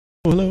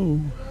Hello.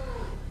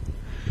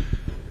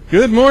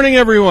 Good morning,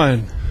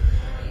 everyone.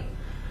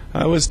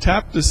 I was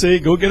tapped to say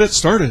go get it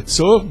started,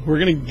 so we're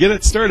going to get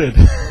it started.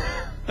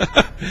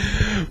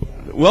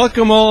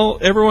 Welcome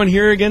everyone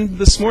here again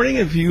this morning.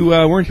 If you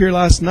weren't here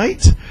last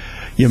night,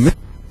 you missed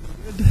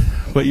it,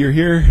 but you're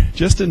here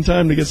just in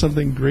time to get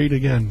something great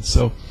again.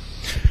 So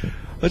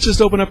let's just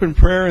open up in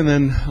prayer, and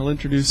then I'll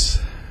introduce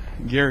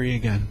Gary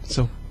again.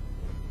 So,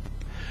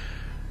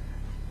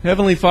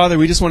 Heavenly Father,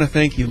 we just want to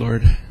thank you,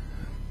 Lord,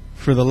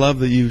 for the love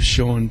that you've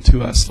shown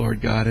to us,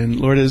 Lord God. And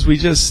Lord, as we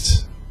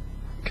just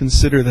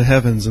consider the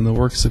heavens and the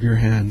works of your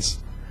hands,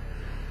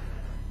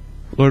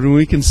 Lord, when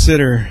we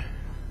consider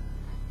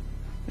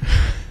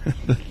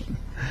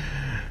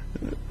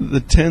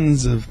the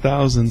tens of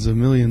thousands of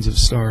millions of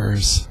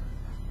stars,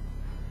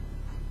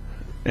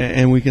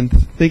 and we can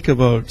think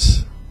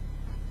about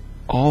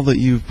all that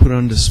you've put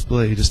on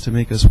display just to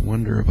make us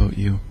wonder about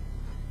you.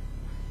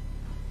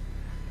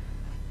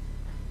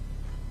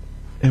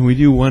 And we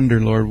do wonder,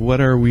 Lord, what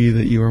are we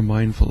that you are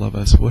mindful of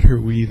us? What are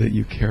we that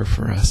you care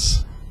for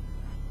us?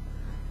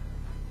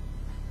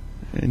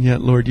 And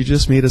yet, Lord, you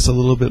just made us a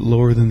little bit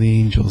lower than the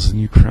angels,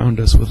 and you crowned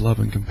us with love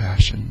and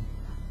compassion.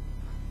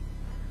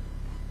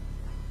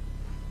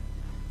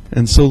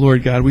 And so,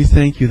 Lord God, we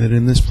thank you that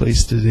in this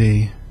place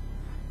today,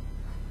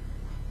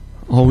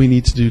 all we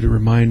need to do to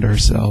remind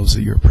ourselves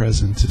that you're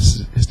present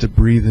is to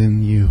breathe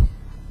in you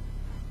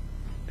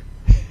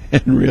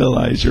and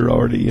realize you're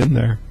already in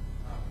there.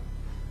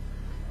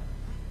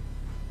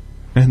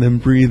 And then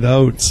breathe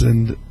out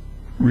and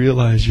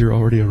realize you're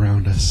already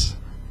around us.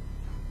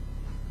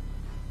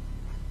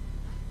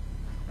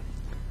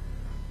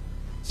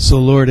 So,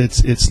 Lord,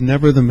 it's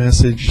never the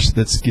message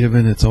that's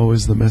given, it's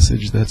always the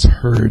message that's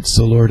heard.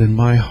 So, Lord, in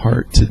my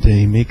heart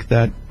today, make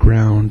that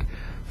ground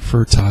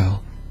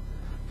fertile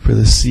for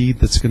the seed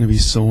that's going to be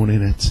sown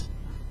in it.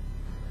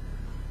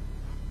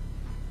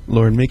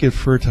 Lord, make it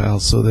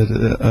fertile so that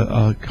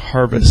a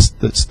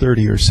harvest that's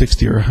 30 or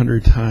 60 or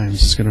 100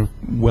 times is going to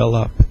well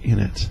up in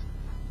it.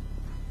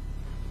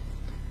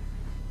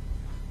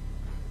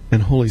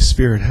 And Holy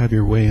Spirit, have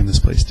your way in this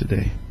place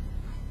today.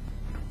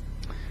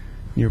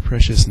 In your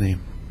precious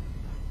name.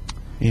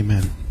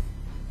 Amen.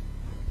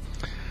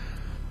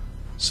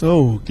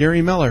 So,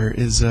 Gary Miller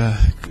is a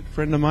good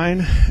friend of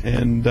mine,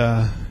 and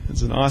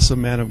is an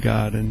awesome man of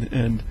God,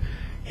 and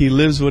he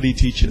lives what he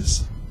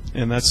teaches.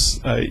 And that's,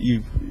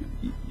 you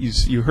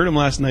heard him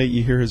last night,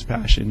 you hear his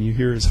passion, you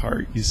hear his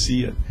heart, you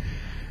see it.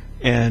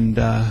 And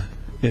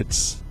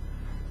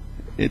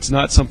it's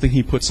not something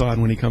he puts on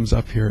when he comes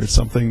up here. It's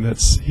something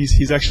that's,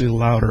 he's actually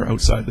louder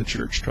outside the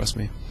church, trust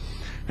me.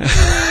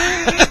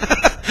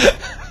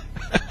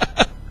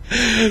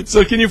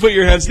 So can you put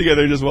your hands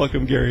together and just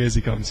welcome Gary as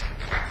he comes.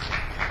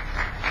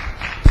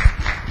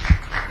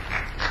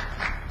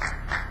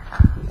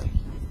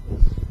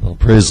 Well,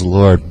 praise the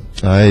Lord.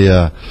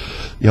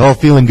 You all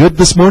feeling good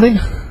this morning?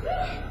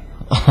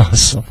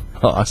 Awesome.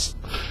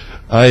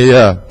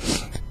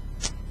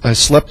 I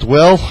slept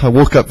well. I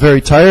woke up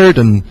very tired,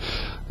 and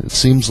it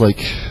seems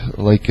like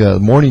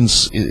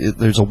mornings.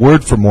 There's a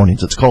word for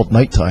mornings. It's called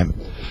nighttime,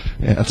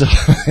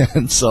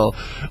 and so.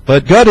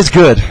 But God is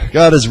good.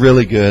 God is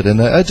really good, and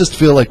I just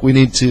feel like we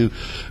need to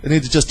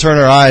just turn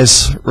our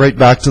eyes right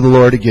back to the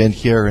Lord again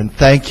here and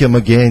thank Him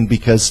again,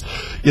 because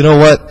you know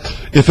what?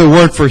 If it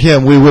weren't for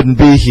Him, we wouldn't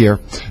be here.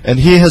 And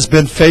He has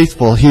been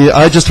faithful.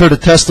 I just heard a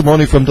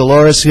testimony from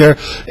Dolores here,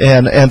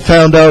 and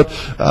found out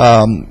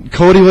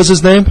Cody was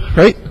his name,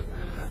 right?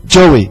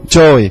 Joey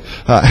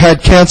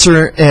had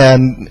cancer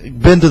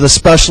and been to the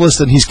specialist,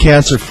 and he's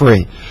cancer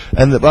free.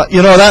 And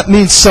you know, that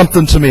means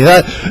something to me.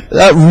 That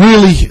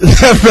really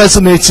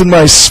resonates in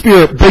my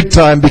spirit big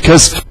time,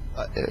 because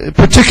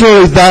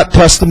particularly that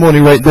testimony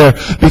right there,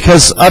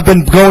 because I've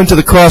been going to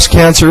the Cross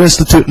Cancer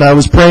Institute, and I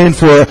was praying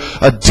for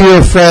a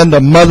dear friend, a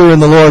mother in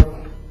the Lord,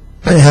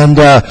 and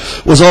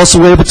was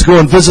also able to go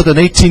and visit an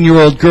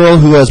 18-year-old girl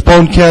who has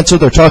bone cancer.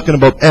 They're talking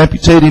about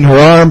amputating her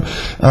arm.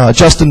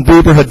 Justin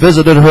Bieber had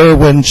visited her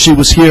when she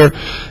was here,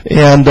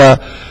 and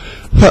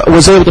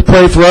was able to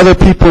pray for other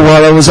people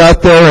while I was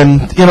out there.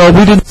 And you know,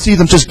 we didn't see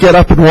them just get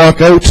up and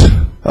walk out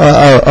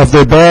of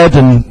their bed,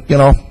 and you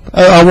know,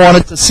 I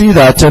wanted to see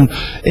that. And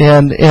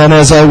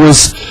as I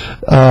was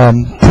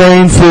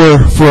praying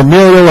for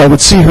Muriel, I would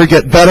see her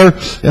get better.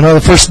 You know,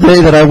 the first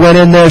day that I went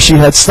in there, she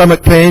had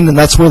stomach pain, and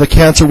that's where the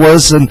cancer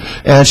was, and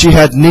she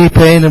had knee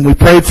pain, and we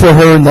prayed for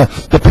her, and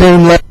the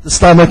pain left the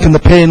stomach, and the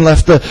pain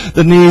left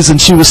the knees,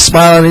 and she was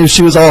smiling, and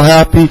she was all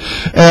happy.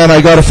 And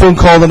I got a phone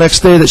call the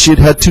next day that she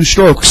had 2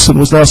 strokes and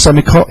was now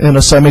in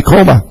a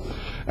semi-coma.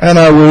 And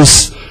I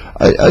was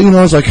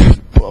like,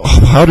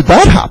 how did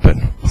that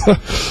happen?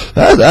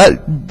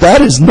 that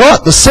is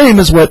not the same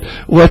as what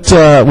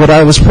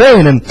I was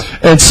praying.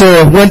 And so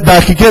I went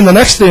back again the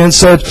next day and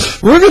said,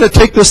 we're going to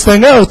take this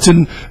thing out.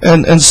 And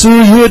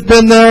Sue, you had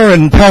been there,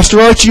 and Pastor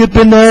Archie had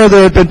been there.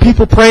 There had been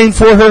people praying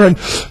for her, and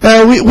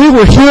we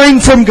were hearing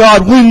from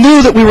God. We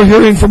knew that we were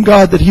hearing from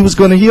God that He was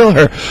going to heal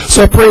her.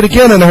 So I prayed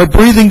again, and her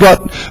breathing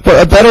got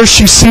better.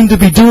 She seemed to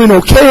be doing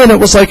okay, and it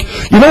was like,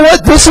 you know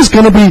what? This is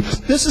going to be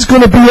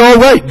all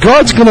right.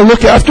 God's going to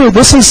look after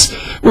her.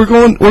 We're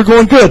going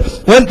good.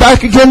 Went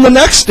back again the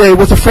next day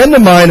with a friend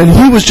of mine, and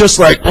he was just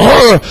like,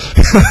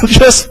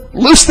 just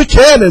loose the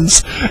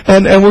cannons,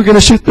 and we're going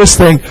to shoot this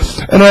thing.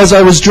 And as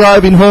I was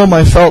driving home,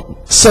 I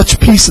felt such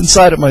peace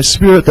inside of my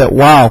spirit that,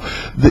 wow,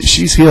 that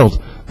she's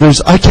healed.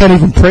 I can't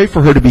even pray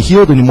for her to be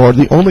healed anymore.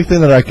 The only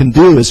thing that I can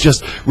do is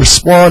just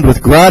respond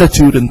with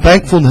gratitude and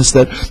thankfulness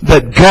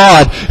that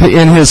God,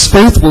 in His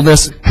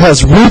faithfulness,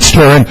 has reached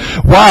her. And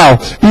wow,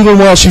 even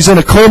while she's in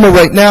a coma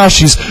right now,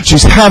 she's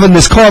having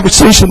this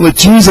conversation with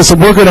Jesus,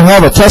 and we're going to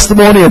have a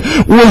testimony, and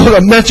we'll have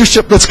a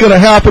mentorship that's going to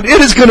happen.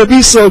 It is going to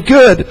be so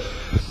good.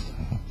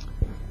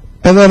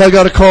 And then I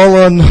got a call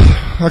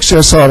actually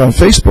I saw it on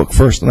Facebook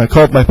first, and I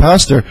called my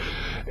pastor,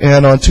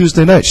 and on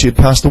Tuesday night she had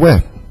passed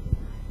away.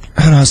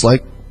 And I was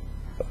like,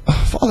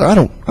 Father, I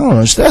don't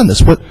understand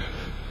this. But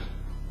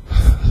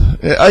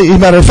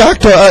matter of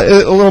fact,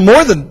 a little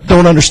more than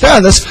don't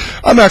understand this,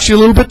 I'm actually a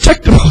little bit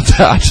ticked about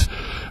that.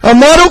 I'm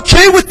not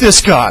okay with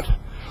this, God.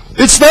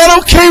 It's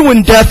not okay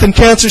when death and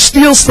cancer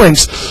steals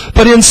things.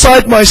 But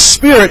inside my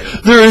spirit,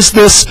 there is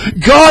this,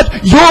 God,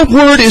 your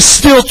word is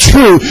still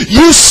true.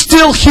 You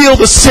still heal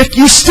the sick.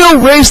 You still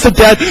raise the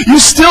dead. You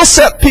still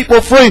set people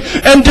free.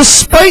 And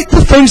despite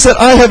the things that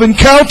I have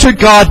encountered,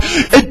 God,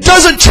 it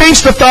doesn't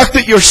change the fact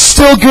that you're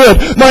still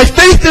good. My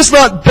faith is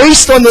not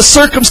based on the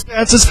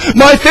circumstances.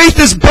 My faith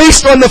is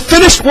based on the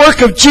finished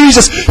work of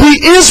Jesus.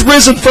 He is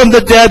risen from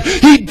the dead.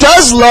 He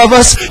does love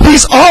us.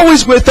 He's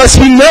always with us.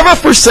 He never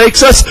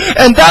forsakes us.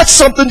 And that's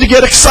something to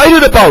get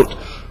excited about.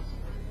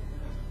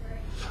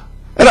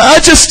 And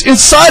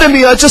inside of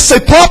me, I just say,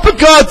 Papa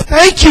God,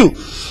 thank you.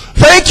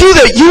 Thank you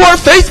that you are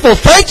faithful.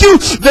 Thank you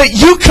that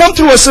you come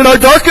to us in our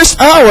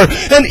darkest hour.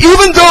 And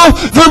even though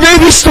there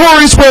may be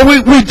stories where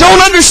we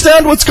don't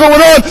understand what's going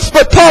on,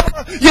 but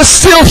Papa, you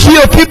still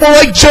heal people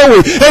like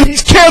Joey, and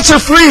he's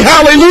cancer-free.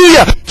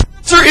 Hallelujah.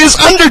 Cancer is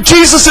under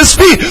Jesus'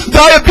 feet.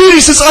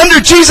 Diabetes is under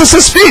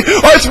Jesus' feet.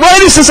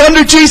 Arthritis is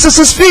under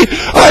Jesus' feet.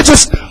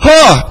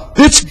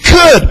 It's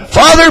good.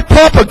 Father,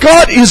 Papa,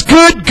 God is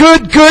good,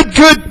 good, good,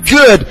 good,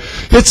 good.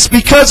 It's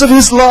because of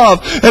His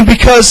love and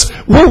because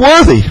we're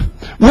worthy.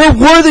 We're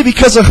worthy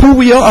because of who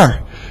we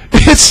are.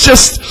 It's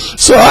just,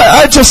 so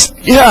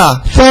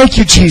thank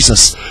you,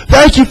 Jesus.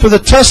 Thank you for the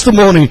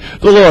testimony,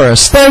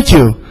 Dolores. Thank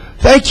you.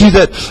 Thank you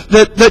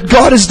that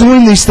God is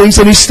doing these things,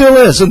 and He still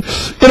is. And,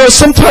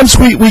 sometimes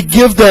we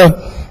give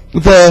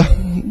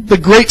the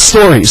great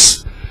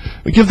stories.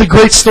 We give the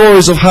great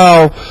stories of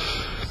how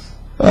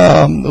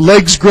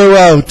legs grow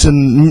out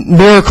and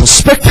miracles,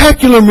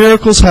 spectacular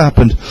miracles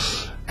happened.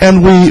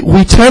 And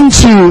we tend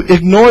to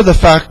ignore the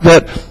fact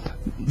that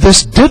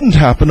this didn't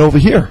happen over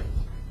here.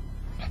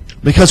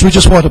 Because we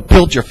just want to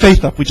build your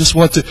faith up.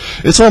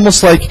 It's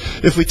almost like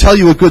if we tell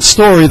you a good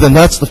story, then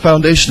that's the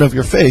foundation of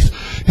your faith.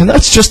 And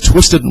that's just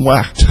twisted and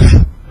whacked.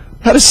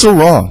 That is so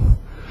wrong.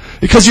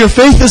 Because your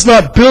faith is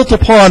not built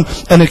upon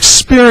an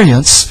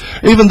experience,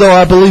 even though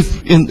I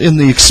believe in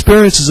the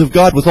experiences of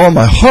God with all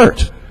my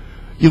heart.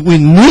 We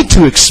need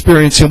to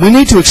experience Him. We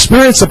need to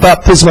experience the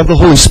baptism of the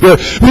Holy Spirit.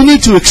 We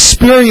need to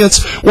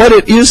experience what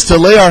it is to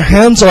lay our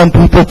hands on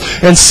people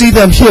and see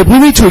them healed. We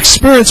need to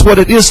experience what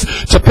it is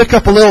to pick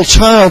up a little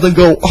child and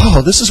go,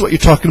 oh, this is what you're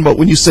talking about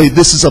when you say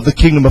this is of the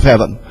kingdom of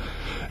heaven.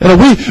 And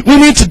we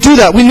need to do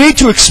that. We need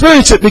to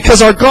experience it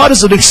because our God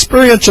is an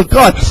experiential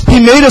God.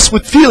 He made us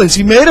with feelings.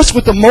 He made us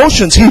with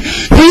emotions.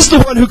 He's the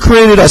one who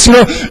created us.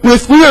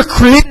 If we are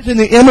created in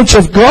the image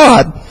of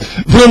God,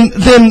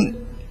 then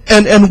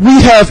and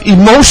we have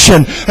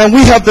emotion, and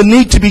we have the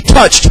need to be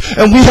touched,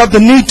 and we have the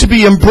need to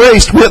be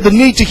embraced. We have the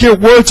need to hear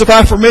words of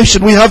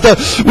affirmation.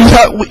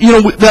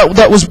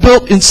 That was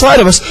built inside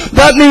of us.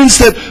 That means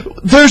that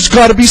there's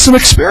got to be some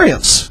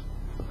experience.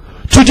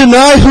 To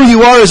deny who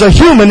you are as a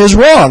human is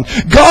wrong.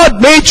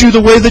 God made you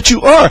the way that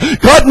you are.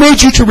 God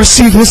made you to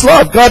receive His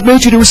love. God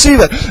made you to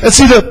receive it. And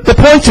see, the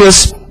point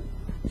is,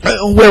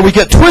 where we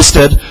get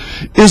twisted,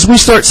 is we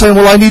start saying,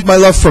 well, I need my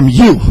love from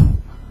you.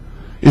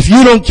 If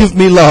you don't give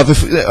me love,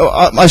 if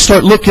I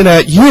start looking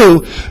at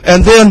you,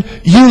 and then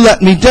you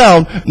let me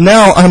down,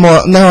 now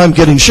I'm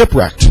getting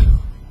shipwrecked.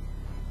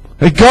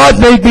 And God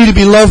made me to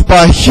be loved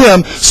by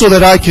Him so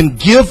that I can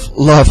give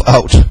love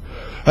out.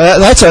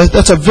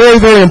 That's a very,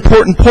 very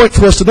important point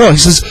for us to know. He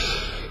says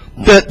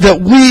that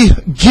we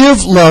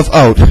give love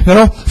out.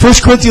 1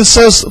 Corinthians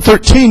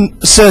 13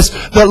 says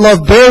that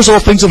love bears all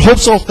things, it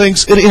hopes all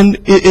things,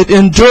 it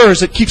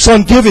endures, it keeps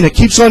on giving,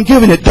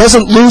 it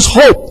doesn't lose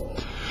hope.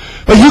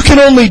 But you can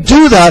only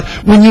do that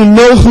when you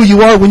know who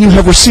you are, when you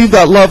have received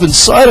that love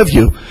inside of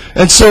you.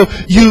 And so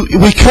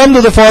we come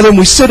to the Father and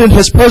we sit in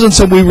His presence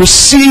and we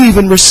receive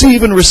and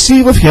receive and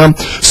receive of Him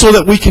so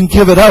that we can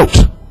give it out.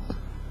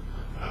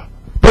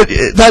 But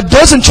that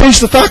doesn't change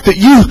the fact that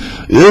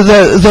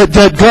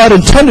that God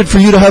intended for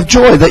you to have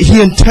joy, that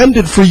He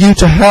intended for you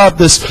to have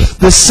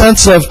this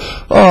sense of,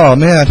 oh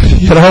man,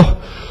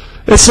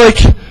 it's like,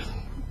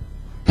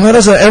 why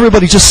doesn't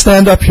everybody just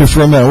stand up here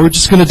for a minute? We're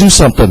just going to do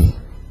something.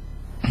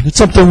 It's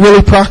something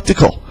really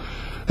practical.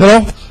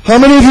 How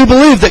many of you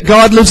believe that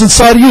God lives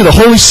inside of you? The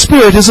Holy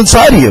Spirit is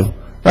inside of you,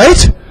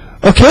 right?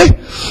 Okay?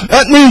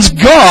 That means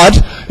God,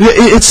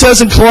 it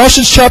says in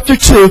Colossians chapter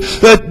 2,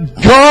 that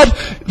God,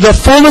 the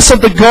fullness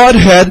of the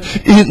Godhead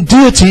in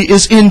deity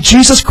is in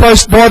Jesus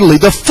Christ bodily.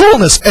 The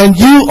fullness, and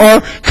you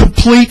are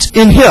complete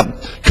in Him.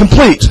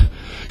 Complete.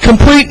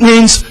 Complete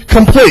means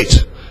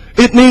complete.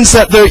 It means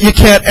that you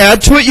can't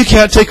add to it, you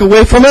can't take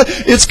away from it.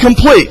 It's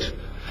complete.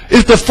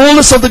 It's the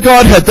fullness of the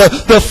Godhead,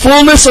 the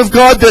fullness of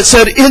God that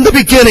said in the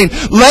beginning,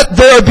 let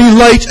there be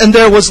light, and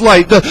there was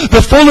light.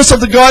 The fullness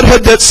of the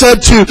Godhead that said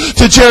to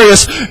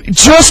Jairus,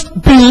 just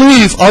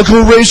believe, I'll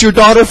go raise your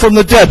daughter from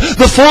the dead.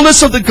 The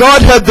fullness of the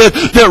Godhead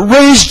that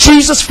raised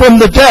Jesus from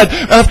the dead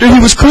after He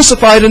was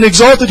crucified and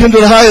exalted Him to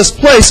the highest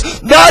place.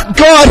 That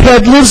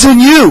Godhead lives in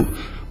you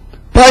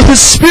by His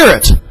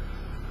Spirit.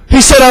 He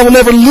said, I will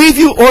never leave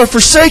you or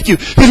forsake you.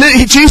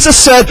 Jesus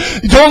said,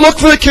 don't look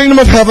for the kingdom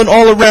of heaven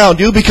all around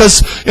you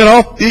because,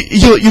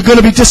 you're going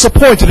to be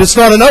disappointed. It's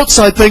not an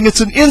outside thing,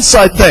 it's an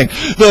inside thing.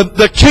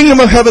 The kingdom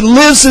of heaven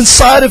lives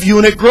inside of you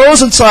and it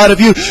grows inside of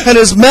you and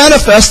is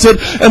manifested,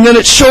 and then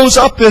it shows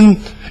up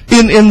in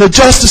the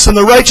justice and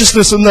the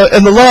righteousness and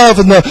the love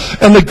and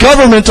the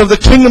government of the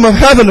kingdom of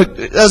heaven,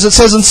 as it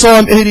says in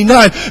Psalm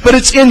 89. But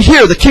it's in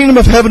here. The kingdom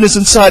of heaven is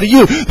inside of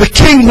you. The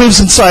King lives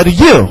inside of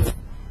you.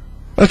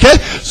 Okay?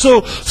 So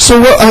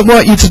what I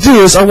want you to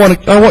do is I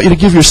want you to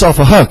give yourself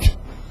a hug.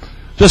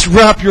 Just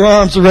wrap your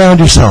arms around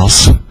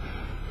yourselves.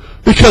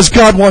 Because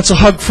God wants a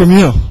hug from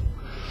you.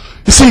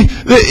 You see,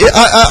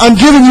 I'm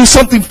giving you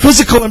something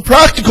physical and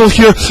practical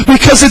here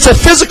because it's a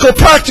physical,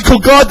 practical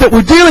God that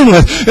we're dealing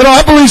with.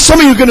 I believe some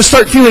of you are going to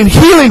start feeling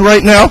healing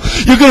right now.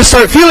 You're going to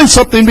start feeling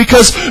something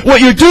because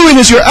what you're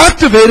doing is you're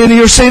activating and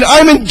you're saying,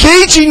 I'm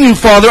engaging you,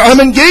 Father. I'm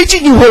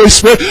engaging you, Holy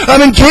Spirit. I'm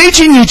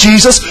engaging you,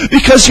 Jesus,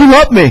 because you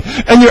love me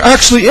and you're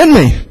actually in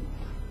me.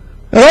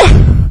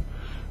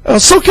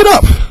 Soak it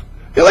up.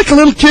 You're like a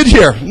little kid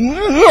here. You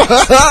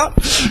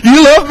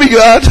love me,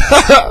 God.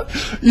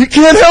 You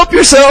can't help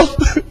yourself.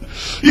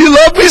 You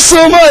love me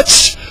so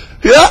much.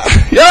 Yeah.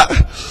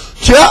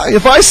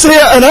 If I say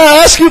it and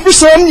I ask you for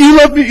something, you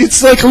love me.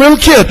 It's like a little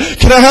kid.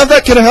 Can I have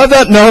that? Can I have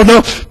that?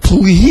 No.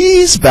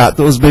 Please bat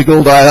those big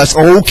old eyes.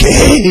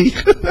 Okay.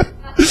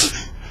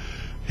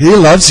 He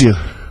loves you.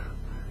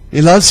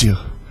 He loves you.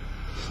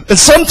 And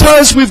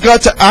sometimes we've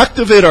got to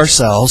activate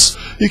ourselves.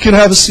 You can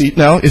have a seat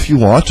now if you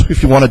want.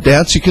 If you want to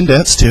dance, you can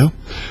dance too.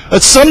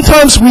 But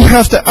sometimes we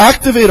have to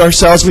activate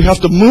ourselves. We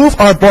have to move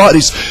our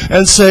bodies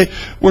and say,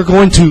 we're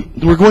going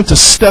to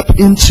step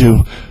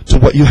into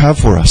what you have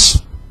for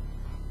us.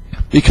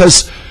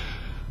 Because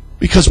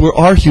we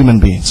are human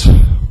beings.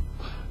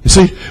 You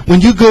see,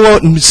 when you go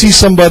out and see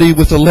somebody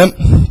with a limp,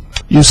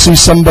 you see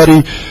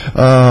somebody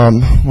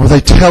where they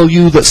tell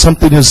you that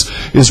something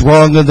is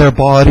wrong in their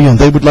body and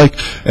they would like,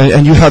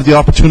 and you have the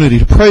opportunity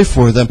to pray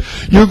for them,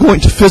 you're going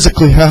to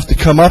physically have to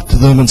come up to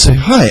them and say,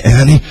 hi,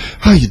 Annie,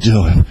 how you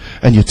doing?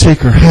 And you take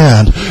her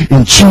hand,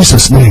 in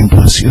Jesus' name,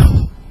 bless you.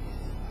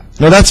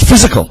 Now that's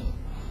physical,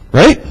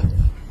 right?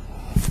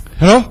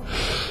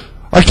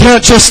 I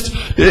can't just,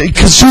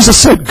 because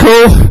Jesus said,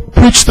 go,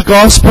 preach the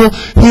gospel,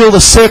 heal the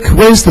sick,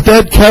 raise the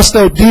dead, cast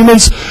out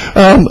demons,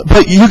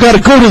 but you got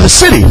to go to the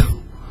city.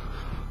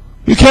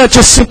 You can't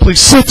just simply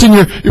sit in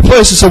your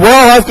place and say,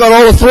 well, I've got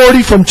all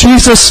authority from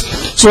Jesus,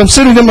 so I'm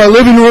sitting in my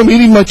living room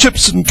eating my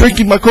chips and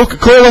drinking my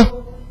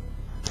Coca-Cola.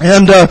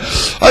 And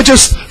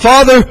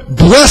Father,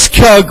 bless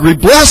Calgary,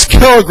 bless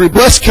Calgary,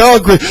 bless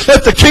Calgary.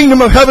 Let the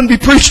kingdom of heaven be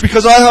preached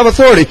because I have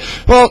authority.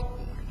 Well,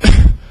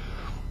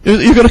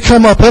 you're going to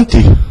come up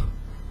empty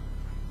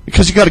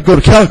because you got to go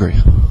to Calgary.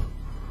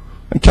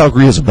 And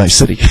Calgary is a nice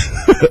city.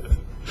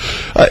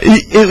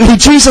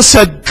 Jesus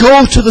said,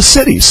 go to the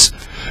cities.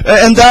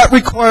 And that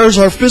requires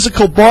our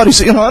physical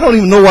bodies. I don't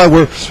even know why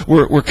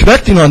we're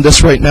connecting on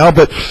this right now,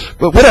 but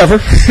whatever.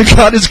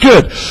 God is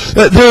good.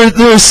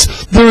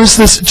 There's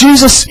this,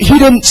 Jesus, He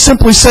didn't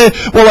simply say,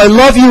 well, I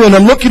love you and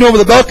I'm looking over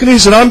the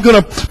balconies and I'm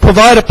going to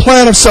provide a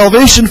plan of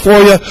salvation for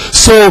you.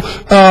 So,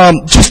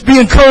 just be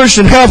encouraged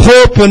and have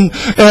hope and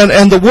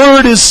the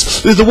word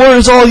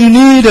is all you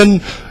need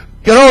and,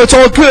 it's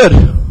all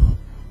good.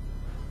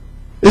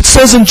 It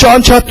says in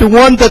John chapter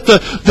 1 that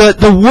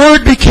the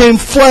Word became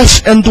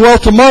flesh and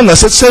dwelt among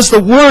us. It says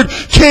the Word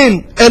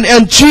came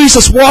and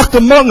Jesus walked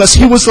among us.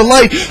 He was the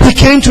light. He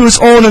came to His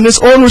own and His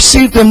own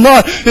received Him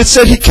not. It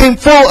said He came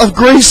full of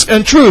grace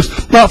and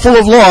truth. Not full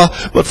of law,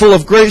 but full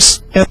of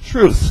grace and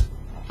truth.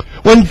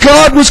 When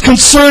God was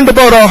concerned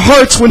about our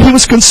hearts, when He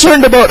was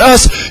concerned about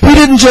us, He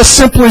didn't just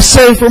simply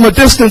say from a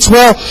distance,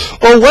 well,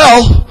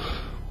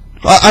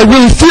 I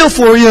really feel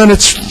for you, and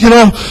it's,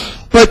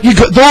 but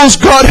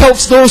God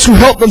helps those who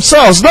help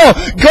themselves. No,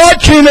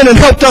 God came in and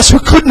helped us who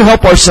couldn't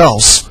help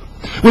ourselves.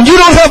 When you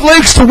don't have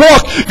legs to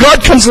walk,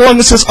 God comes along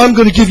and says, I'm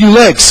going to give you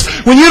legs.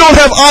 When you don't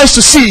have eyes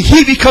to see,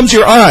 He becomes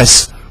your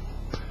eyes.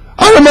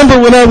 I remember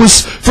when I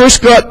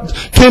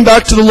came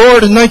back to the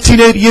Lord in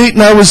 1988,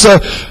 and I was a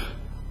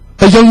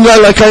young guy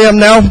like I am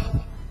now.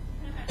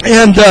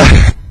 And,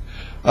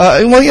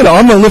 I'm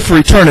going to live for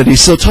eternity,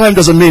 so time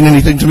doesn't mean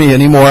anything to me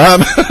anymore.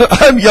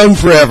 I'm young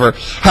forever.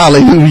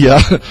 Hallelujah.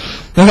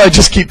 And I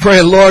just keep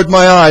praying, Lord,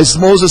 my eyes.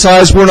 Moses'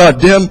 eyes were not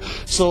dim,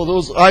 so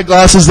those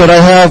eyeglasses that I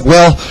have,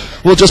 well,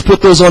 we'll just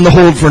put those on the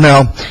hold for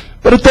now.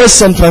 But it does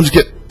sometimes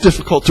get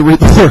difficult to read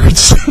the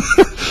words.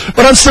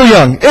 But I'm still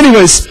young.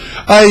 Anyways,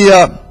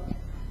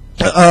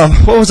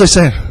 what was I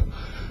saying?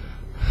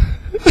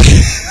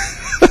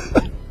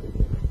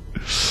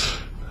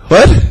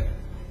 What?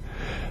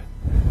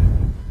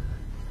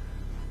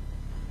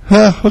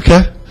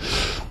 Okay.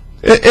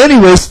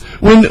 Anyways,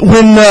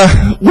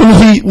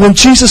 when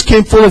Jesus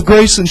came full of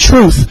grace and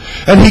truth,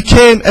 and He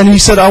came and He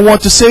said, I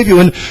want to save you,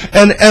 and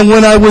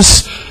when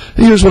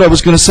here's what I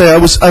was going to say. I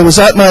was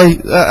at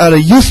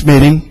a youth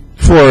meeting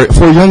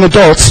for young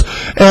adults,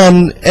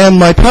 and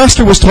my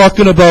pastor was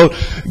talking about,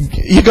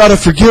 you got to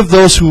forgive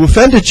those who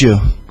offended you.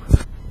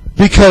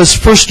 Because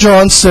 1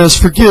 John says,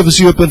 forgive as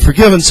you have been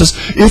forgiven. It says,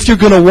 if you're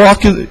going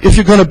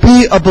to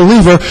be a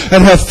believer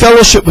and have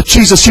fellowship with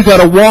Jesus, you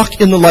got to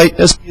walk in the light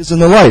as He is in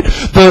the light.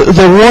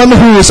 The one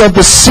who is of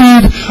the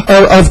seed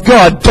of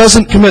God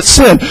doesn't commit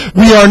sin.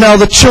 We are now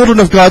the children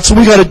of God, so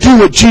we got to do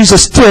what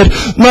Jesus did,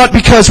 not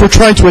because we're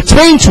trying to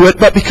attain to it,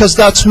 but because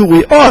that's who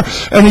we are.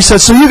 And He said,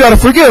 so you got to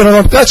forgive. And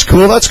I'm like, that's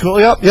cool.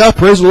 Yep,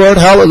 praise the Lord,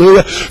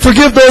 hallelujah.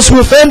 Forgive those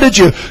who offended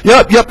you.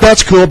 Yep,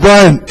 that's cool,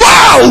 Brian.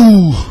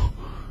 Wow!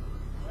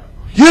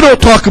 You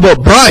don't talk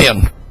about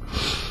Brian.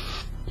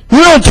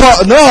 No,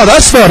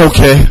 that's not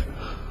okay.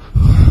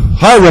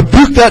 I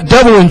rebuke that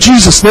devil in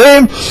Jesus'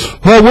 name.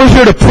 Well, we're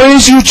here to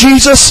praise you,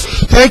 Jesus.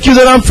 Thank you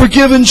that I'm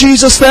forgiven,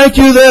 Jesus. Thank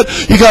you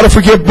that you got to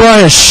forgive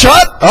Brian.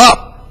 Shut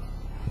up.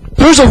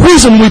 There's a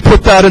reason we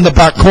put that in the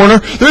back corner.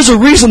 There's a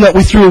reason that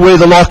we threw away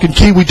the lock and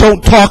key. We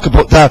don't talk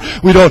about that.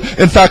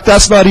 In fact,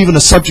 that's not even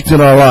a subject in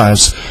our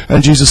lives.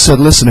 And Jesus said,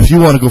 listen, if you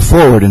want to go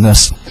forward in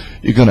this,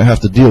 you're going to have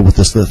to deal with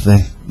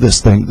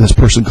this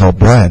person called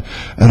Brian.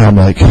 And I'm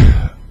like,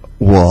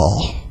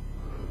 well,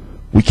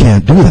 we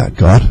can't do that,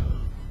 God.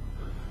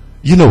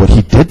 You know what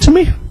he did to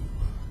me?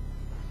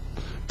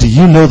 Do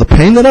you know the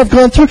pain that I've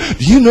gone through?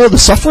 Do you know the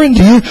suffering?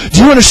 Do you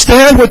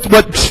understand what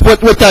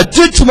that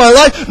did to my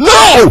life?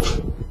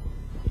 No!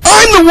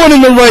 I'm the one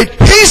in the right.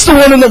 He's the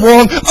one in the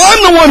wrong.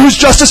 I'm the one who's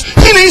justice.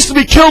 He needs to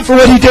be killed for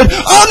what he did.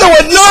 I'm the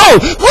one. No!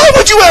 Why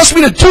would you ask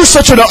me to do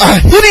such a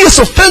hideous,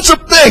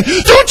 offensive thing?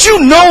 Don't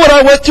you know what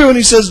I went through? And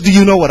he says, do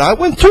you know what I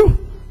went through?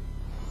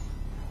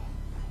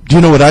 Do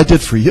you know what I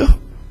did for you?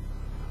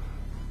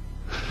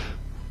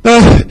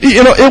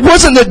 It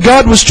wasn't that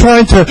God was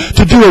trying to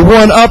do a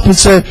one-up and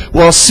say,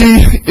 well,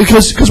 see,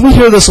 because we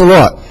hear this a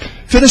lot.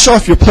 Finish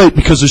off your plate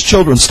because there's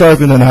children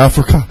starving in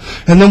Africa.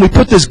 And then we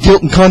put this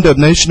guilt and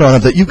condemnation on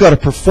them that you've got to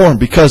perform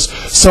because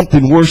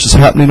something worse is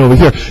happening over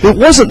here. It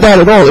wasn't that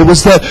at all. It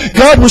was that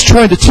God was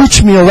trying to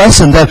teach me a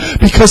lesson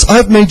that because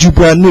I've made you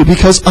brand new,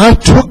 because I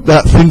took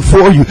that thing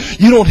for you,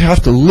 you don't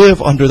have to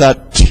live under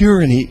that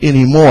tyranny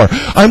anymore.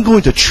 I'm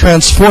going to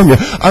transform you.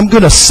 I'm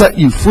going to set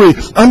you free.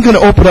 I'm going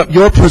to open up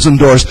your prison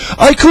doors.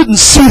 I couldn't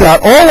see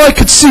that. All I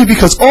could see,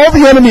 because all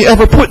the enemy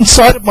ever put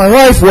inside of my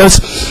life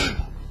was,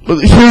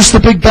 here's the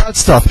big bad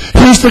stuff.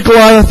 Here's the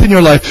Goliath in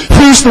your life.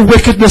 Here's the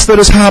wickedness that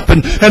has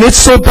happened. And it's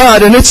so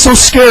bad and it's so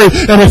scary.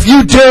 And if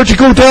you dare to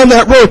go down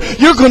that road,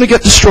 you're going to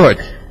get destroyed.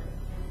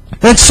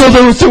 And so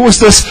there was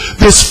this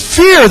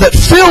fear that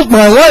filled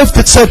my life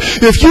that said,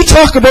 if you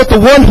talk about the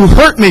one who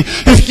hurt me,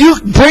 if you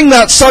bring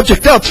that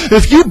subject up,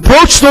 if you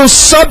broach those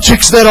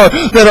subjects that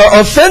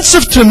are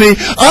offensive to me,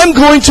 I'm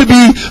going to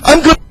be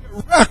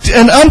wrecked,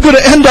 and I'm going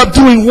to end up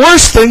doing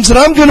worse things, and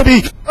I'm going to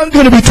be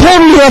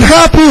totally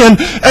unhappy, and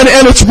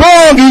it's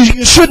wrong.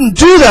 You shouldn't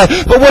do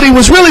that. But what he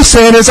was really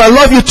saying is, I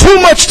love you too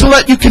much to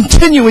let you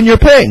continue in your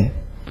pain.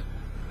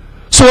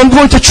 So I'm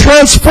going to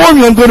transform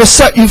you. I'm going to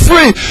set you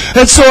free.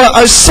 And so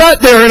I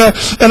sat there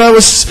and I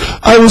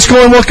was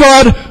going, well,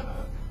 God,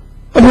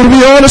 I'm going to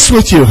be honest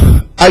with you.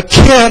 I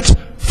can't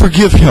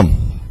forgive him.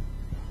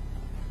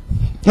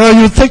 Now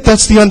you would think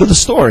that's the end of the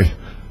story.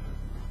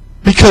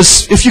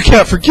 Because if you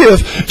can't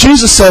forgive,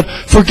 Jesus said,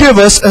 forgive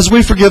us as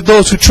we forgive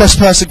those who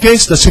trespass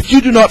against us. If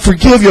you do not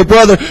forgive your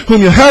brother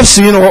whom you have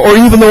seen, or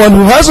even the one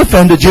who has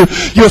offended you,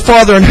 your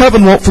Father in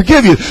heaven won't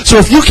forgive you. So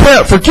if you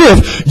can't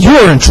forgive,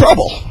 you're in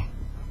trouble.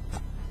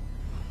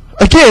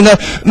 Again,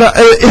 now,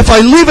 if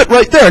I leave it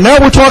right there, now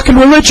we're talking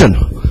religion.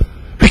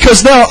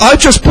 Because now I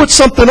just put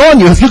something on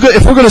you.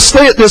 If we're going to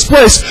stay at this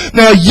place,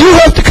 now you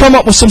have to come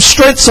up with some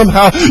strength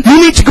somehow.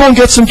 You need to go and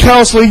get some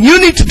counseling. You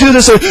need to do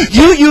this.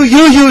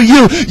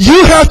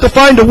 You have to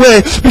find a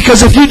way,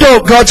 because if you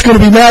don't, God's going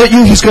to be mad at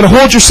you. He's going to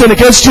hold your sin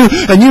against you,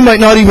 and you might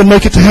not even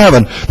make it to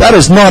heaven. That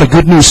is not a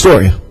good news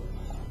story.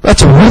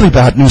 That's a really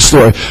bad news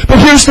story. But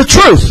here's the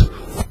truth.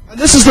 And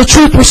this is the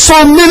truth with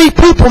so many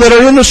people that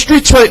are in the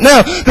streets right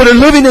now, that are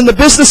living in the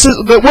businesses,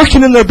 that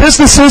working in their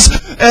businesses,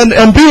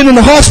 and being in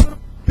the hospital,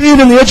 being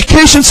in the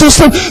education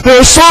system. There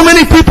are so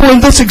many people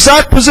in this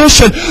exact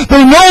position.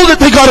 They know that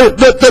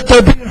that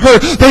they're being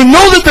hurt. They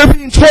know that they're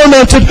being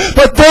tormented,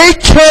 but they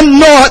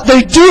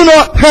do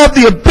not have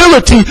the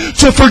ability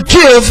to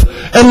forgive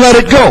and let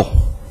it go.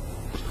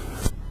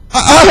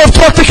 I have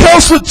talked to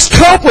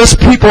countless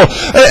people,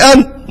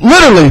 and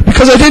literally,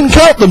 because I didn't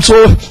count them,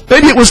 so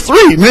maybe it was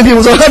 3, maybe it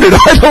was 100,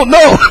 I don't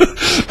know.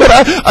 But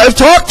I've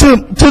talked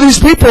to these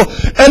people,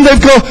 and they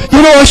go,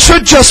 I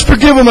should just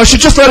forgive them, I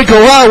should just let it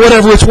go,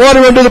 whatever, it's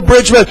water under the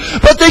bridge, but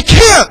they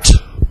can't.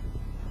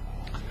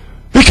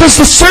 Because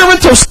the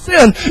servant of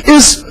sin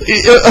is,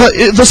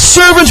 the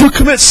servant who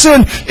commits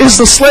sin is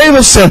the slave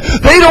of sin.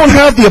 They don't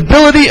have the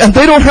ability, and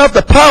they don't have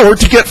the power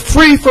to get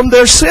free from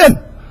their sin.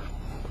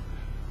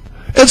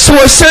 And so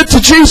I said to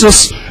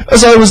Jesus,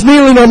 as I was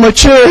kneeling on my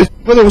chair,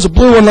 whether it was a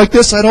blue one like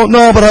this, I don't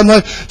know, but I'm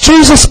like,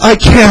 Jesus, I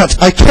can't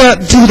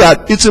do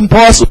that. It's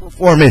impossible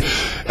for me.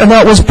 And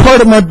that was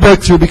part of my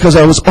breakthrough, because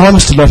I was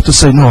honest enough to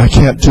say, no, I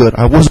can't do it.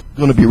 I wasn't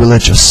going to be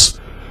religious.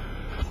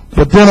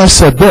 But then I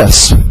said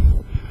this,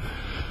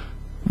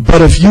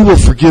 but if you will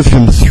forgive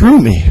him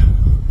through me,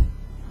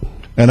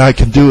 and I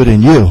can do it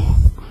in you,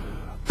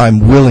 I'm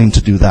willing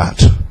to do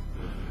that.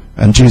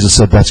 And Jesus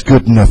said, that's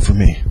good enough for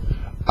me.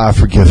 I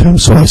forgive him.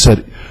 So I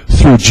said,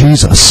 through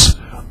Jesus,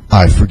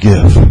 I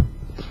forgive.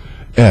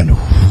 And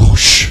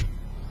whoosh,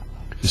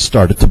 it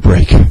started to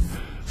break.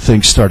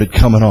 Things started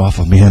coming off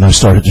of me, and I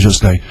started to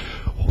just like,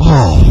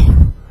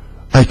 wow,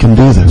 I can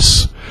do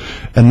this.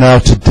 And now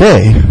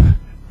today,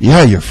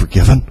 yeah, you're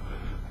forgiven.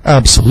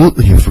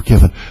 Absolutely, you're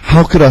forgiven.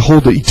 How could I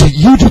hold it?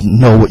 You didn't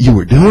know what you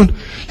were doing.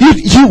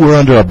 You were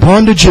under a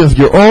bondage of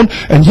your own,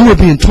 and you were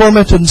being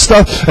tormented and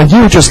stuff, and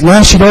you were just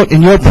lashing out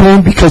in your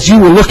pain because you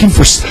were looking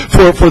for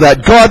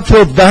that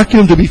God-filled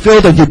vacuum to be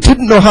filled, and you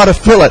didn't know how to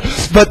fill it.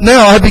 But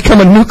now I become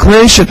a new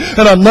creation,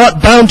 and I'm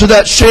not bound to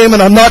that shame,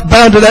 and I'm not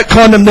bound to that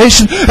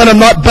condemnation, and I'm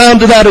not bound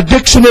to that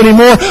addiction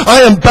anymore.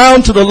 I am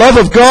bound to the love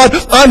of God.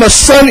 I'm a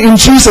son in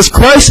Jesus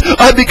Christ.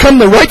 I become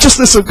the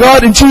righteousness of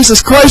God in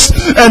Jesus Christ,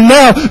 and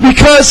now,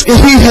 because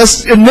he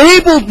has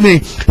enabled me,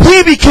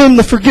 he became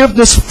the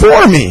forgiveness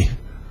for me.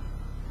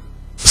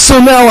 So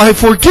now I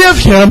forgive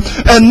him,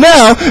 and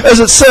now, as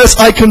it says,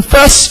 I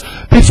confess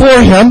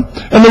before him,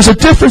 and there's a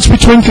difference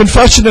between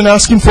confession and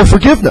asking for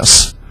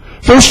forgiveness.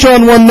 1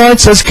 John 1:9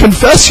 says,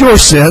 confess your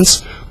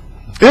sins.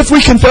 If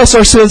we confess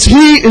our sins,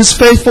 he is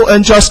faithful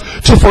and just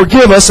to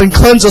forgive us and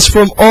cleanse us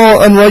from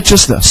all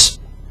unrighteousness.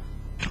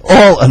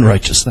 All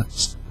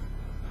unrighteousness.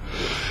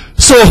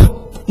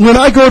 So, when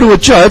I go to a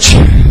judge,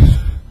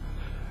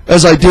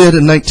 as I did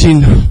in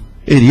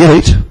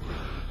 1988,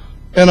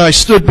 and I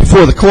stood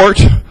before the court,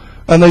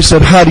 and they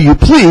said, how do you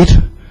plead?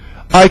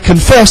 I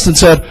confessed and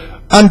said,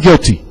 I'm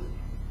guilty.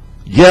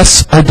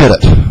 Yes, I did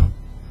it.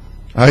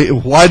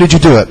 Why did you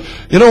do it?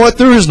 You know what?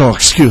 There is no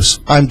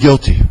excuse. I'm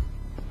guilty.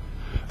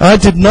 I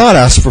did not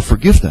ask for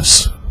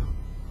forgiveness.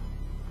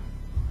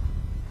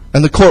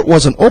 And the court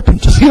wasn't open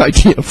to the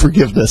idea of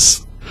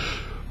forgiveness.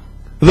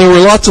 There were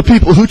lots of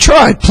people who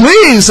tried.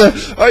 Please,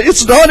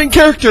 it's not in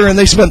character. And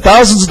they spent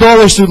thousands of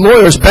dollars through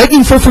lawyers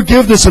begging for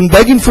forgiveness and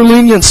begging for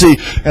leniency.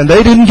 And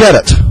they didn't get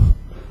it.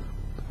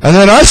 And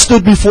then I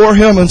stood before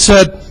him and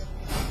said,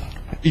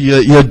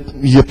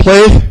 you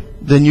play,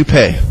 then you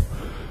pay.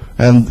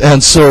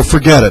 And so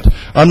forget it.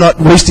 I'm not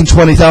wasting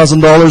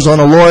 $20,000 on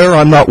a lawyer.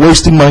 I'm not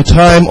wasting my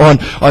time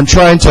on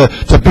trying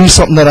to be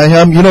something that I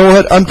am. You know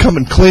what? I'm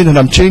coming clean, and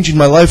I'm changing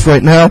my life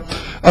right now.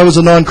 I was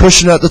a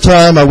non-Christian at the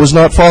time. I was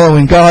not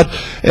following God,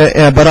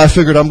 but I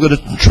figured I'm going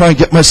to try and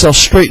get myself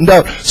straightened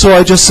out. So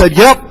I just said,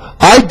 yep,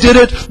 I did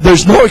it.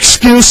 There's no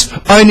excuse.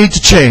 I need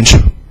to change.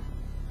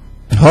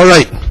 All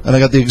right. And I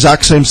got the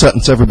exact same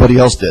sentence everybody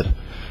else did.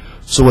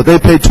 So what they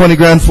paid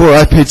 $20,000 for,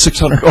 I paid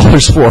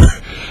 $600 for,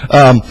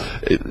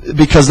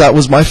 because that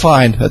was my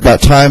fine at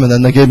that time. And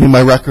then they gave me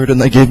my record, and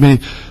they gave me,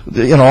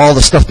 all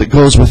the stuff that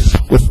goes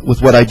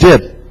with what I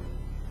did.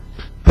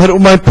 But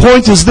my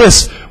point is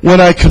this: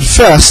 when I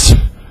confessed,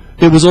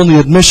 it was only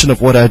admission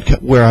of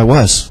where I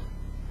was.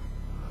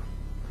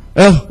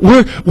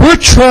 We're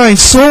trying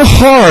so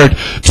hard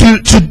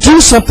to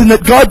do something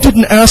that God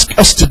didn't ask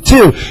us to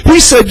do. He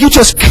said, you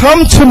just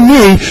come to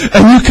me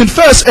and you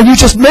confess and you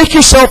just make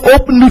yourself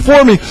open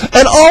before me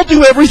and I'll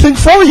do everything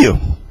for you.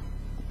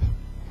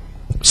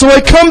 So I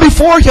come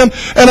before him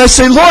and I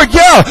say, Lord,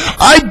 yeah,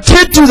 I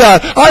did do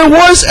that. I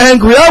was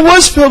angry. I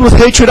was filled with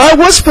hatred. I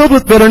was filled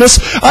with bitterness.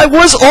 I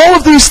was all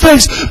of these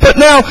things. But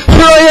now,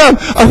 here I am.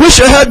 I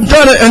wish I hadn't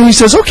done it. And he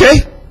says,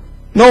 okay,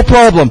 No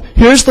problem.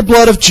 Here's the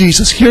blood of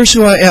Jesus. Here's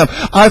who I am.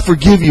 I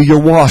forgive you.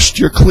 You're washed.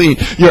 You're clean.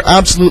 You're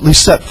absolutely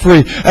set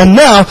free. And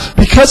now,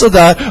 because of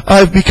that,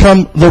 I've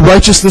become the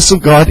righteousness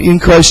of God in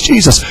Christ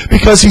Jesus.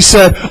 Because he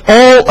said,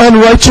 all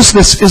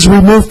unrighteousness is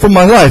removed from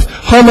my life.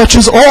 How much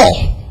is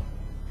all?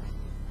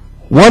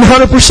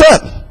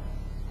 100%.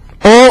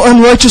 All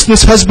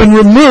unrighteousness has been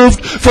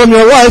removed from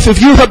your life. If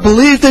you have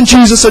believed in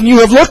Jesus and you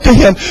have looked to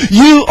him,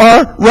 you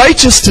are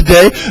righteous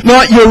today,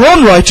 not your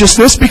own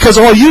righteousness, because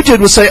all you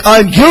did was say,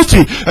 I'm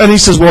guilty. And he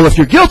says, well, if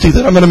you're guilty,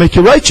 then I'm going to make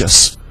you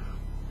righteous.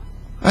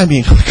 I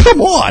mean,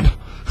 come on.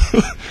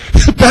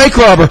 Bank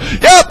robber.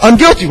 Yep, I'm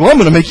guilty. Well, I'm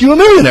going to make you a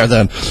millionaire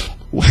then.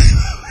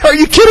 Are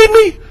you kidding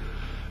me?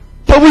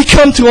 But we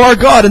come to our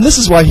God, and this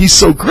is why he's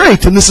so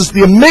great, and this is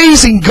the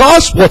amazing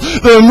gospel,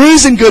 the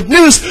amazing good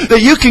news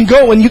that you can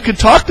go and you can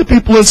talk to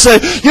people and say,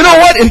 you know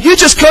what, if you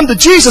just come to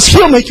Jesus,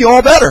 he'll make you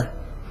all better.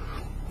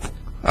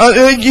 All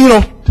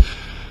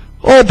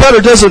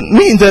better doesn't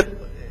mean that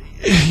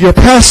your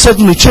past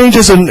suddenly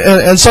changes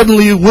and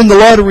suddenly you win the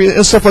lottery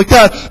and stuff like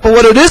that. But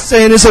what it is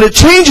saying is that it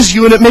changes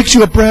you and it makes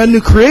you a brand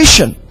new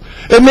creation.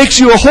 It makes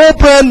you a whole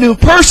brand new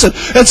person.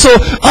 And so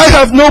I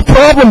have no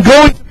problem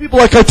going to people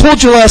like I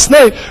told you last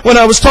night when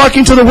I was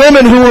talking to the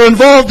women who were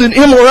involved in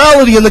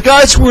immorality and the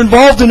guys who were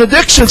involved in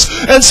addictions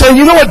and saying,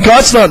 you know what,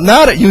 God's not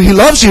mad at you. He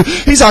loves you.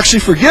 He's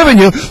actually forgiven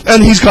you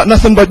and he's got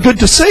nothing but good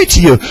to say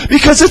to you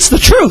because it's the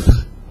truth.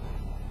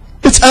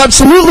 It's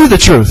absolutely the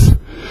truth.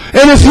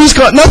 And if he's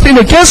got nothing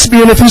against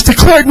me, and if he's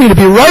declared me to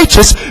be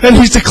righteous, and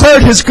he's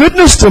declared his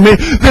goodness to me,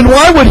 then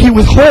why would he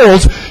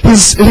withhold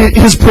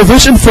his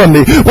provision from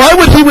me? Why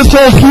would he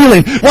withhold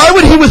healing? Why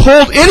would he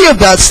withhold any of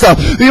that stuff?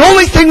 The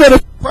only thing that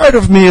is required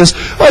of me is,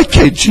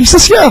 okay,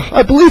 Jesus, yeah,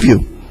 I believe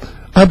you.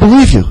 I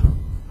believe you.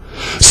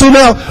 So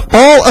now,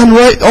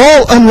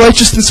 all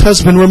unrighteousness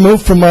has been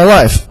removed from my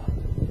life.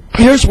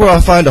 Here's where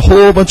I find a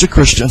whole bunch of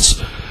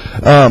Christians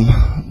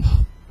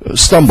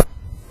stumble.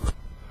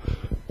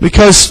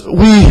 Because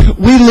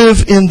we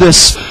live in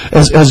this,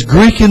 as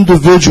Greek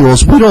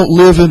individuals, we don't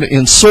live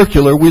in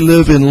circular, we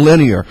live in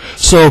linear.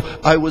 So,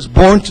 I was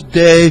born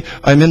today,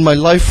 I'm in my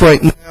life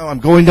right now, I'm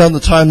going down the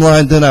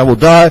timeline, then I will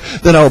die,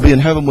 then I will be in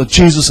heaven with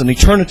Jesus, and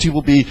eternity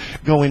will be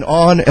going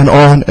on and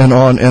on and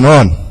on and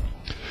on.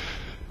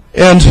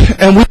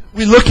 And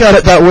we look at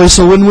it that way,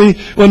 so when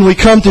we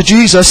come to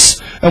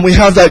Jesus, and we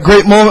have that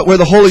great moment where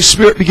the Holy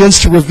Spirit begins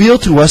to reveal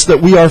to us that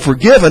we are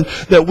forgiven,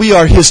 that we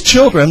are his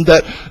children,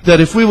 that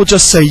if we will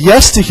just say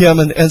yes to him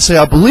and say,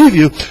 I believe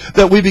you,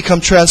 that we become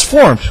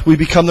transformed. We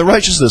become the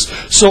righteousness.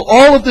 So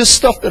all of this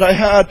stuff that I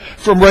had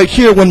from right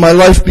here when my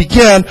life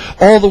began,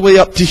 all the way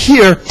up to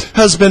here,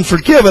 has been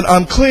forgiven.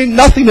 I'm clean.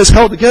 Nothing is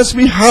held against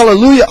me.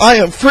 Hallelujah. I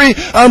am free.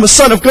 I'm a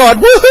son of God.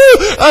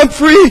 Woohoo! I'm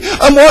free.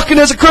 I'm walking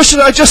as a Christian.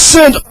 I just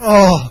sinned.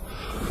 Oh,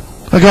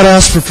 I got to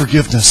ask for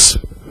forgiveness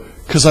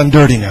because I'm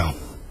dirty now.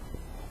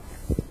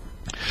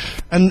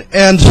 And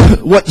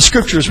what the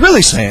scripture is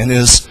really saying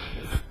is,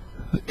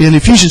 in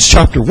Ephesians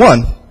chapter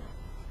 1,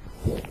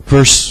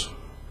 verse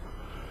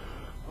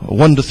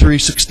 1 to 3,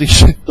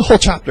 16, the whole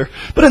chapter,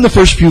 but in the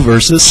first few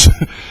verses,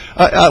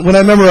 when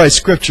I memorize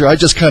scripture, I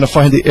just kind of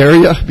find the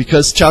area,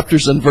 because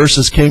chapters and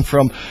verses came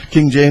from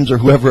King James or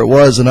whoever it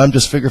was, and I'm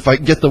just figure if I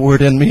can get the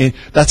word in me,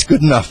 that's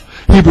good enough.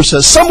 Hebrews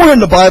says, somewhere in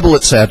the Bible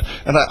it said,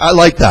 and I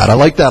like that. I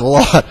like that a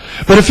lot.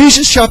 But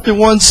Ephesians chapter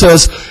 1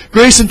 says,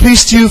 grace and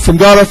peace to you from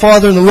God our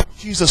Father and the Lord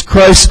Jesus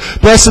Christ.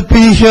 Blessed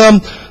be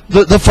him,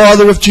 the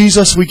Father of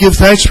Jesus. We give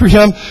thanks for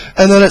him.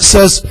 And then it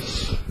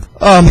says,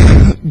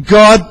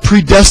 God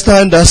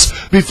predestined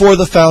us before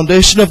the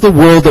foundation of the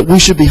world that we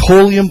should be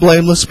holy and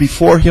blameless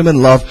before him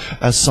in love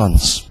as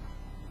sons.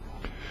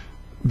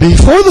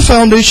 Before the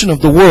foundation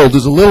of the world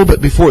is a little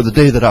bit before the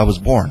day that I was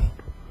born.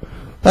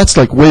 That's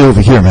like way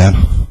over here,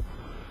 man.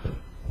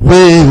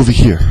 Way over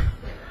here.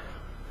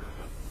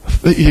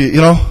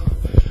 You know?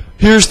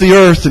 Here's the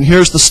earth, and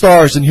here's the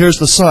stars, and here's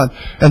the sun,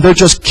 and they're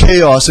just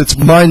chaos. It's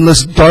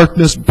mindless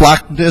darkness,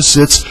 blackness.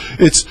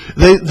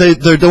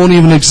 They don't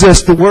even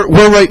exist.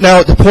 We're right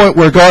now at the point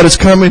where God is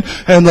coming,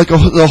 and like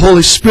the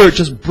Holy Spirit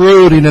just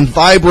brooding and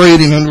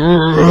vibrating and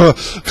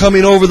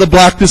coming over the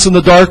blackness and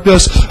the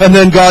darkness, and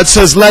then God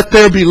says, "Let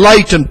there be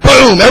light," and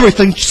boom,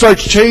 everything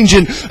starts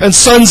changing, and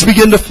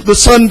the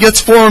sun gets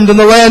formed, and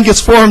the land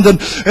gets formed, and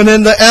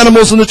then the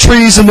animals and the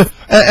trees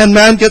and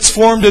man gets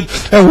formed, and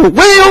we're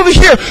way over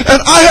here,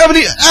 and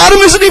Adam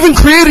isn't even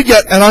created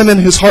yet, and I'm in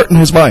his heart and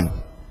his mind.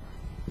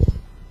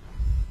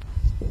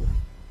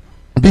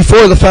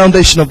 Before the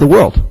foundation of the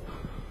world.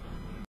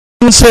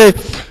 You say,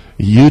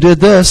 you did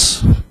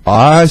this.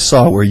 I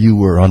saw where you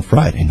were on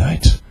Friday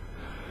night.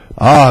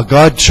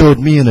 God showed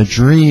me in a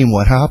dream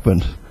what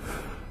happened.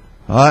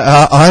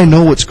 I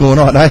know what's going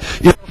on.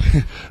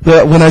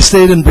 When I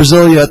stayed in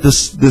Brasilia at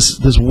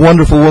this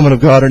wonderful woman of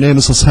God, her name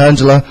is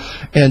Lisangela,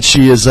 and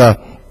she is a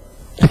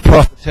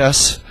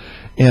prophetess,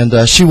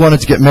 and she wanted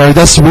to get married.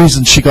 That's the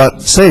reason she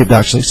got saved,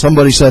 actually.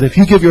 Somebody said, if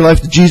you give your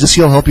life to Jesus,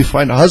 he'll help you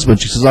find a husband.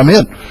 She says, I'm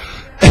in.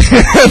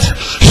 And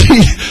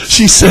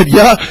she said,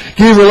 yeah,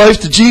 gave her life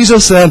to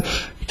Jesus and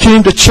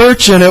came to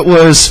church, and it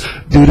was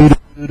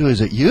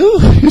is it you?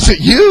 Is it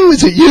you?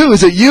 Is it you?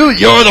 Is it you?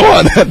 You're the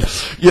one. And,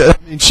 yeah,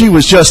 I mean, she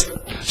was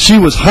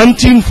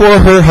hunting for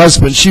her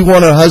husband. She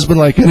wanted a husband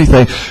like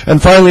anything.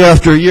 And finally,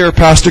 after a year, a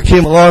pastor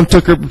came along,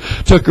 took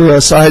her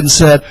aside and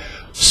said,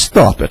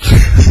 stop it.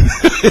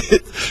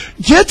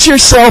 Get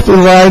yourself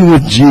in line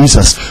with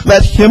Jesus.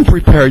 Let Him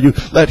prepare you.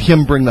 Let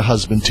Him bring the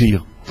husband to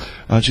you.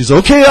 She said,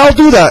 okay, I'll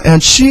do that.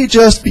 And she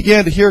just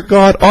began to hear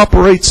God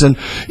operates in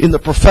the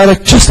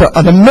prophetic, just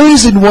an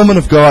amazing woman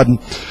of God. And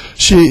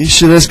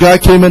this guy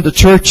came into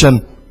church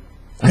and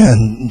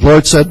the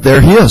Lord said, there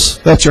he is.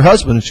 That's your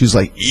husband. And she's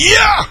like,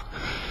 yeah!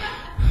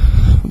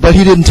 But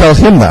He didn't tell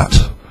him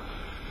that.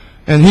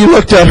 And he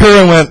looked at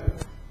her and went,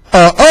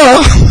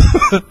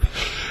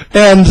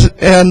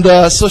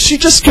 And so she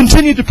just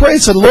continued to pray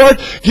and said,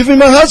 Lord, give me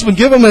my husband,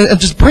 give him, and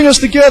just bring us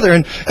together.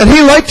 And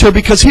he liked her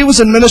because he was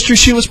in ministry,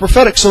 she was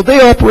prophetic. So they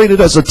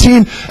operated as a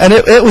team, and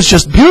it was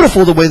just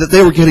beautiful the way that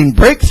they were getting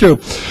breakthrough.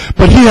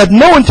 But he had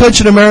no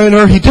intention of marrying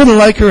her. He didn't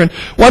like her. And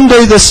one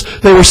day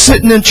they were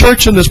sitting in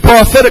church, and this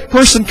prophetic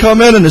person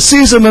come in and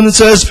sees him and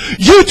says,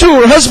 you two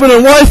are husband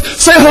and wife.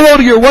 Say hello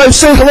to your wife.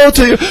 Say hello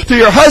to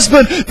your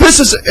husband. This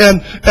is,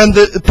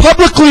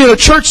 publicly in a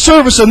church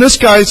service, and this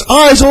guy's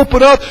eyes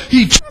open up.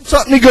 He jumps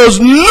up and he goes,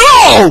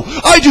 no,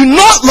 I do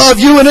not love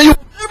you, and you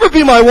will never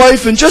be my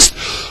wife. And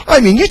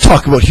you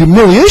talk about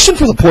humiliation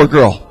for the poor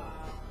girl.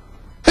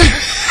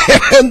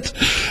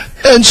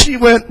 and she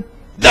went,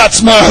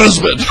 that's my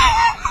husband.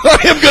 I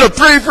am going to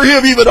pray for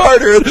him even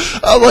harder. And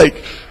I'm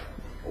like,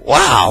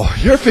 wow,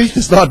 your faith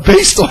is not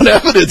based on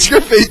evidence.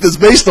 Your faith is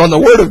based on the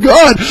Word of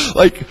God.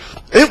 Like,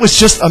 it was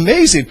just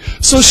amazing.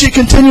 So she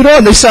continued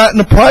on. They sat in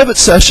a private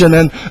session,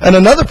 and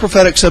another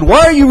prophetic said,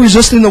 why are you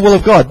resisting the will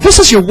of God? This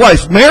is your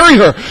wife. Marry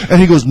her.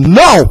 And he goes,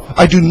 no,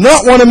 I do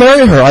not want to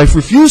marry her. I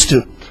refuse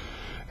to.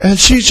 And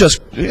she just,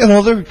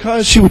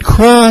 she would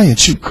cry, and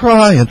she'd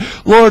cry, and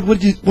Lord,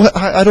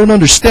 I don't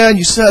understand,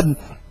 you said.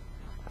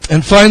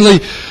 And finally,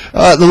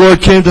 the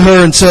Lord came to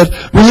her and said,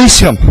 release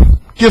him.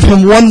 Give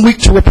him 1 week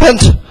to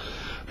repent,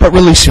 but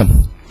release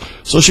him.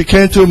 So she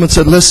came to him and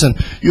said, listen,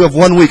 you have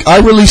 1 week. I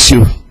release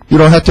you. You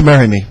don't have to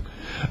marry me.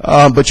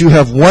 But you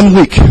have 1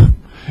 week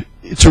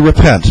to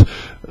repent.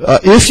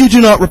 If you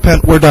do not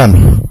repent, we're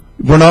done.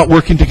 We're not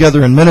working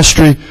together in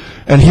ministry.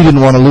 And he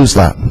didn't want to lose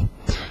that.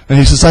 And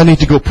he says, I need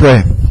to go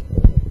pray.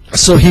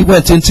 So he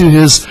went into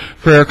his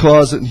prayer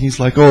closet, and he's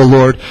like, oh,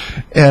 Lord.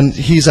 And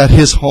he's at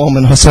his home,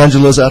 and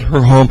Hasangela's at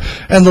her home.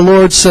 And the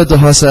Lord said to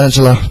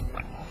Hasangela,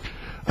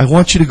 I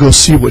want you to go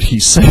see what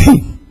he's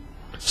saying.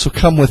 So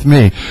come with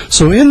me.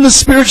 So in the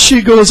Spirit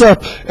she goes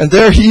up, and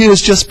there he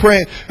is just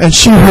praying. And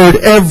she heard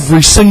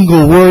every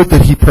single word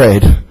that he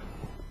prayed.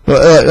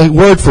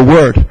 Word for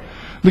word.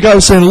 The guy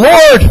was saying,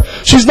 Lord,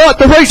 she's not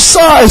the right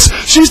size.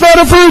 She's not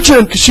a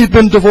virgin. Because she'd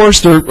been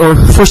divorced. Her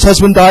first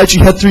husband died. She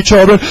had 3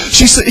 children.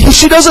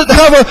 She doesn't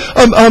have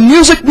a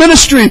music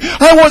ministry.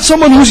 I want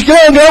someone who's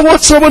young. I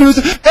want someone who's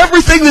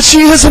everything that she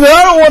is. And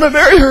I don't want to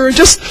marry her.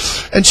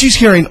 And she's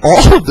hearing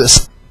all of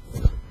this.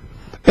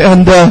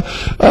 And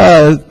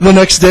the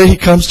next day he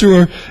comes to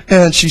her,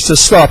 and she says,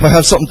 stop, I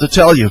have something to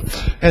tell you.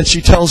 And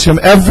she tells him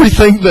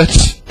everything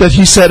that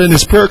he said in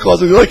his prayer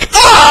closet. He's like,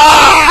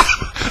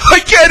 I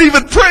can't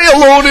even pray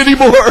alone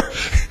anymore.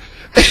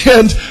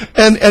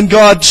 And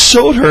God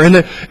showed her.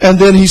 And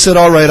then he said,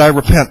 all right, I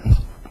repent.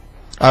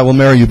 I will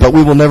marry you, but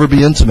we will never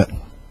be intimate.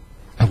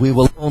 We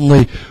will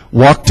only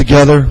walk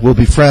together. We'll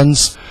be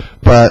friends,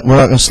 but we're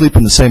not going to sleep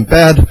in the same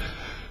bed.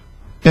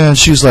 And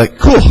she's like,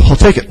 cool, I'll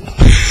take it.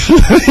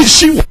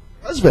 She wanted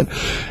her husband.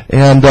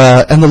 And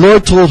the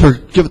Lord told her,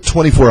 give it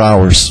 24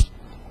 hours.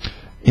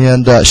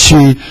 And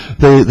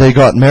they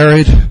got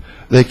married.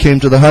 They came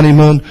to the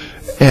honeymoon.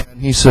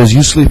 And he says,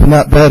 you sleep in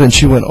that bed? And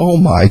she went, oh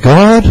my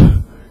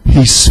God,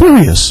 he's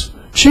serious.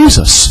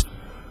 Jesus.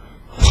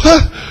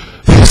 What?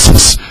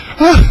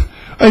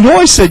 I know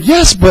I said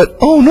yes, but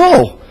oh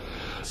no.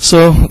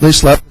 So they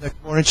slept. The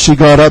next morning she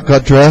got up,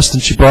 got dressed,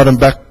 and she brought him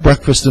back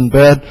breakfast in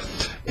bed.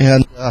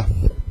 And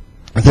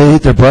they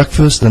ate their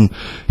breakfast, and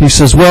he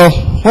says, well,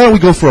 why don't we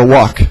go for a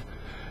walk?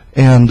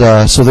 And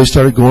so they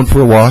started going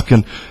for a walk,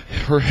 and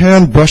her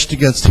hand brushed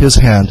against his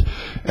hand,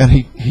 and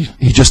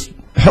he just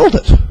held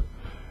it.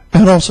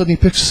 And all of a sudden he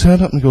picks his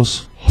hand up and he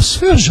goes,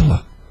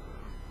 Hasangela,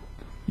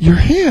 your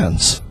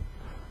hands,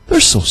 they're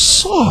so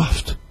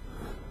soft.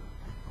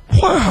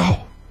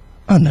 Wow,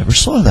 I never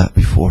saw that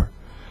before.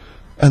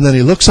 And then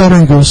he looks at her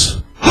and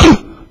goes,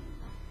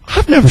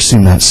 I've never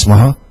seen that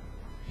smile.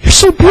 You're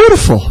so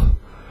beautiful.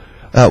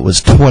 That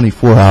was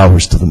 24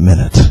 hours to the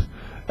minute.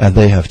 And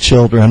they have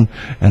children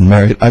and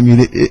married. I mean,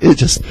 it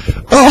just,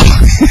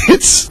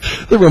 it's,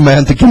 the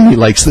romantic in me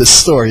likes this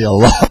story a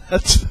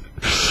lot.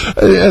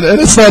 And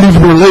it's not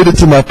even related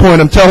to my point.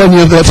 I'm telling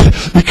you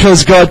that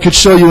because God could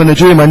show you in a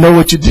dream, I know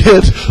what you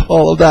did,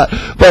 all of that.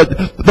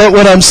 But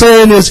what I'm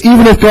saying is,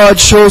 even if God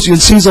shows you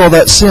and sees all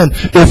that sin,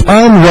 if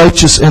I'm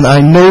righteous and I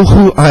know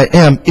who I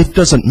am, it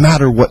doesn't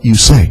matter what you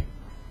say.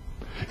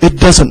 it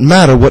doesn't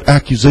matter what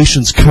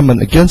accusations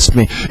coming against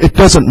me. It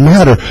doesn't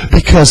matter,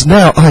 because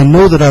now I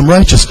know that I'm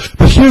righteous.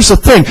 But here's the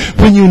thing.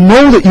 When you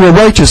know that you're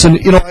righteous, and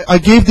I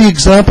gave the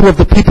example of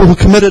the people who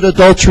committed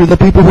adultery, the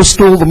people who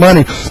stole the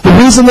money. The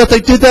reason that they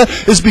did that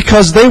is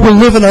because they were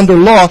living under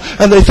law,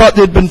 and they thought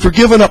they'd been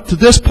forgiven up to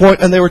this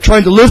point, and they were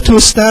trying to live to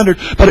a standard,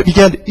 but it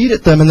began to eat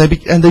at them, and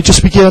they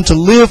just began to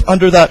live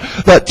under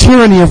that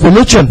tyranny of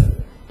religion.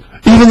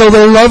 Even though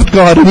they loved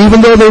God, and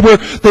even though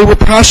they were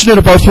passionate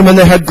about Him, and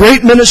they had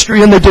great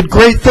ministry, and they did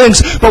great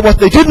things, but what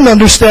they didn't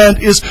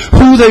understand is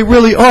who they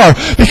really are.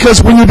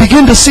 Because when you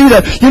begin to see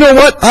that, you know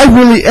what, I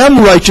really am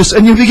righteous,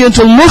 and you begin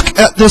to look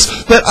at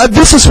this, that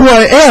this is who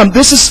I am,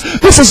 this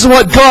is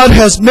what God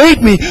has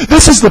made me,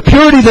 this is the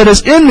purity that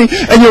is in me,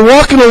 and you're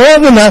walking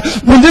along in that,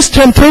 when this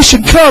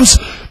temptation comes,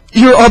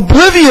 you're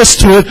oblivious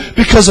to it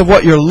because of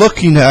what you're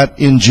looking at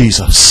in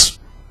Jesus.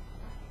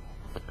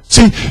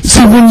 See,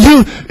 when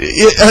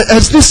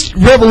as this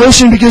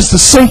revelation begins to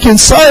sink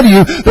inside of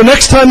you, the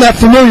next time that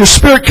familiar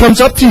spirit comes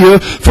up to you,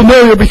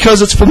 familiar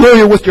because it's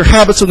familiar with your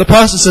habits in the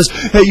past, and says,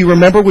 hey, you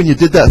remember when you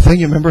did that thing?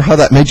 You remember how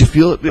that made you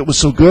feel? It was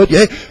so good?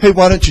 Yeah? Hey,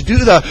 why don't you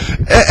do that?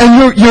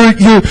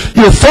 And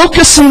you're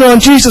focusing on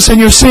Jesus, and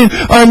you're saying,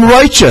 I'm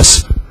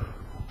righteous.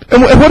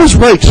 And what is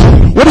right?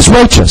 What is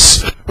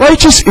righteous?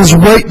 Righteous is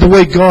right the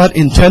way God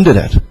intended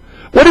it.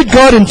 What did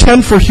God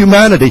intend for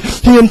humanity?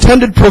 He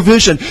intended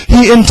provision.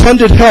 He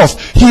intended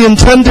health. He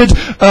intended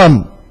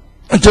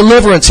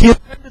deliverance. He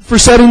intended for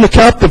setting the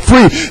captive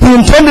free. He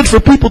intended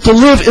for people to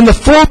live in the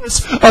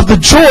fullness of the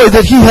joy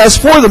that He has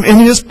for them in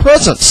His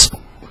presence.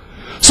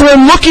 So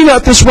I'm looking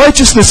at this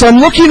righteousness. I'm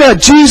looking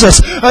at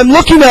Jesus. I'm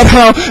looking at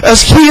how,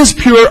 as He is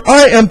pure,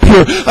 I am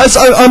pure. As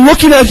I'm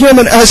looking at Him,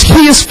 and as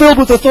He is filled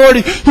with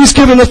authority, He's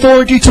given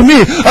authority to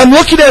me. I'm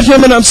looking at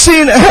Him, and I'm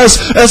seeing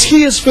as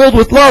He is filled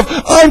with love,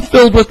 I'm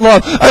filled with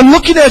love. I'm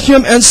looking at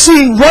Him and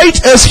seeing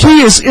right as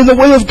He is in the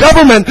way of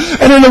government,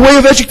 and in the way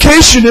of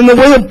education, in the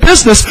way of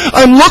business.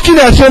 I'm looking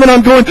at Him, and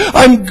I'm going,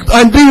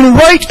 I'm being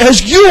right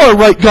as You are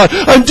right, God.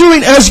 I'm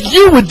doing as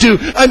You would do.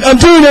 I'm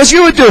doing as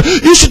You would do.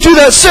 You should do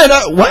that sin.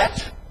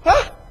 What?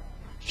 Huh?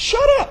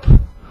 Shut up.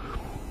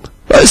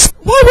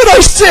 Why would I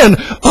sin?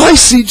 I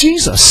see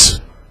Jesus.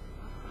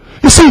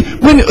 You see,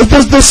 when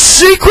the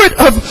secret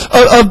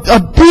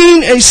of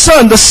being a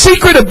son, the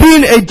secret of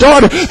being a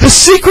daughter, the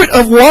secret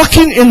of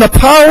walking in the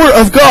power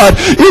of God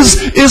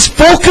is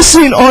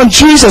focusing on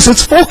Jesus.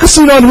 It's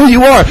focusing on who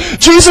you are.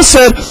 Jesus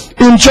said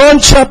in John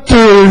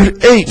chapter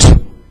 8,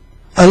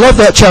 I love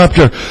that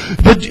chapter,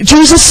 but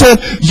Jesus said,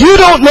 you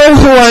don't know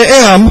who I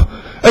am,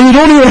 and you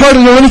don't even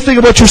hardly know anything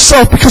about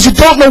yourself because you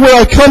don't know where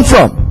I come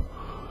from.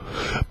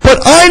 But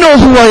I know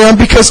who I am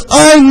because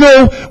I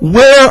know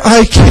where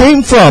I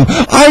came from.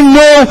 I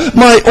know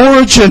my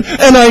origin,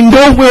 and I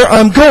know where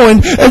I'm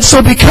going. And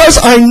so because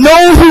I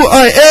know who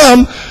I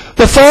am,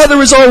 the Father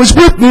is always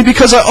with me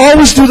because I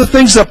always do the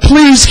things that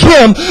please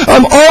Him.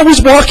 I'm always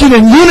walking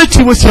in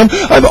unity with Him.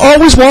 I'm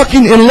always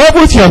walking in love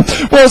with Him.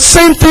 Well,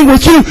 same thing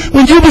with you.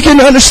 When you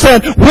begin to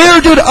understand,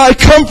 where did I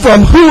come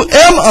from? Who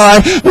am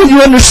I? When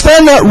you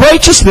understand that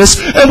righteousness,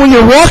 and when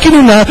you're walking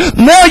in that,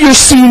 now you're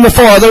seeing the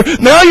Father.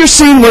 Now you're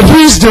seeing what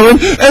He's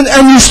doing,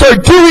 and you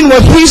start doing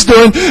what He's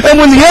doing.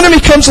 And when the enemy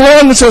comes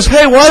along and says,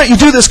 hey, why don't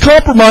you do this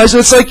compromise?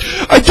 And it's like,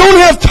 I don't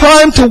have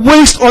time to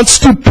waste on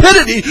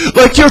stupidity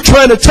like you're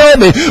trying to tell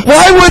me.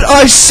 Why would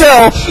I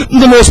sell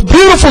the most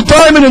beautiful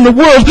diamond in the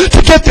world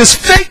to get this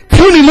fake,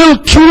 puny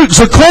little cute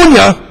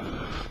zirconia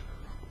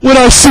when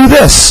I see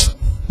this?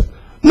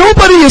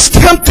 Nobody is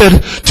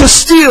tempted to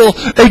steal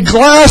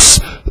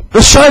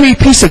a shiny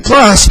piece of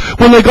glass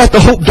when they got the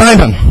Hope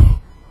diamond.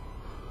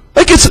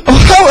 Like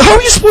how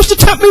are you supposed to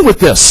tempt me with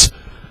this?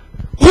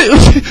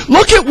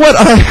 Look at what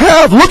I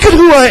have. Look at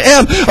who I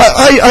am.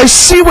 I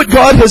see what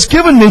God has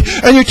given me,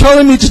 and you're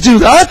telling me to do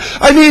that?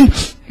 I mean,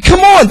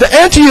 come on, the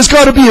ante has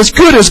got to be as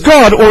good as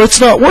God, or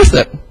it's not worth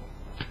it.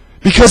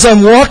 Because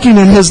I'm walking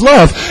in His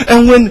love.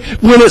 And when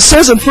it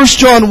says in 1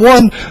 John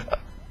 1,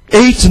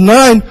 8 and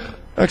 9,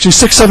 actually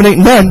 6, 7, 8,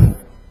 and 9,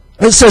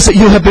 it says that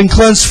you have been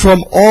cleansed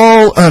from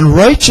all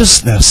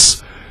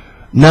unrighteousness.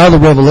 Now the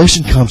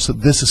revelation comes that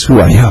this is who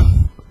I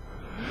am.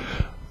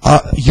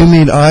 You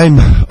mean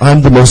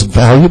I'm the most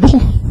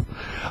valuable?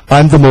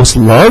 I'm the most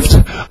loved?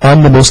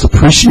 I'm the most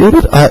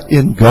appreciated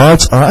in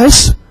God's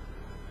eyes?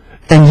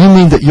 And you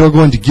mean that you're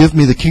going to give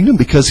me the kingdom?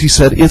 Because He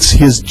said it's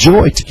His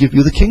joy to give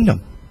you the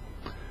kingdom.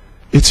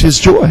 It's His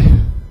joy.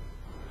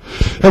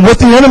 And what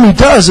the enemy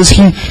does is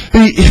he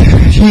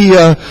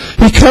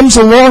comes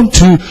along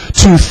to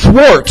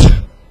thwart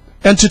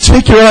and to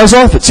take your eyes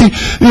off it. See,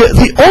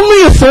 the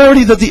only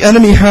authority that the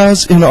enemy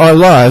has in our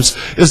lives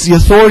is the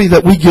authority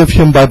that we give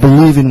him by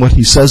believing what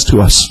he says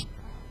to us.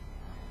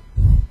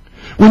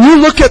 When you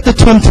look at the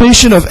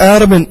temptation of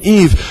Adam and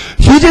Eve,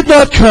 he did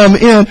not come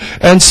in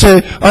and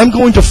say, I'm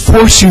going to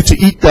force you to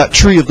eat that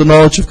tree of the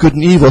knowledge of good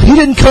and evil. He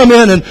didn't come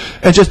in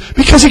and just,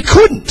 because he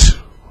couldn't.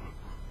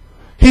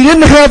 He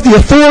didn't have the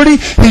authority,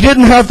 he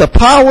didn't have the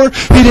power,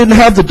 he didn't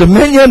have the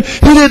dominion,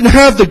 he didn't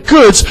have the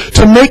goods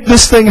to make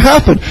this thing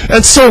happen.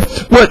 And so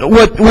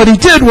what he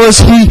did was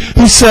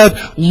he said,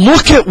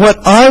 look at what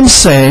I'm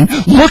saying,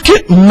 look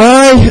at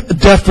my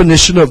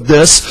definition of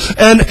this,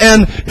 and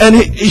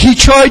he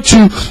tried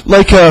to,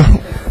 like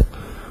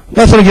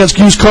nothing against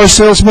used car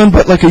salesmen,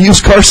 but like a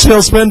used car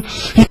salesman,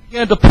 he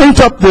began to paint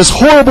up this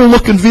horrible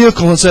looking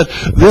vehicle and said,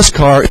 this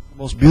car is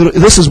most beautiful.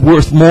 This is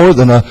worth more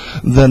than a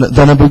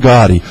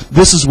Bugatti.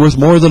 This is worth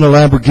more than a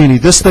Lamborghini.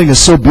 This thing is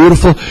so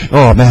beautiful.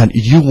 Oh man,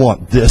 you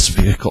want this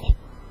vehicle.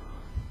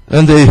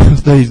 And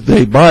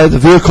they buy the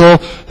vehicle,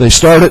 they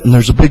start it, and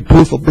there's a big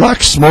poof of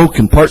black smoke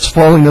and parts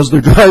falling as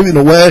they're driving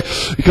away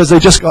because they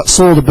just got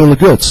sold a bill of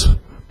goods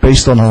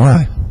based on a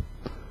lie.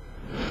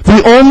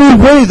 The only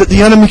way that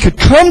the enemy could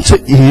come to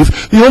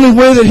Eve, the only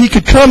way that he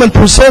could come and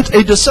present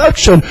a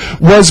deception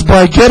was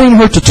by getting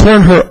her to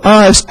turn her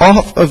eyes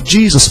off of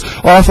Jesus,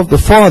 off of the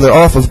Father,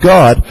 off of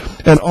God,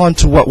 and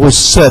onto what was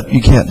said,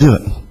 you can't do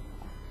it.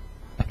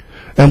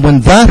 And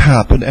when that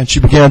happened, and she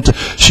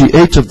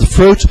ate of the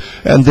fruit,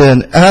 and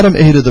then Adam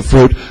ate of the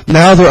fruit,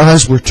 now their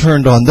eyes were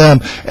turned on them,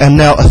 and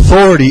now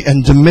authority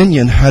and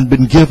dominion had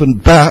been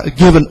given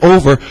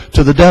over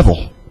to the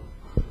devil.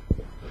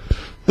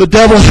 The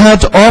devil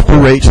had to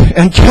operate,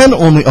 and can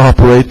only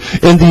operate,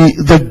 in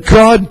the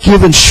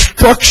God-given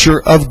structure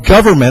of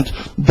government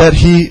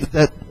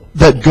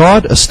that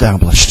God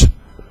established.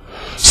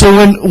 So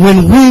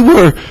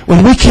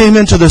when we came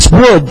into this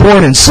world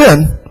born in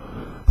sin,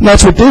 and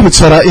that's what David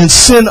said, in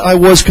sin I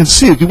was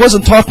conceived. He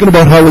wasn't talking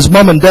about how his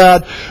mom and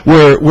dad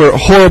were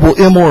horrible,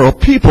 immoral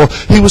people.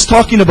 He was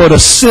talking about a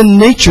sin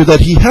nature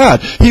that he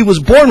had. He was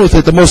born with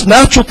it. The most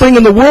natural thing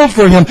in the world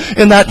for him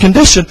in that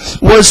condition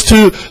was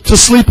to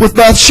sleep with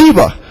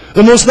Bathsheba.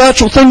 The most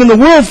natural thing in the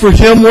world for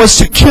him was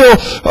to kill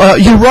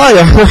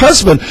Uriah, her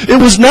husband. It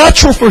was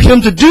natural for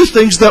him to do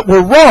things that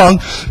were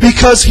wrong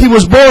because he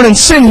was born in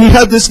sin. He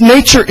had this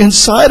nature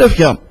inside of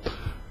him.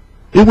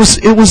 It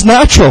was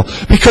natural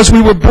because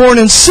we were born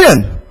in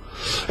sin.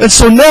 And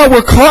so now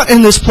we're caught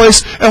in this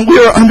place and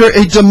we are under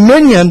a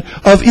dominion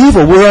of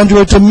evil. We're under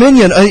a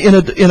dominion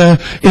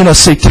in a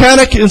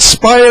satanic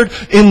inspired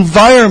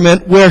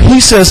environment where he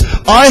says,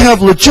 I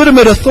have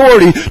legitimate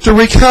authority to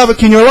wreak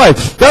havoc in your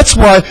life. That's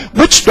why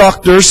witch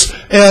doctors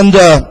and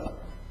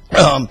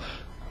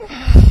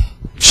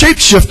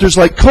shapeshifters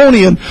like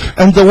Coney and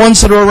the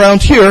ones that are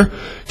around here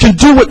can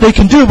do what they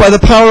can do by the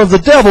power of the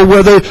devil,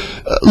 where they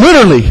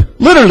literally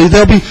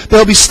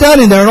they'll be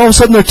standing there and all of a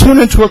sudden they're tuned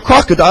into a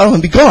crocodile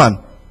and be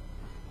gone,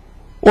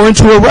 or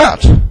into a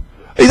rat.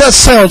 Hey, that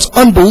sounds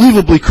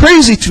unbelievably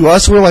crazy to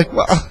us. We're like,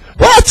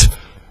 what?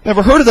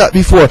 Never heard of that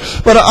before.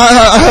 But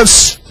I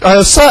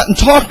have sat and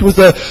talked with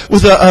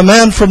a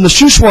man from the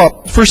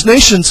Shuswap First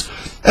Nations,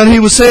 and he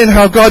was saying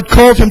how God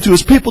called him to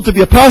his people to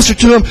be a pastor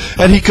to him,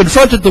 and he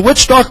confronted the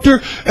witch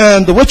doctor,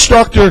 and the witch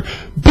doctor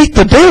beat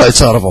the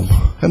daylights out of him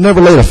and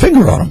never laid a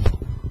finger on him.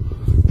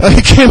 And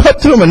he came up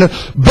to him, and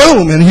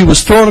boom, and he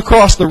was thrown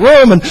across the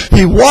room, and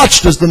he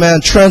watched as the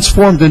man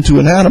transformed into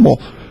an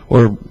animal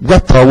or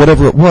reptile,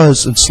 whatever it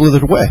was, and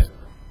slithered away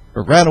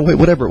or ran away,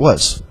 whatever it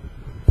was.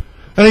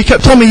 And he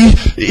kept telling me,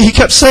 he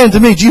kept saying to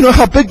me, do you know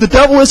how big the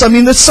devil is? I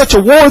mean, it's such a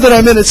war that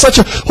I'm in. It's such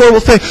a horrible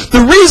thing.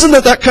 The reason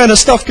that kind of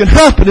stuff can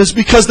happen is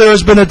because there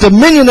has been a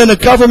dominion and a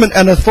government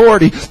and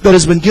authority that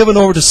has been given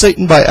over to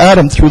Satan by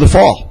Adam through the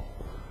fall.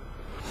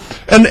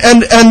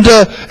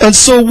 And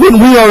so when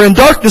we are in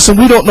darkness and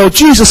we don't know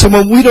Jesus and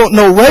when we don't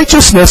know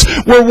righteousness,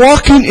 we're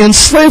walking in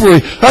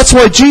slavery. That's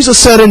why Jesus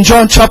said in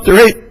John chapter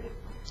 8,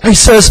 he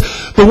says,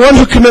 the one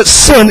who commits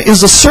sin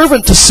is a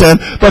servant to sin,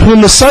 but whom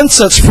the Son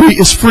sets free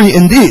is free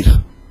indeed.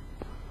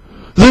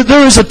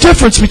 There is a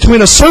difference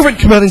between a servant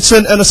committing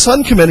sin and a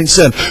son committing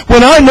sin.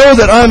 When I know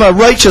that I'm a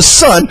righteous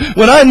son,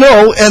 when I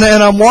know and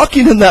I'm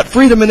walking in that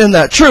freedom and in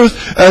that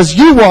truth, as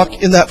you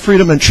walk in that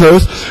freedom and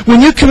truth, when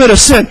you commit a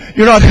sin,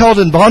 you're not held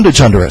in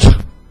bondage under it.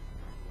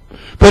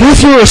 But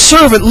if you're a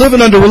servant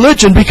living under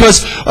religion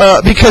because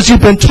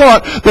you've been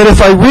taught that if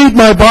I read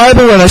my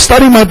Bible and I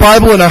study my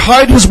Bible and I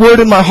hide His Word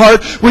in my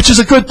heart, which is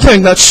a good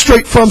thing, that's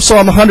straight from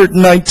Psalm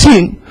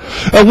 119,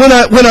 when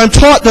I'm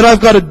taught that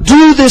I've got to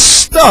do this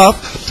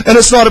stuff, and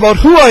it's not about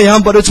who I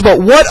am, but it's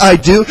about what I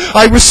do,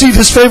 I receive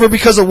His favor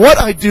because of what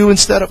I do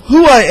instead of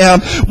who I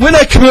am. When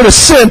I commit a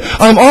sin,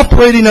 I'm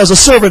operating as a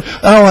servant.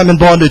 Now I'm in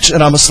bondage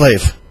and I'm a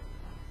slave.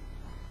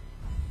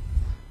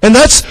 And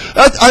that's a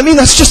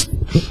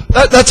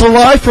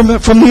lie from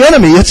the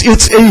enemy.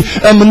 It's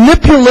a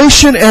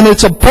manipulation and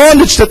it's a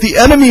bondage that the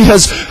enemy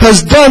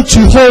has done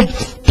to hold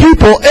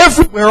people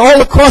everywhere,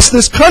 all across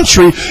this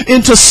country,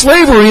 into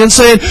slavery and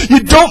saying, you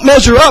don't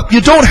measure up,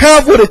 you don't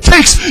have what it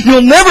takes,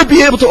 you'll never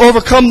be able to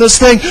overcome this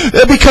thing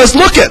because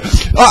look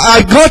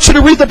I got you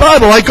to read the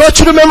Bible, I got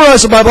you to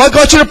memorize the Bible, I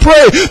got you to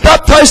pray,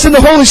 baptized in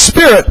the Holy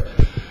Spirit.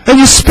 And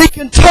you speak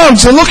in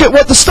tongues, and look at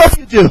what the stuff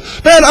you do.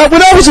 Man,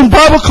 when I was in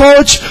Bible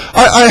college,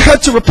 I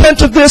had to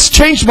repent of this,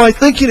 change my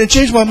thinking, and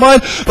change my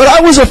mind. But I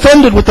was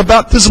offended with the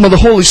baptism of the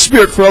Holy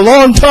Spirit for a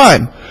long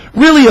time.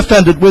 Really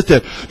offended with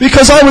it.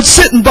 Because I would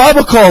sit in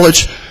Bible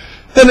college,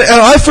 And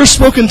I first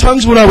spoke in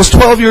tongues when I was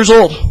 12 years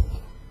old.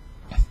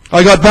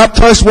 I got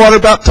baptized, water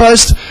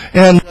baptized,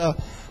 and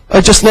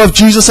I just loved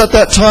Jesus at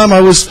that time.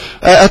 I was,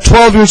 at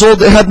 12 years old,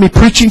 they had me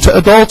preaching to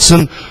adults,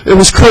 and it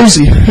was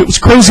crazy. It was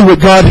crazy what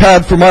God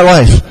had for my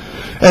life.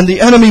 And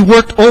the enemy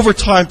worked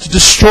overtime to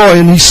destroy,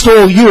 and he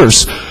stole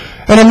years.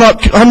 And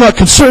I'm not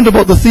concerned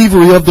about the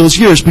thievery of those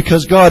years,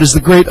 because God is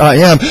the great I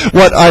am.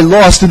 What I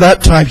lost in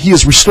that time, He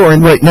is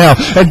restoring right now.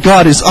 And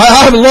God is, I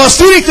haven't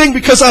lost anything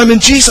because I'm in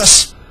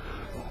Jesus.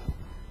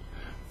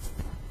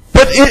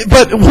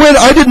 But when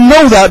I didn't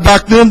know that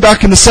back then,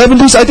 back in the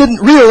 70s, I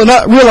didn't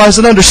realize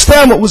and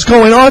understand what was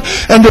going on,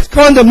 and this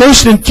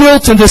condemnation and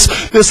guilt and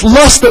this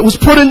lust that was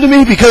put into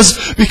me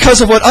because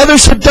of what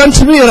others had done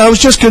to me, and I was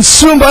just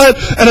consumed by it,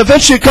 and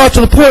eventually it got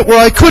to the point where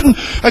I couldn't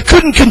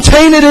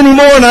contain it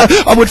anymore, and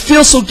I would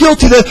feel so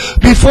guilty that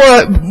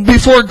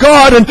before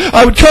God, and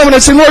I would come and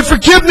I'd say, Lord,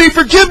 forgive me,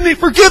 forgive me,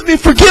 forgive me,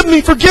 forgive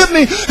me, forgive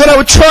me, and I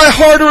would try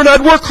harder and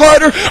I'd work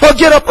harder. I'll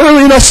get up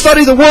early and I'll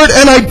study the Word,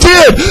 and I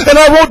did, and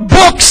I wrote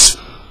books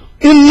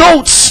in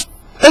notes,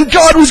 and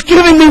God was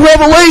giving me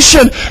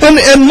revelation,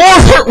 and more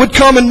hurt would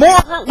come, and more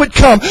hurt would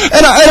come,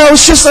 and I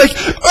was just like,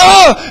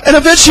 and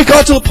eventually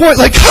got to the point,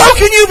 like, how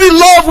can you be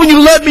loved when you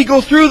let me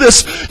go through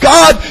this?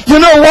 God, you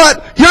know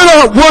what? You're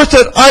not worth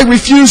it. I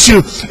refuse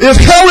you. If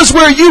hell is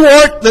where you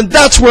are, then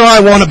that's where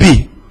I want to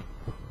be.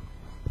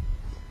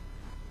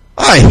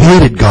 I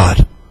hated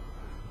God.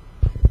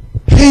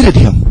 Hated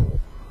Him.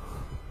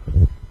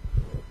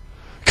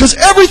 Because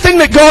everything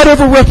that God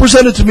ever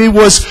represented to me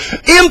was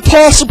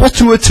impossible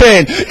to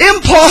attain,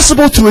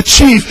 impossible to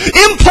achieve,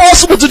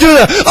 impossible to do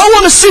that. I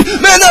want to see,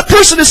 man, that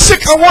person is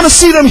sick, I want to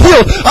see them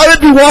healed. I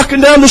would be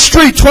walking down the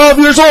street, 12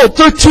 years old,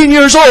 13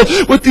 years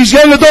old, with these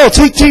young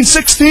adults, 18,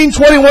 16,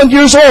 21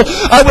 years old.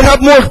 I would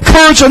have more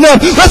courage than them.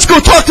 Let's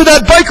go talk to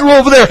that biker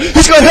over there.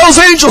 He's got hell's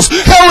angels.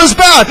 Hell is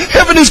bad.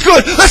 Heaven is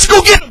good. Let's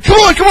go get him. Come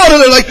on, come on.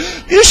 And they're like,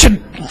 you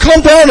should calm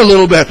down a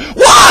little bit.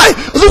 Why?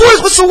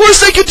 What's the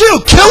worst they could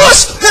do? Kill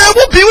us?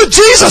 We'll be with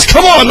Jesus.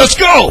 Come on, let's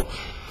go.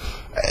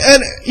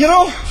 And,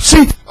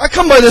 see, I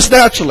come by this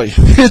naturally.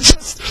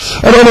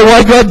 I don't know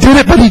why God did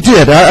it, but He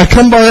did. I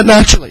come by it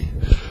naturally.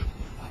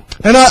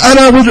 And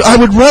I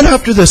would run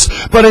after this.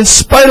 But in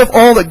spite of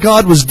all that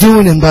God was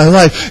doing in my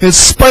life, in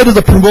spite of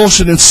the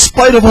promotion, in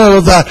spite of all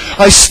of that,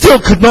 I still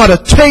could not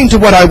attain to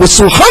what I was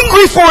so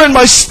hungry for in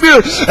my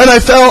spirit. And I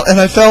fell,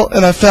 and I fell,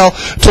 and I fell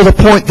to the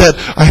point that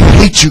I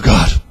hate you,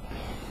 God.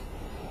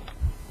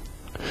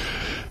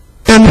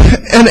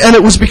 And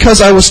it was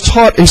because I was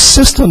taught a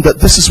system that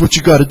this is what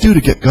you got to do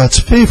to get God's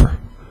favor.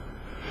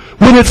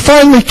 When it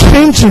finally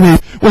came to me,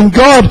 when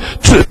God,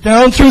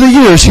 down through the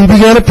years, He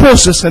began a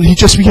process, and He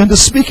just began to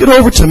speak it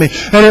over to me,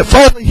 and it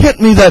finally hit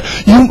me that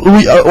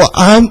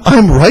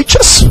I'm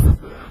righteous.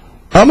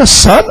 I'm a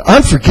son.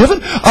 I'm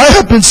forgiven. I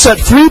have been set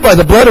free by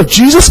the blood of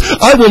Jesus.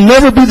 I will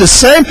never be the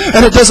same,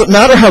 and it doesn't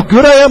matter how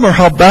good I am or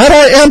how bad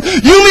I am.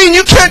 You mean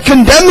you can't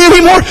condemn me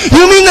anymore?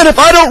 You mean that if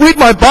I don't read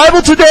my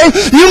Bible today?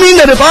 You mean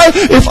that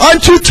if I'm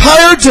too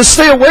tired to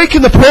stay awake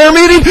in the prayer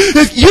meeting?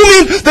 You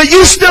mean that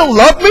you still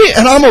love me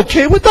and I'm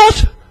okay with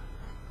that?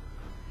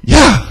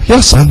 Yeah,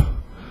 son.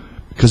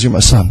 Because you're my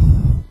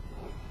son.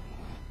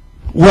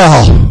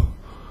 Well,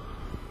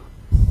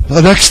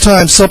 the next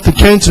time something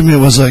came to me,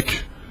 it was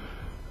like,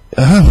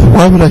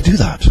 why would I do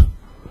that?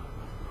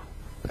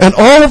 And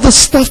all of the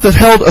stuff that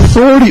held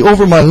authority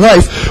over my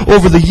life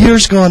over the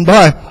years gone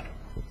by,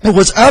 it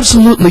was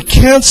absolutely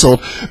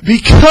canceled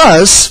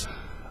because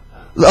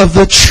of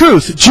the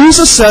truth.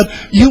 Jesus said,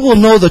 you will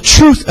know the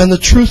truth, and the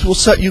truth will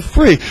set you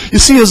free. You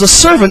see, as a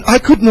servant, I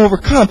couldn't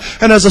overcome.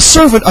 And as a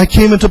servant, I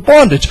came into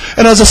bondage.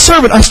 And as a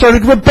servant, I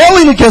started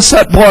rebelling against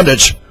that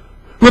bondage.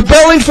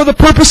 Rebelling for the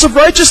purpose of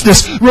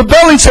righteousness.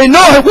 Rebelling, saying,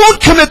 no, I won't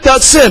commit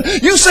that sin.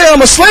 You say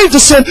I'm a slave to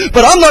sin,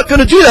 but I'm not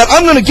going to do that.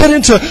 I'm going to get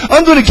into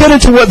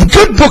what the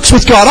good books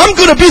with God. I'm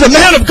going to be the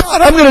man of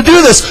God. I'm going to do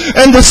this.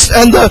 And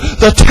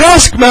the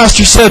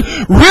taskmaster said,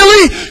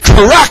 really?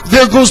 Correct.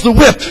 There goes the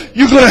whip.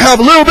 You're going to have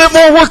a little bit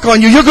more work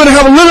on you. You're going to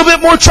have a little bit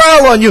more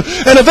trial on you.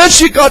 And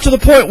eventually it got to the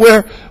point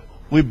where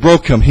we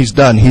broke him. He's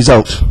done. He's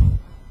out.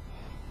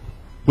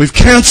 We've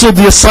canceled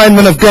the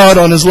assignment of God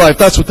on his life.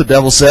 That's what the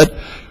devil said.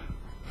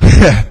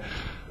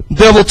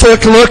 Devil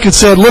took a look and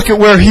said, look at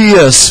where he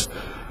is.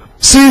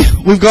 See,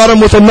 we've got him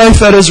with a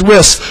knife at his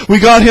wrist. We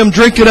got him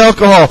drinking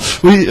alcohol.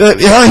 He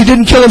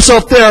didn't kill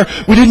himself there.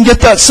 We didn't get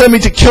that semi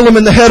to kill him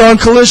in the head-on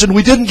collision.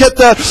 We didn't get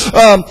that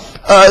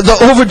the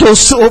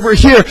overdose over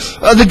here.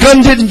 The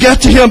gun didn't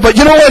get to him. But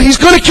you know what? He's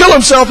going to kill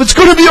himself. It's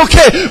going to be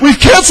okay. We've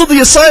canceled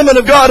the assignment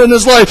of God in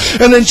his life.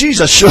 And then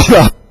Jesus showed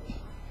up.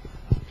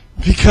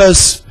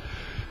 Because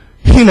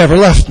He never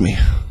left me.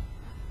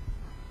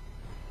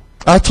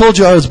 I told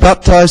you I was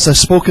baptized. I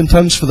spoke in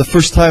tongues for the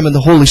first time in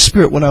the Holy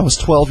Spirit when I was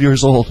 12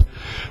 years old.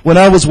 When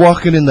I was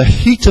walking in the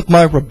heat of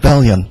my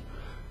rebellion.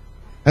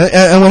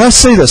 And when I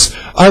say this,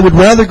 I would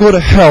rather go to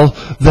hell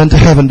than to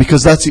heaven,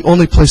 because that's the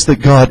only place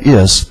that God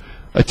is.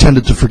 I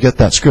tended to forget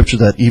that scripture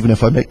that even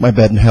if I make my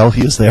bed in hell,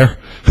 He is there.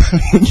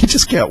 You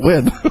just can't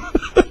win.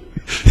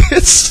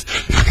 It's,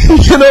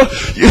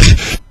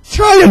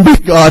 try and be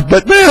God,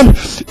 but man,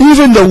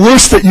 even the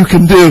worst that you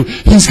can do,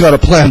 He's got a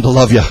plan to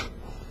love you.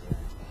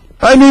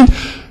 I mean,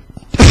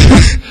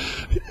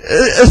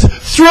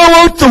 throw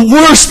out the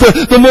worst,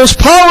 the most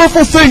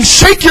powerful thing.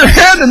 Shake your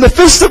hand in the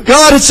fist of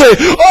God and say,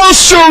 I'll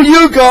show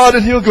you, God.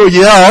 And He'll go,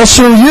 yeah, I'll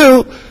show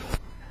you.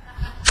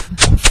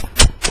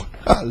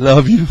 I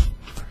love you.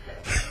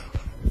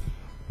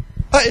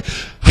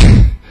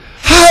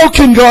 How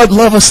can God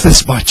love us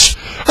this much?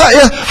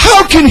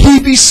 How can He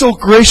be so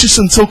gracious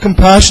and so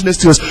compassionate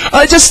to us?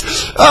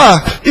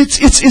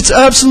 It's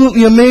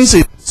absolutely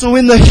amazing. So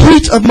in the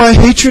heat of my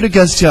hatred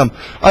against Him,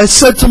 I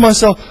said to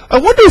myself, I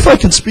wonder if I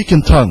can speak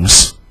in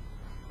tongues.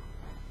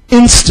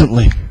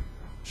 Instantly.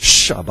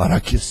 And I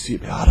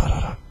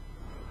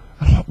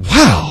thought,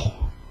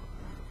 wow,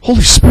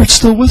 Holy Spirit's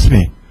still with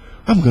me.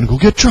 I'm going to go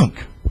get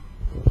drunk.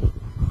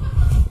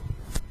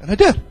 And I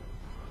did.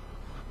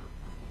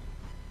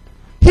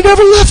 He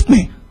never left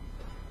me.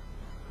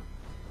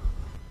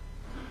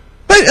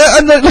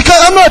 I'm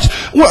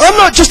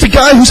not just a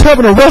guy who's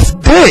having a rough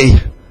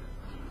day.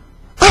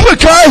 I'm a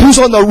guy who's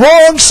on the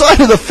wrong side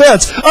of the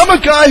fence. I'm a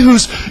guy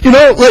who's,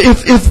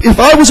 if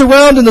I was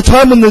around in the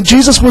time when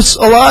Jesus was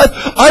alive,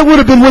 I would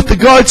have been with the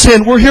guard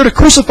saying, we're here to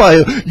crucify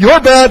you.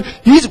 You're bad.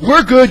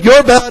 We're good.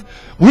 You're bad.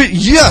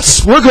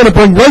 Yes, we're going to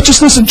bring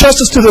righteousness and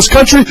justice to this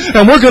country,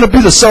 and we're going to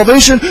be the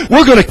salvation.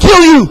 We're going to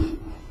kill you.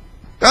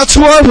 That's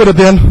who I would have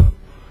been.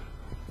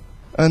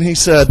 And He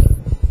said,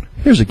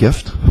 here's a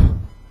gift.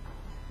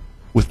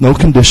 With no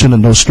condition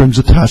and no strings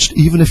attached.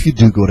 Even if you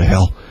do go to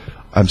hell,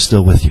 I'm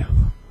still with you.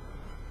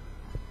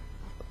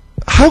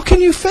 How can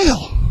you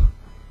fail?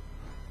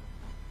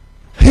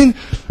 I mean,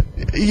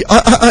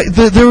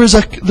 there is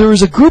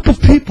a group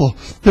of people.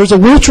 There's a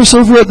waitress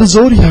over at the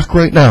Zodiac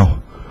right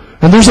now.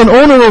 And there's an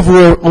owner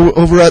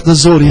over at the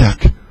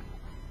Zodiac.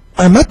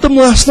 I met them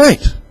last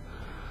night.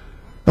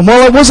 And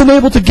while I wasn't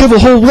able to give a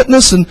whole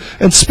witness and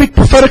speak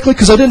prophetically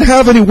because I didn't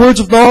have any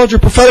words of knowledge or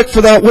prophetic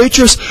for that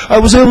waitress, I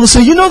was able to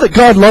say, you know that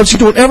God loves you.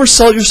 Don't ever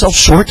sell yourself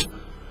short.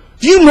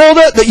 Do you know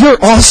that you're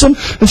awesome?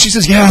 And she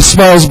says, yeah, a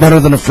smile's better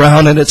than a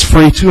frown, and it's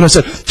free too. And I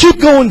said, keep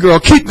going, girl,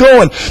 keep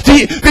going.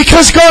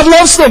 Because God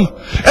loves them.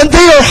 And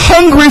they are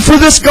hungry for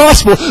this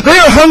gospel. They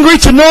are hungry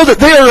to know that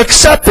they are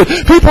accepted.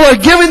 People are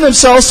giving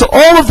themselves to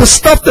all of the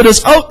stuff that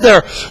is out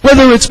there,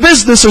 whether it's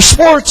business or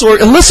sports or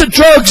illicit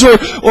drugs or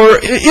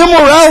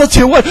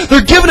immorality or what. They're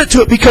giving it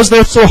to it because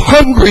they're so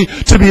hungry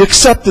to be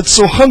accepted,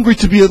 so hungry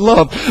to be in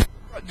love.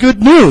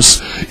 Good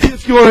news.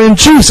 If you are in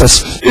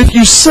Jesus, if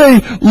you say,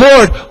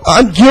 Lord,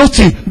 I'm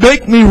guilty,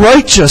 make me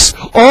righteous,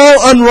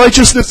 all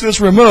unrighteousness is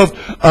removed,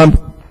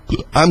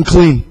 I'm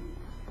clean.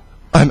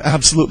 I'm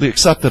absolutely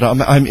accepted.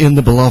 I'm in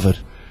the beloved.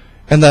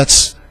 And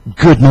that's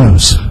good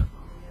news.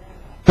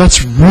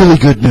 That's really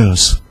good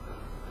news.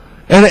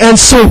 And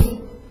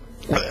so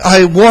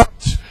I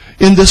walked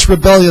in this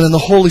rebellion, and the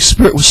Holy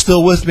Spirit was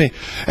still with me.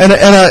 And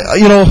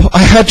I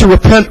had to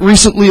repent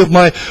recently of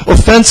my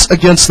offense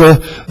against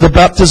the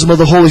baptism of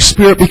the Holy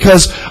Spirit,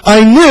 because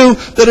I knew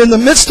that in the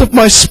midst of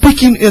my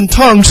speaking in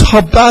tongues,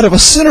 how bad of a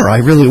sinner I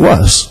really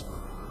was.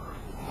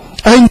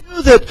 I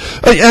knew that,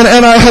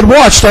 and I had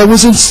watched. I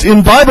was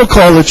in Bible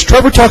college.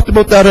 Trevor talked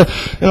about that.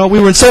 We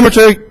were in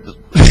cemetery.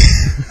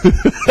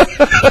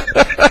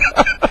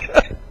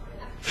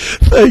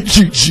 Thank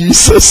you,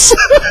 Jesus.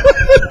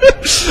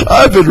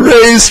 I've been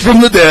raised from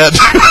the dead.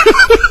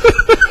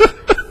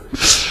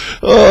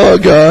 Oh,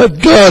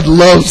 God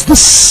loves the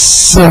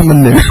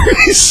seminaries.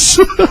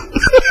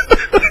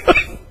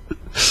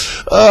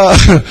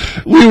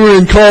 We were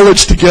in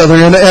college together,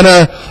 and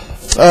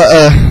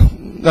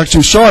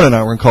actually Sean and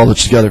I were in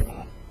college together.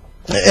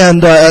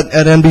 And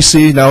at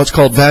NBC, now it's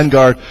called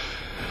Vanguard.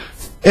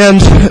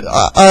 And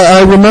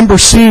I remember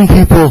seeing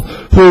people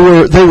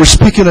who were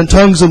speaking in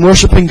tongues and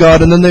worshiping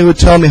God, and then they would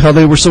tell me how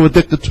they were so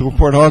addicted to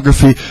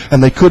pornography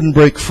and they couldn't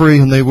break free,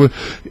 and they were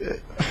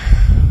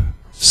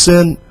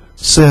sin,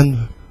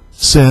 sin,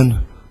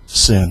 sin,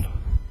 sin.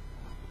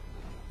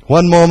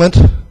 One moment,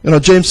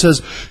 James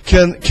says,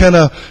 can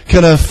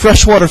a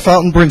freshwater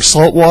fountain bring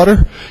salt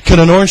water? Can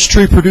an orange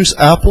tree produce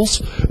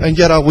apples? And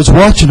yet I was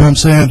watching, I'm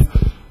saying,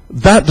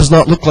 that does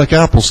not look like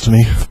apples to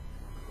me.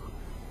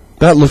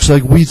 That looks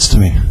like weeds to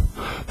me.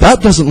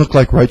 That doesn't look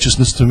like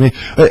righteousness to me.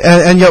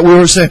 And yet we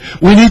were saying,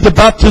 we need the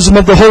baptism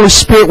of the Holy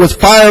Spirit with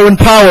fire and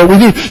power.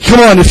 Come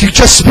on, if you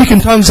just speak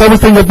in tongues,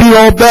 everything will be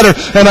all better.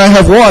 And I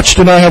have watched,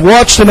 and I have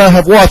watched, and I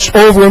have watched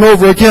over and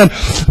over again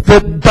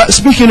that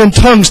speaking in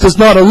tongues does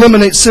not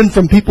eliminate sin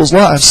from people's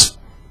lives.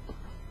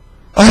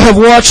 I have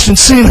watched and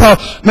seen how,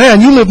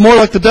 man, you live more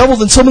like the devil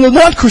than some of the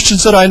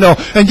non-Christians that I know.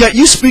 And yet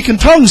you speak in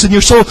tongues, and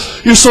you're so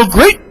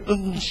great,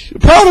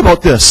 proud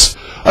about this.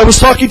 I was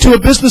talking to a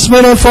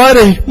businessman on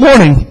Thursday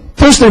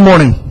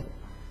morning.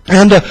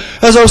 And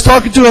as I was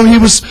talking to him, he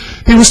was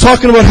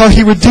talking about how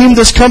he redeemed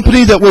this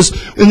company that was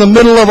in the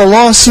middle of a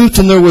lawsuit,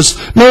 and there was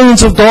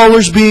millions of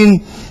dollars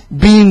being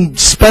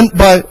spent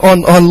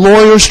on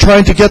lawyers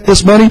trying to get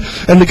this money.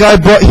 And the guy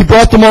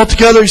brought them all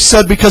together. He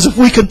said, because if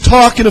we can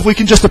talk and if we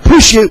can just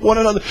appreciate one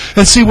another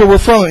and see where we're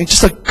from, he's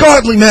just a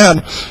godly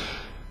man.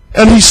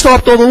 And he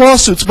stopped all the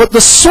lawsuits. But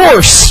the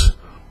source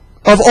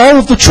of all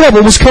of the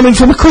trouble was coming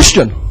from a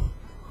Christian.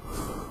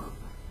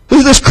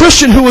 This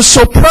Christian who was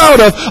so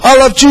proud of, I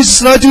love Jesus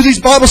and I do these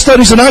Bible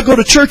studies and I go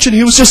to church, and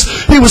he was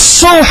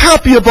so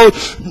happy about,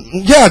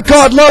 yeah,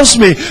 God loves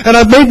me and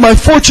I've made my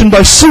fortune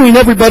by suing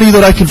everybody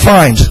that I can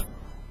find.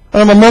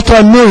 And I'm a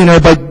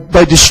multi-millionaire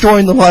by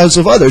destroying the lives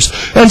of others.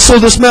 And so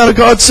this man of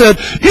God said,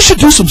 you should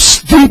do some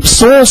deep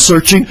soul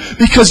searching,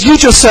 because you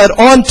just said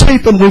on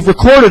tape, and we've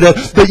recorded it,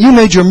 that you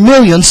made your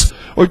millions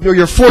or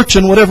your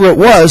fortune, whatever it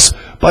was,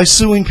 by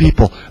suing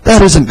people.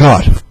 That isn't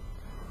God.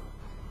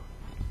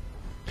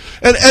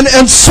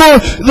 And so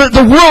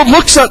the world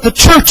looks at the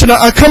church, and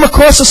I come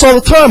across this all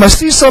the time. I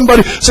see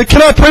somebody say,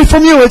 can I pray for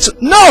you? It's,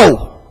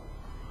 no!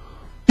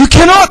 You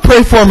cannot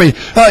pray for me.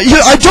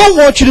 I don't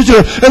want you to do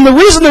it. And the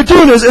reason they're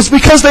doing it is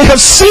because they have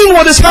seen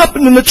what has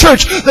happened in the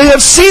church. They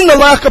have seen the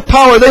lack of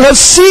power. They have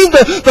seen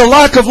the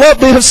lack of love.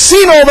 They have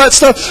seen all that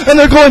stuff. And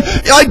they're going,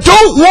 I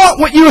don't want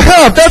what you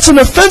have. That's an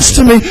offense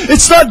to me.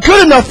 It's not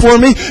good enough for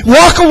me.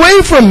 Walk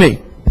away from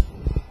me.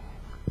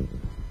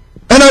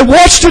 And I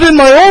watched it in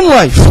my own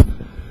life.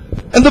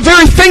 And the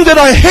very thing that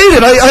I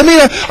hated,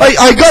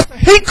 I got to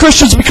hate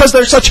Christians because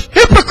they're such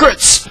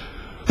hypocrites.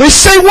 They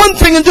say one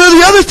thing and do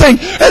the other thing.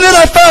 And then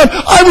I found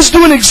I was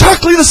doing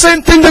exactly the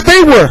same thing that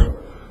they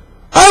were.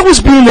 I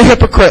was being the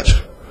hypocrite.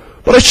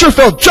 But I sure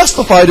felt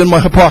justified in my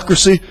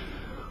hypocrisy.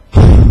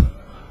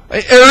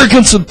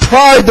 Arrogance and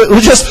pride that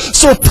was just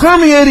so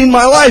permeating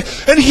my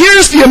life. And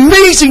here's the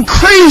amazing,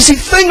 crazy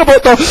thing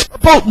about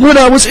when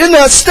I was in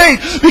that state.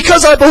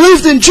 Because I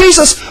believed in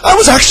Jesus, I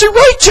was actually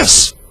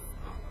righteous.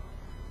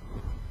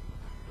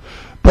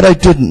 But I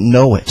didn't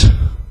know it.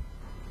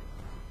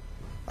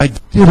 I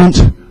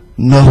didn't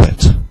know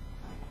it.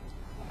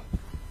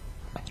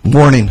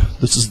 Warning,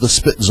 this is the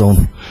spit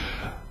zone.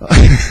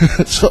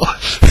 So,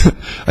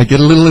 I get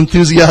a little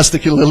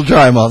enthusiastic and a little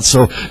dry mouth,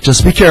 so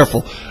just be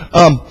careful.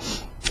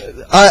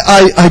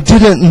 I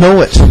didn't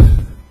know it.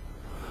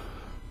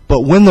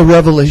 But when the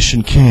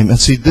revelation came, and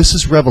see, this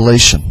is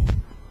revelation.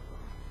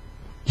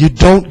 You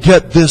don't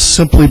get this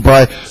simply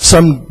by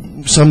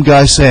some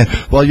guy saying,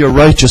 well, you're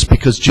righteous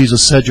because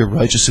Jesus said you're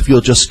righteous if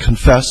you'll just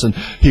confess and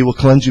He will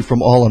cleanse you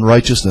from all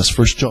unrighteousness.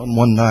 1 John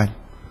 1:9.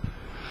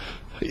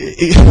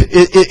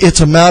 It's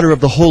a matter of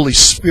the Holy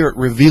Spirit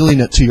revealing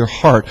it to your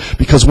heart,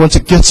 because once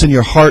it gets in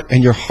your heart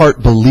and your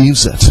heart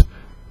believes it,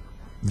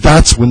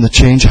 that's when the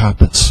change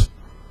happens.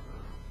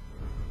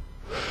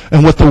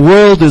 And what the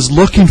world is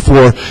looking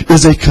for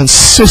is a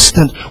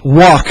consistent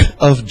walk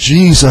of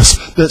Jesus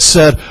that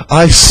said,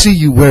 I see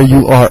you where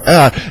you are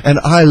at, and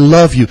I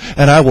love you,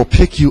 and I will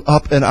pick you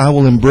up, and I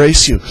will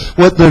embrace you.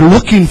 What they're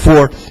looking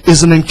for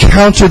is an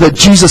encounter that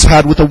Jesus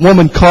had with a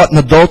woman caught in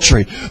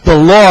adultery. The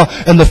law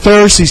and the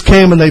Pharisees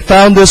came, and they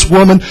found this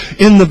woman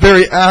in the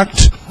very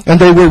act. And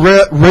they were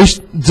race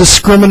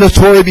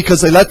discriminatory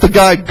because they let the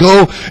guy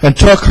go and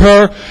took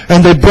her,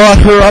 and they brought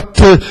her up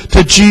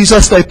to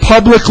Jesus. They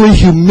publicly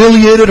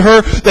humiliated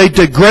her. They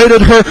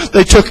degraded her.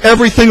 They took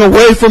everything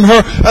away from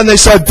her. And they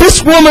said,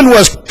 this woman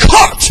was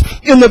caught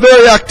in the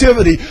very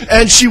activity.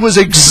 And she was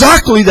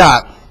exactly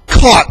that,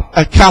 caught,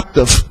 a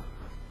captive.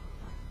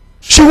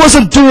 She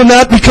wasn't doing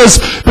that because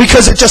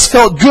it just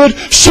felt good.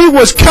 She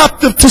was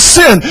captive to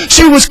sin.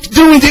 She was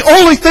doing the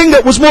only thing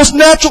that was most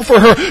natural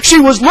for her.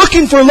 She was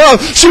looking for love.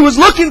 She was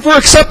looking for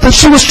acceptance.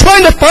 She was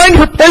trying to find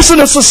her place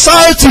in a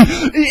society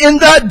in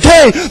that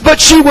day. But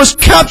she was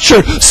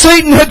captured.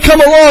 Satan had come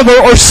along,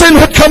 or sin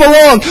had come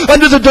along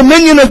under the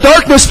dominion of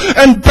darkness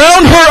and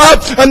bound her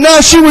up. And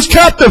now she was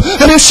captive.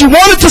 And if she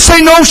wanted to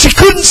say no, she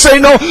couldn't say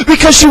no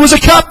because she was a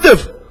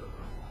captive.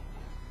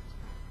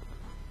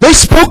 They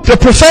spoke the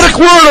prophetic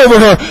word over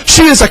her.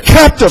 She is a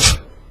captive.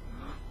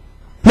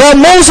 Now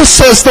Moses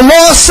says, the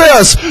law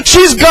says,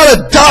 she's got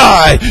to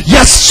die.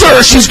 Yes,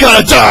 sir, she's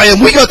got to die. And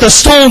we got the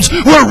stones.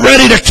 We're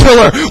ready to kill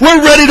her.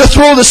 We're ready to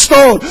throw the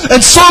stone. And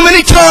so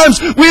many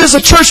times, we as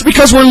a church,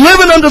 because we're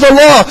living under the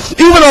law,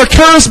 even our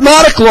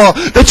charismatic law,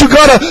 that you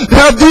got to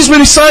have these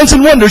many signs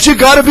and wonders. You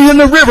got to be in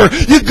the river.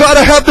 You got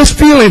to have this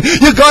feeling.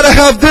 You got to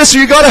have this,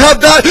 or you got to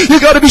have that. You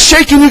got to be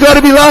shaking. You got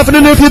to be laughing.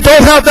 And if you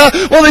don't have that,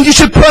 well, then you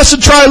should press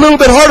and try a little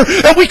bit harder.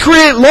 And we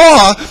create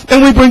law, and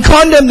we bring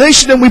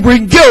condemnation, and we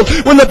bring guilt.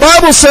 When the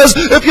Bible says,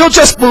 if you'll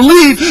just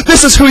believe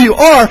this is who you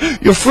are,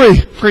 you're free.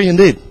 Free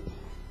indeed.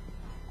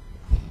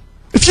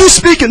 If you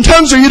speak in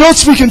tongues or you don't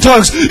speak in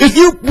tongues, if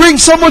you bring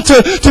someone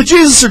to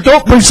Jesus or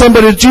don't bring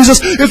somebody to Jesus,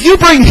 if you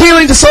bring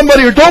healing to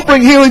somebody or don't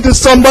bring healing to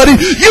somebody,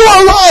 you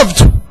are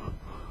loved.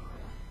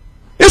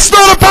 It's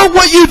not about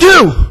what you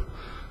do.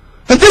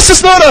 And this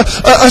is not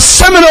a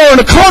seminar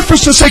and a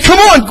conference to say, come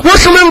on,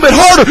 work a little bit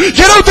harder.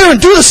 Get out there and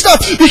do the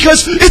stuff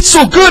because it's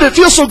so good, it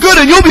feels so good,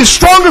 and you'll be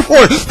stronger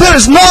for it. That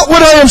is not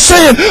what I am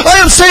saying.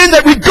 I am saying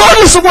that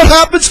regardless of what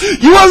happens,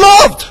 you are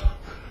loved.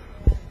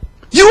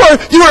 You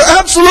are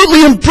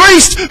absolutely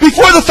embraced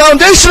before the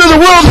foundation of the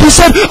world. He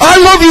said,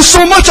 I love you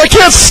so much I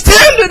can't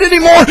stand it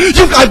anymore.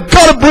 I've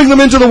got to bring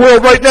them into the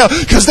world right now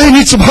because they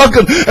need some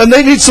hugging and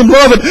they need some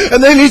loving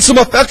and they need some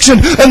affection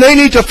and they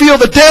need to feel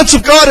the dance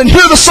of God and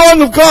hear the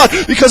song of God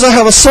because I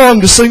have a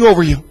song to sing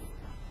over you.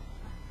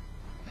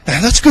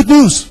 And that's good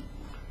news.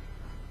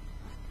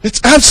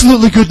 It's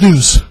absolutely good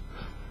news.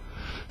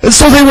 And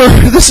so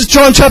this is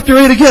John chapter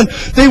 8 again,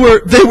 they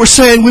were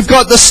saying, we've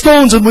got the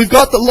stones and we've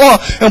got the law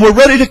and we're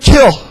ready to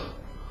kill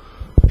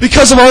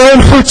because of our own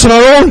hurts and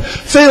our own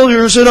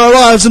failures in our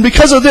lives and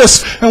because of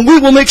this, and we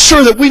will make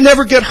sure that we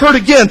never get hurt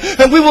again,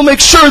 and we will make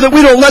sure that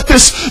we don't let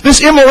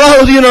this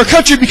immorality in our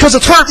country because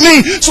it's hurt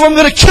me, so I'm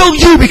going to kill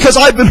you because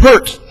I've been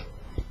hurt.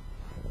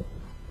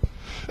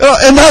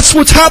 And that's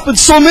what's happened.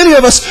 So many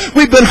of us,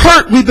 we've been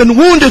hurt, we've been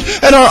wounded,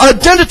 and our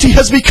identity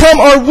has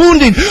become our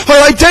wounding.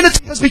 Our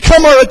identity has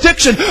become our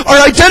addiction. Our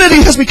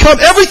identity has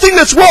become everything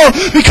that's wrong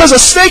because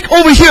a snake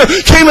over here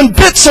came and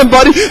bit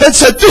somebody and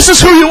said, this is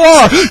who you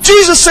are.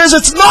 Jesus says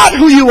it's not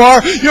who you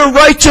are. You're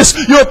righteous,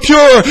 you're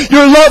pure,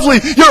 you're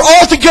lovely, you're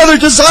altogether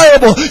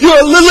desirable.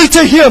 You're a lily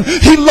to Him.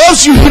 He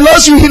loves you, He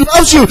loves you, He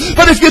loves you.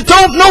 But if you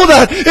don't know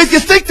that, if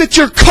you think that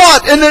you're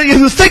caught and that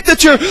you think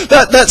that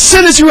that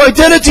sin is your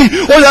identity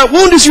or that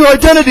wound is your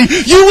identity,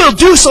 you will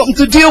do something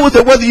to deal with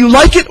it, whether you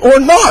like it or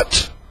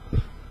not.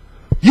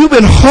 You've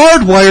been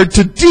hardwired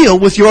to deal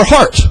with your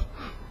heart.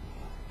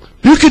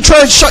 You can try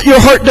and shut your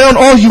heart down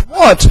all you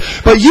want,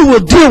 but you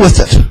will deal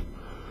with it.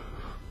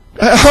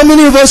 How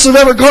many of us have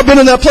ever been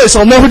in that place?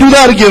 I'll never do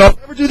that again. I'll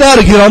never do that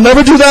again. I'll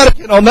never do that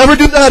again. I'll never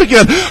do that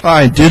again.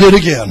 I did it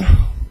again.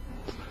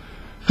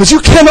 Because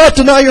you cannot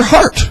deny your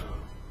heart.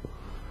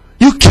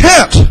 You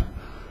can't.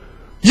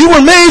 You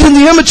were made in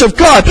the image of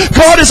God.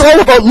 God is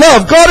all about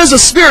love. God is a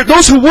spirit.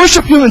 Those who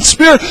worship Him in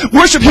spirit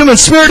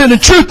and in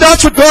truth.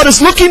 That's what God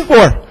is looking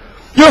for.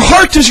 Your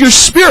heart is your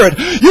spirit.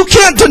 You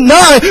can't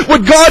deny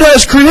what God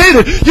has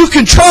created. You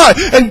can try.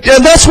 And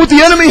that's what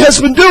the enemy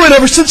has been doing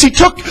ever since he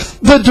took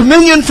the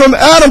dominion from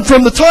Adam,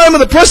 from the time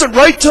of the present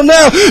right till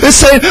now, is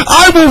saying,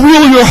 I will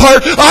rule your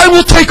heart. I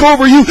will take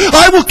over you.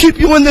 I will keep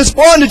you in this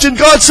bondage. And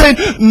God's saying,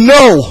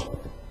 no.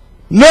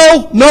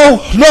 No, no,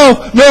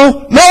 no,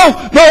 no,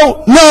 no,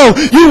 no, no.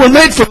 You were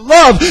made for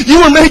love.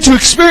 You were made to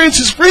experience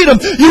His freedom.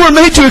 You were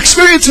made to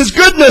experience His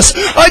goodness.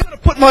 I'm going to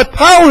put my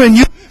power in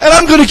you, and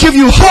I'm going to give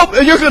you hope,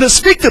 and you're going to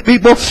speak to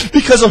people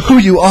because of who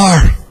you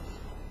are.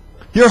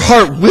 Your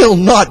heart will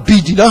not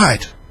be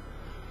denied.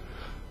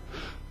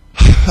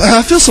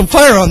 I feel some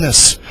fire on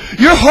this.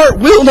 Your heart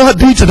will not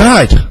be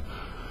denied.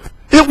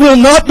 It will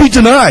not be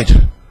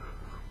denied.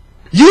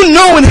 You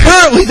know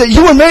inherently that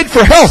you were made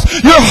for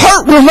health. Your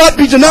heart will not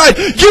be denied.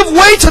 Give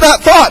way to that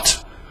thought.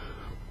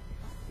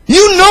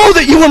 You know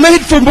that you were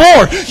made for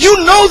more. You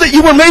know that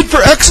you were made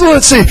for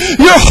excellency.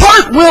 Your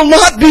heart will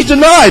not be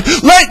denied.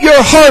 Let your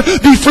heart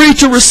be free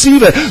to receive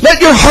it.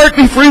 Let your heart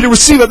be free to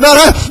receive it. Now,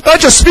 I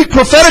just speak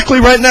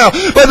prophetically right now.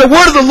 By the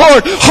word of the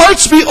Lord,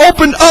 hearts be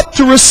opened up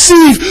to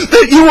receive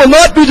that you will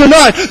not be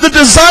denied. The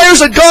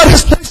desires that God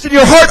has placed in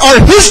your heart are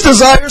His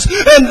desires,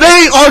 and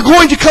they are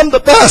going to come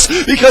to pass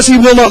because He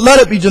will not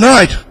let it be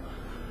denied.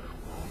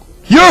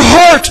 Your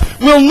heart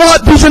will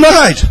not be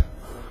denied.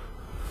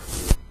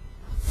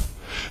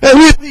 And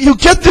you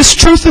get this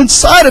truth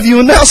inside of you,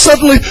 and now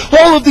suddenly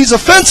all of these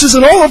offenses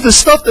and all of this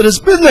stuff that has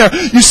been there,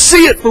 you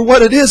see it for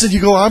what it is, and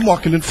you go, I'm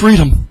walking in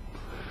freedom.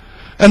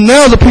 And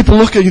now the people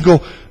look at you and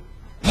go,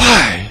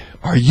 why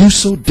are you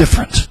so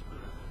different?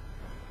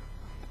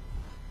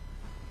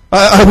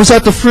 I was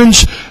at the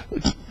Fringe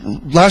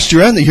last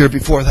year and the year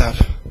before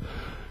that.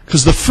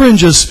 Because the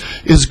Fringe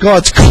is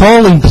God's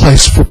calling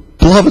place for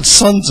beloved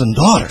sons and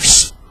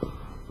daughters.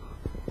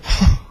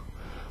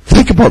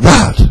 Think about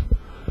that.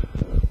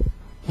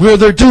 Where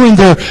they're doing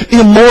their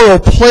immoral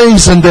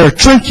plays and their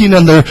drinking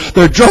and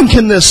their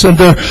drunkenness and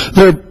their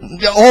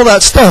all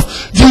that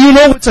stuff. Do you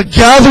know it's a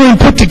gathering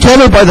put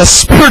together by the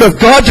Spirit of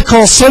God to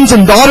call sons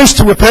and daughters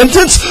to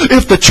repentance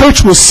if the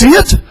church will see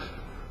it?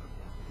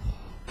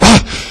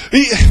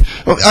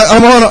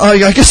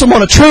 I guess I'm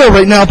on a trail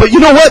right now, but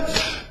you know what?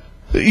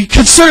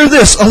 Consider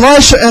this,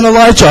 Elisha and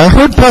Elijah. I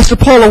heard Pastor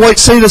Paula White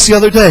say this the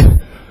other day.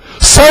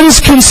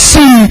 Sons can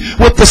see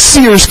what the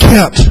seers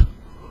can't.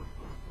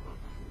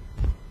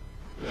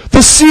 The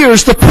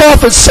seers, the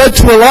prophets said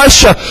to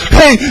Elisha,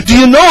 hey, do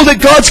you know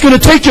that God's going to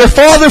take your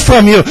father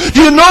from you?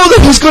 Do you know that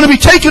He's going to be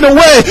taken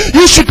away?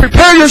 You should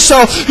prepare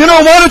yourself. You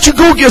know, why don't you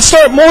go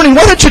start mourning?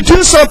 Why don't you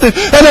do something?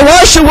 And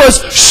Elisha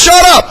was,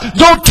 shut up.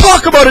 Don't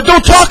talk about it.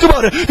 Don't talk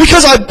about it.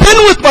 Because I've been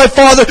with my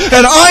father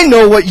and I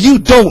know what you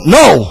don't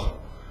know.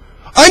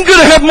 I'm going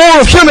to have more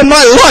of Him in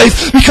my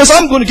life because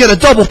I'm going to get a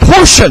double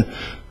portion.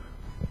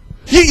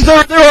 There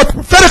are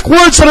prophetic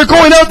words that are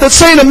going out that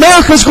saying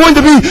America is going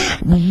to be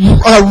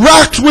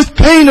racked with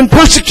pain and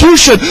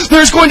persecution.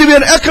 There's going to be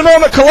an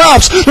economic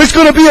collapse. There's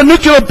going to be a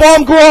nuclear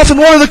bomb go off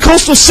in one of the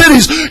coastal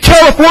cities.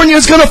 California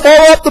is going to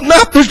fall off the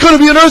map. There's going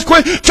to be an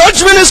earthquake.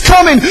 Judgment is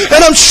coming, and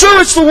I'm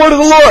sure it's the word of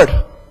the Lord.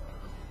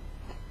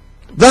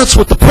 That's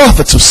what the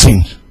prophets have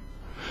seen.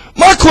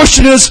 My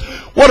question is,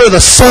 what are the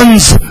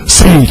sons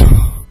seed.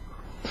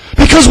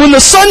 Because when the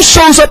Son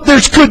shows up,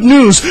 there's good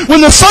news. When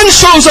the Son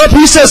shows up,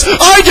 He says,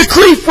 I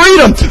decree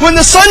freedom. When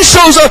the Son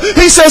shows up,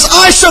 He says,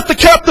 I set the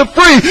captive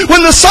free.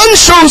 When the Son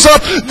shows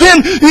up, then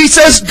He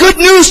says, good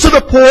news to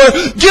the poor,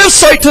 give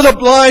sight to the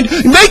blind,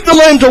 make the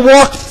lame to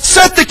walk,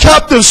 set the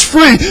captives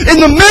free. In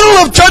the middle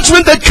of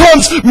judgment that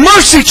comes,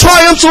 mercy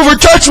triumphs over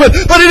judgment.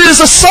 But it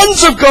is the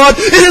sons of God,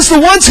 it is the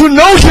ones who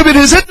know Him in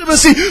His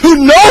intimacy,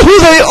 who know who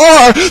they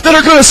are, that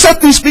are going to set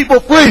these people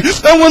free.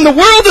 And when the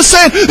world is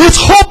saying, it's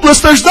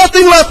hopeless, there's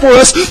nothing left for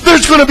us,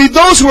 there's going to be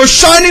those who are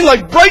shining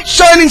like bright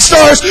shining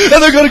stars,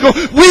 and they're going to go,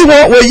 we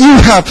want what you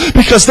have,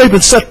 because they've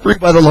been set free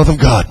by the love of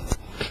God.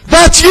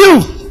 That's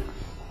you!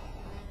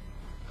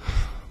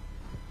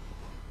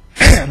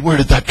 And where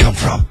did that come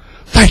from?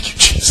 Thank you,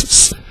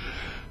 Jesus.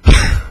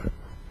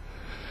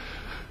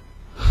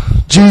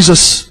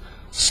 Jesus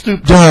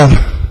stooped down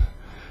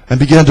and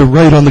began to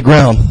write on the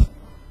ground.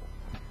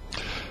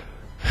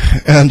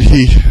 And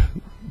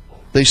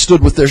they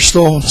stood with their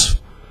stones.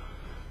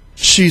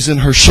 She's in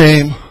her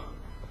shame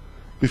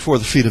before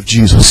the feet of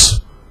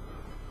Jesus.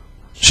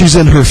 She's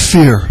in her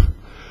fear,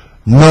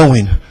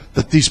 knowing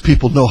that these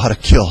people know how to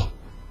kill.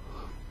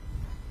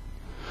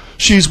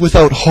 She's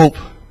without hope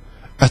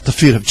at the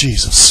feet of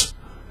Jesus.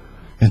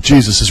 And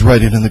Jesus is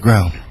writing in the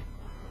ground.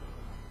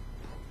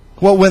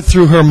 What went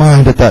through her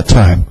mind at that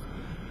time?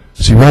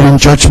 Is He writing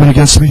judgment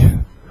against me?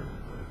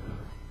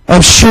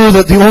 I'm sure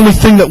that the only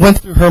thing that went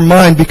through her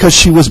mind, because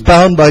she was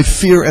bound by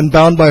fear and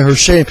bound by her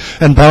shame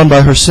and bound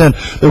by her sin,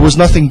 there was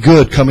nothing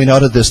good coming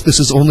out of this. This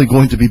is only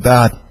going to be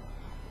bad.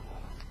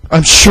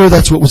 I'm sure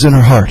that's what was in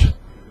her heart.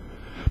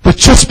 But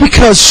just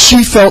because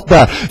she felt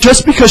that,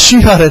 just because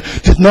she had it,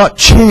 did not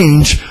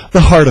change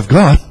the heart of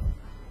God.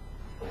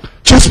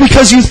 Just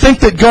because you think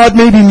that God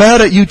may be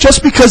mad at you,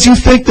 just because you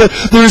think that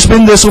there's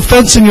been this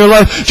offense in your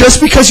life,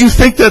 just because you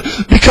think that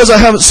because I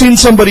haven't seen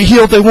somebody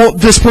healed,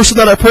 this person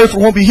that I pray for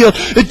won't be healed,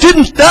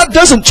 that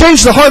doesn't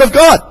change the heart of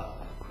God.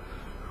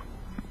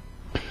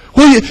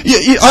 Well,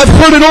 I've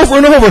heard it over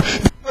and over.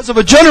 Because of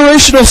a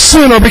generational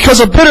sin, or because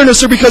of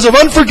bitterness, or because of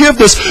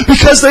unforgiveness,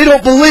 because they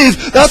don't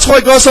believe, that's why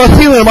God's not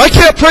healing them. I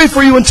can't pray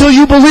for you until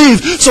you believe,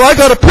 so I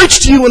got to preach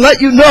to you and let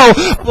you know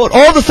about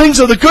all the things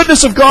of the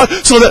goodness of God,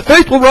 so that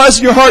faith will rise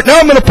in your heart. Now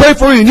I'm going to pray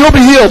for you and you'll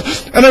be healed.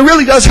 And it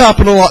really does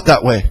happen a lot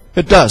that way.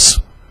 It does.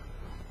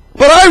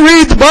 But I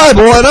read the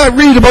Bible, and I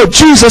read about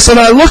Jesus, and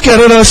I look at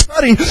it, and I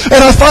study,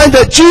 and I find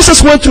that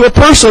Jesus went to a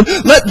person,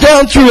 let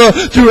down through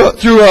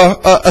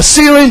a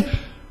ceiling.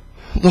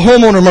 The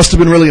homeowner must have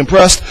been really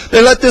impressed.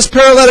 They let this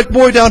paralytic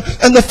boy down,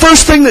 and the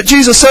first thing that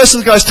Jesus says to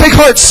the guys, take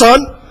heart,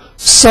 son.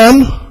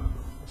 Son.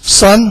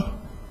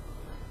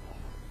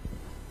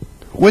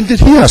 When did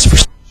he ask for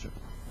sonship?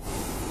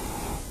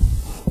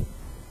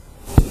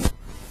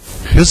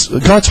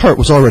 God's heart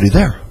was already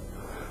there.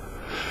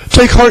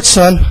 Take heart,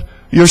 son.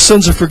 Your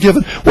sins are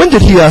forgiven. When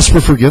did he ask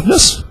for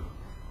forgiveness?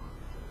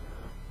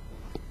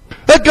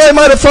 That guy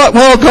might have thought,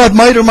 well, God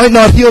might or might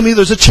not heal me.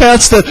 There's a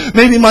chance that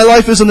maybe my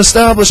life isn't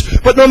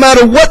established. But no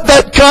matter what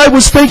that guy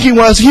was thinking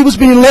was, he was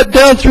being let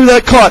down through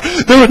that cot.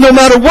 No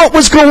matter what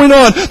was going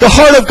on, the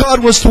heart of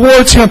God was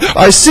towards him.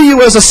 I see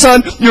you as a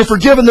son. You're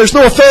forgiven. There's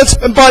no offense.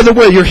 And by the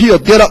way, you're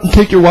healed. Get up and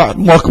take your walk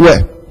and walk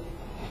away.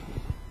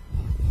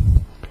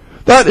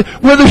 That,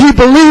 whether he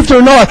believed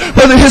or not,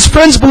 whether his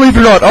friends believed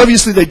or not,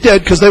 obviously they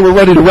did, because they were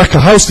ready to wreck a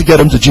house to get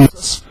him to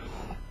Jesus.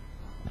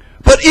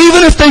 But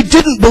even if they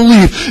didn't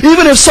believe,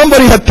 even if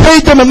somebody had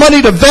paid them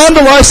money to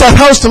vandalize that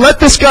house, to let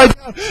this guy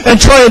down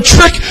and try and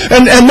trick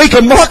and make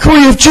a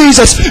mockery of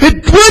Jesus, it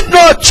would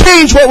not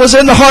change what was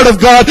in the heart of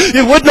God.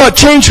 It would not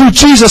change who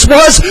Jesus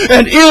was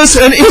and is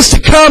to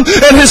come,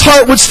 and his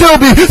heart would still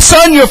be,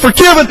 son, you're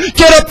forgiven.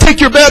 Get up,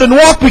 take your bed, and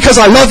walk, because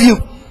I love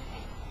you.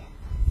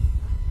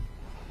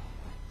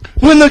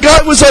 When the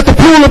guy was at the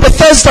pool of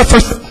Bethesda for,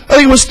 I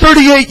think it was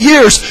 38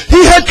 years,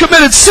 he had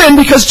committed sin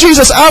because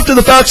Jesus, after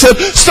the fact, said,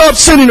 stop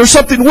sinning or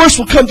something worse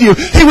will come to you.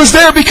 He was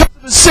there because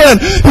of his sin.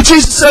 And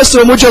Jesus says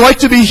to him, would you like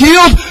to be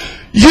healed?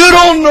 You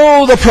don't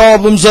know the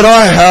problems that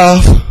I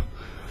have.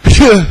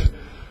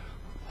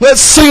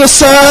 Let's sing a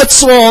sad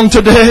song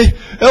today.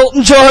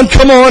 Elton John,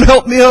 come on,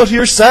 help me out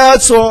here.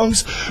 Sad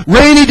songs.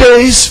 Rainy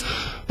days.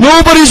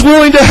 Nobody's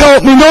willing to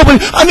help me.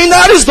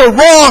 That is the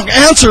wrong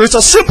answer. It's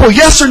a simple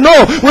yes or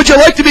no. Would you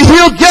like to be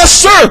healed? Yes,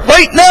 sir,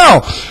 right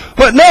now.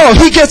 But no,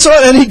 he gets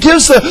on and he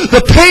gives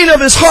the pain of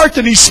his heart,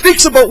 and he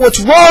speaks about what's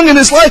wrong in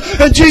his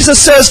life. And Jesus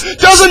says,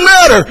 doesn't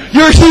matter.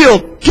 You're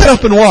healed. Get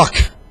up and walk.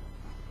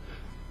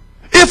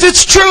 If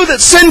it's true that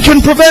sin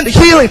can prevent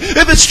healing,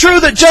 if it's true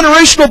that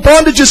generational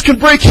bondages can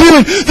break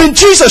healing, then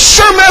Jesus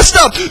sure messed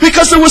up,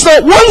 because there was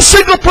not one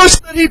single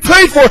person that he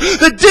prayed for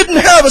that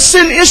didn't have a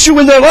sin issue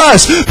in their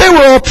lives. They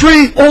were all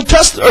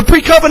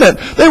pre-covenant.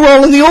 They were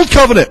all in the old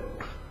covenant.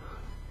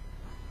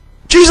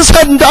 Jesus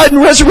hadn't died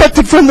and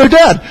resurrected from their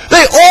dead.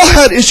 They all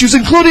had issues,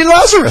 including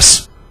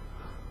Lazarus.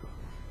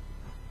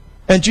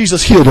 And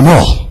Jesus healed them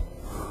all.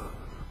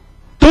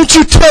 Don't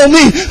you tell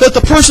me that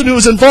the person who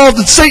is involved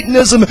in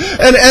Satanism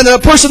and a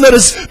person that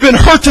has been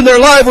hurt in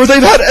their life or they've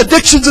had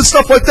addictions and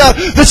stuff like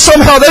that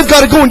somehow they've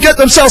got to go and get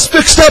themselves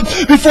fixed up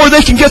before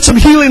they can get some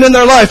healing in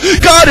their life.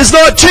 God is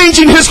not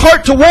changing His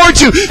heart towards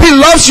you. He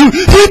loves you.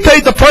 He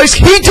paid the price.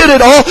 He did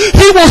it all.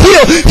 He will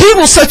heal. He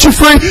will set you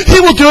free.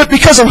 He will do it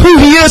because of who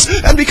He is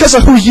and because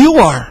of who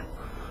you are.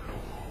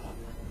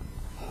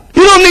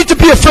 You don't need to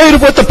be afraid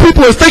of what the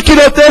people are thinking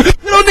out there.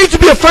 You don't need to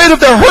be afraid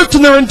of their hurt and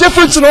their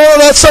indifference and all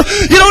of that stuff.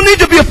 You don't need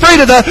to be afraid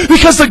of that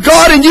because the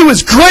God in you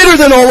is greater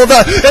than all of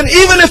that. And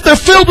even if they're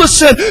filled with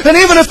sin, and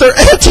even if they're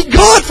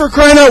anti-God, for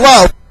crying out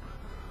loud,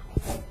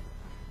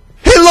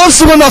 He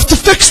loves them enough to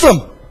fix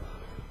them.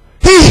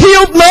 He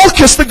healed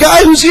Malchus, the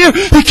guy who's here.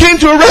 He came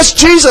to arrest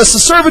Jesus,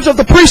 the servant of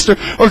the priest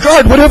or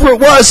guard, whatever it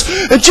was.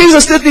 And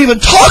Jesus didn't even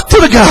talk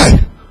to the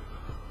guy.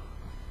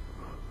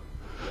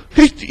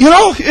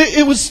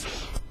 It was...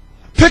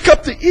 Pick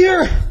up the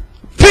ear.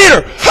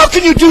 Peter, how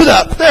can you do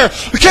that? There,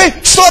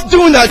 okay? Stop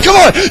doing that. Come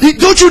on.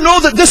 Don't you know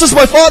that this is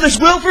my Father's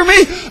will for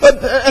me?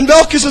 And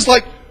Malchus is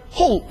like,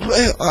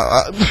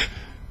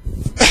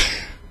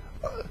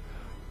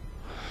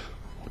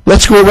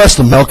 let's go arrest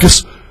him,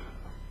 Malchus.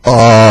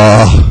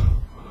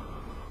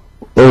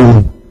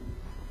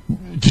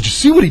 Did you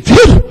see what he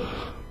did?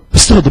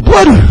 Still the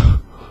blood.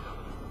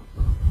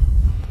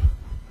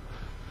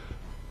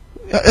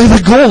 And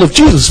the goal of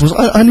Jesus was,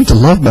 I need to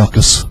love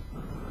Malchus.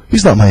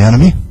 He's not my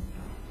enemy.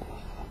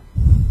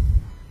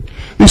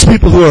 These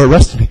people who are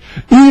arresting me,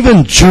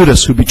 even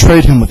Judas, who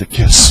betrayed him with a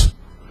kiss,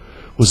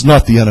 was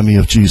not the enemy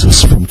of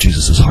Jesus from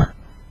Jesus' heart.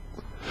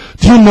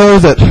 Do you know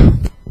that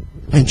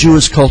in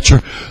Jewish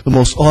culture, the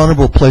most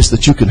honorable place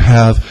that you can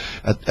have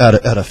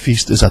at a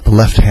feast is at the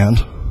left hand?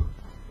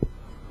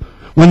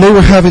 When they were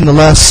having the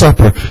Last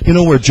Supper, you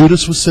know where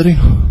Judas was sitting?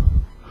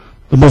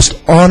 The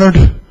most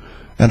honored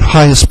and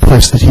highest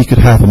place that he could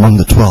have among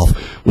the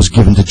 12 was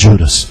given to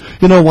Judas.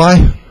 You know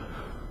why?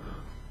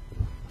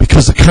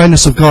 Because the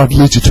kindness of God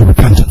leads you to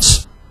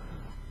repentance.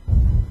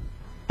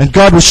 And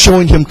God was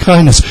showing him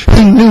kindness.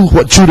 He knew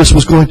what Judas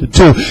was going to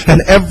do.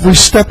 And every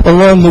step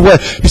along the way,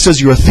 He says,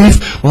 you're a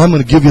thief? Well, I'm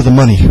going to give you the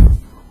money.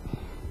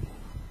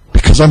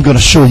 Because I'm going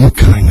to show you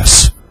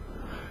kindness.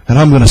 And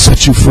I'm going to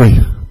set you free.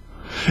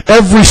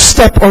 Every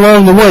step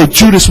along the way,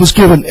 Judas was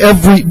given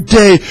every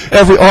day,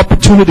 every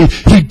opportunity.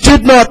 He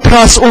did not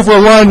pass over a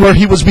line where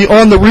he was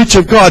beyond the reach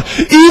of God,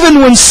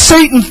 even when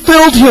Satan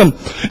filled him.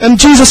 And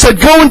Jesus said,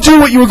 go and do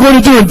what you were going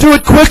to do, and do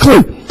it quickly.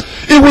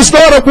 It was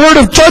not a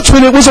word of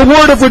judgment, it was a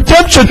word of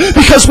redemption,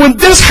 because when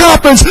this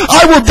happens,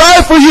 I will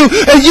die for you,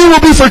 and you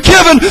will be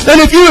forgiven,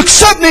 and if you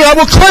accept me, I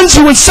will cleanse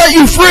you and set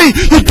you free.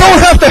 You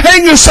don't have to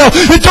hang yourself.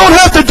 You don't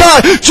have to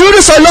die.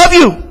 Judas, I love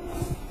you.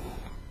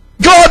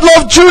 God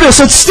loved Judas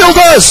and still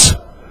does.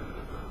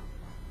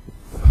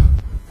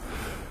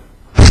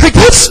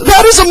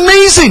 That is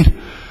amazing.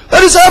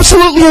 That is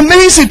absolutely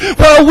amazing.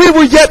 While we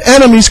were yet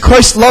enemies,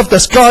 Christ loved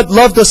us. God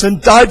loved us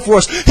and died for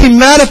us. He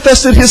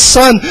manifested His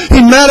Son. He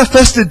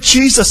manifested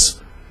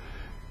Jesus.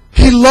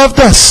 He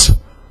loved us.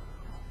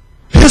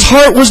 His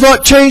heart was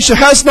not changed, it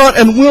has not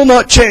and will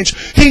not change.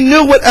 He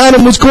knew what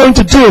Adam was going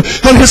to do.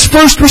 And his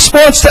first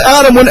response to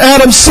Adam when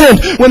Adam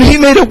sinned, when he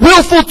made a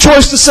willful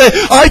choice to say,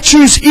 I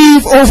choose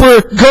Eve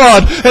over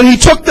God, and he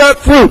took that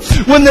fruit.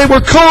 When they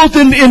were clothed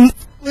in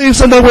leaves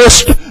and they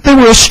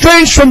were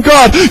estranged from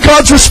God,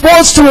 God's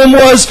response to him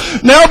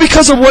was, now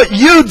because of what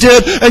you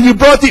did, and you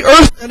brought the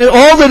earth and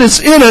all that is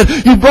in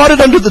it, you brought it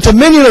under the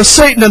dominion of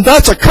Satan, and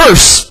that's a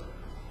curse.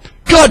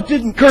 God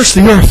didn't curse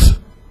the earth.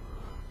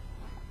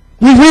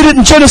 We read it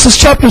in Genesis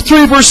chapter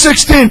 3, verse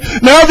 16.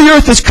 Now the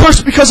earth is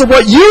cursed because of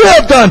what you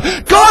have done.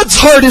 God's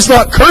heart is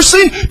not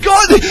cursing.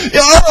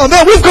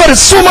 Man, we've got it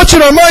so much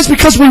in our minds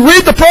because we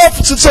read the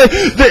prophets and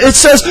it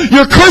says,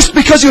 you're cursed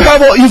because you've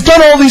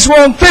done all these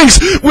wrong things.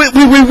 We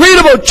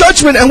read about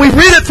judgment and we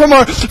read it from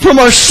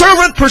our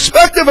servant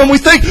perspective, and we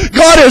think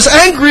God is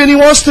angry and He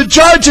wants to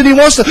judge and He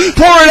wants to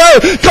pour it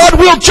out. God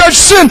will judge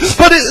sin,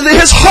 but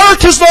His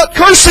heart is not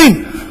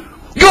cursing.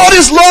 God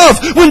is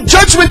love. When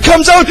judgment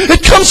comes out,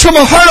 it comes from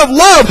a heart of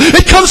love.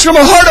 It comes from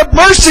a heart of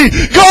mercy.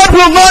 God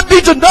will not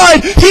be denied.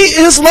 He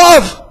is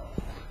love.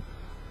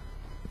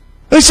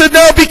 He said,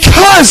 now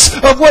because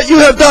of what you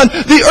have done,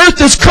 the earth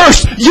is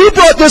cursed. You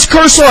brought this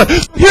curse on.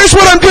 Here's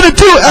what I'm going to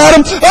do,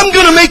 Adam. I'm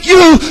going to make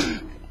you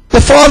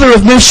the father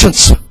of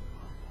nations,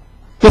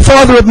 the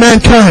father of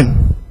mankind.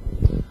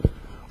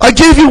 I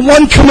gave you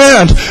one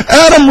command.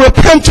 Adam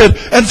repented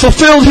and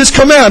fulfilled his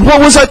command. What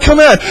was that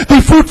command?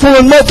 Be fruitful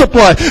and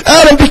multiply.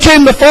 Adam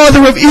became the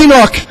father of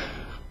Enoch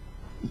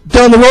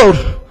down the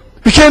road.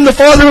 Became the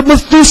father of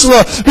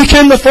Methuselah.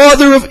 Became the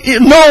father of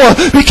Noah.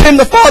 Became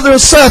the father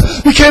of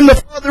Seth. Became the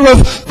father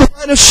of the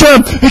line of Shem.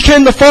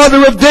 Became the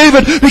father of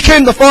David.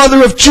 Became the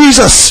father of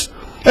Jesus.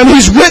 And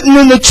he's written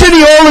in the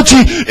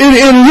genealogy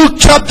in Luke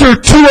chapter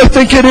 2, I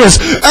think it is.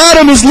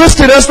 Adam is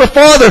listed as the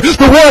father,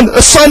 the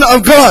son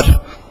of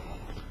God.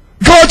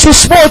 God's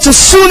response, as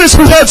soon as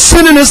he had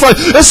sin in his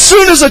life, as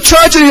soon as a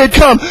tragedy had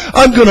come,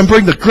 I'm going to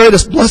bring the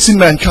greatest blessing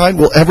mankind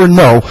will ever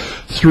know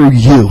through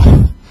you.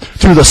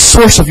 Through the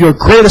source of your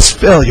greatest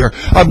failure,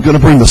 I'm going to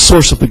bring the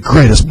source of the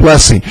greatest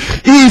blessing.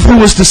 Eve, who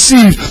was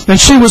deceived, and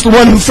she was the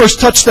one who first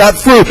touched that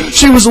fruit.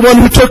 She was the one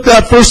who took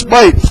that first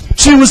bite.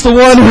 She was the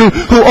one who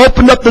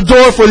opened up the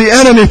door for the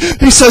enemy.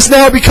 He says,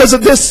 now because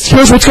of this,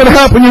 here's what's going to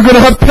happen. You're going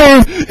to have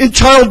pain in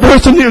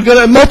childbirth, and you're going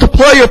to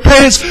multiply your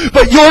pains,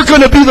 but you're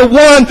going to be the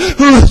one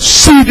whose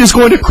seed is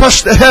going to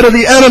crush the head of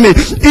the enemy.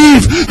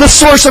 Eve, the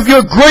source of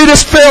your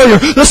greatest failure,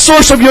 the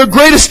source of your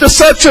greatest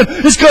deception,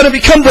 is going to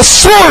become the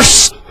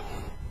source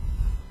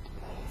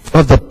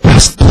of the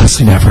best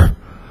blessing ever.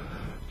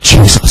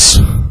 Jesus.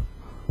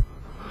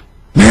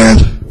 Man,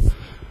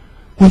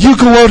 when you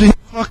go out and you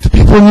talk to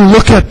people and you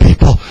look at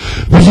people,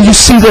 when you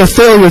see their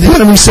failure, the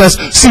enemy says,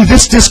 see,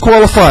 this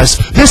disqualifies.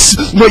 This,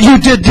 what you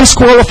did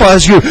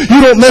disqualifies you.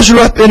 You don't measure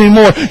up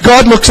anymore.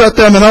 God looks at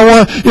them, and I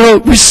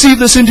want, receive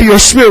this into your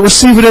spirit,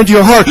 receive it into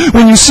your heart.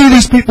 When you see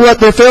these people at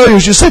their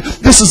failures, you say,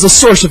 this is the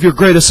source of your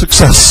greatest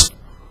success.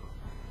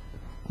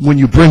 When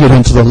you bring it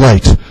into the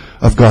light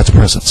of God's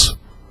presence.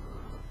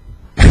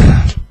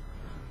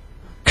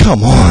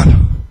 Come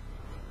on.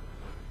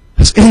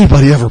 Has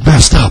anybody ever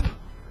messed up?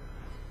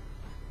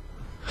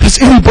 Has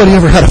anybody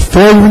ever had a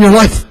failure in your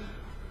life?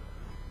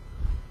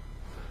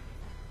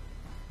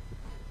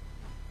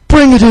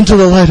 Bring it into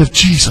the light of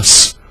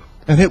Jesus,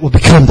 and it will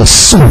become the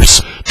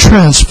source,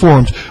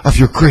 transformed, of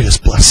your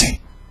greatest blessing.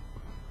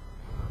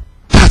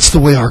 That's the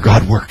way our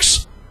God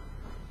works.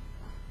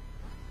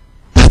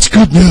 That's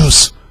good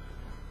news.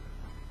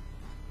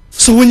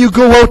 So when you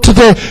go out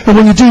today, and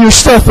when you do your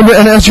stuff, and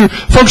as you're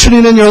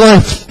functioning in your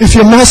life, if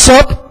you mess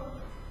up,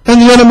 and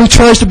the enemy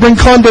tries to bring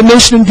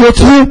condemnation and guilt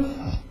to you,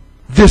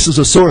 this is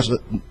a source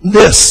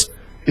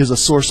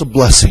of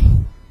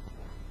blessing.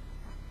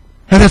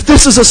 And if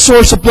this is a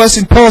source of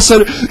blessing, Paul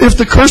said, if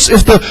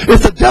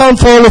the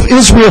downfall of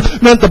Israel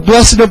meant the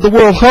blessing of the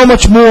world, how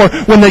much more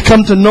when they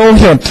come to know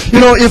Him?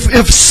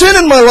 If sin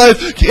in my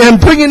life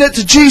and bringing it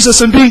to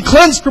Jesus and being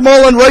cleansed from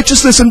all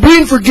unrighteousness and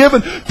being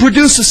forgiven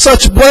produces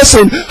such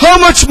blessing, how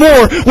much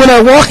more when I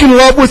walk in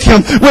love with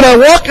Him, when I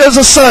walk as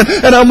a son,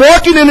 and I'm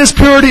walking in His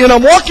purity and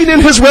I'm walking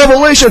in His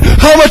revelation,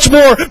 how much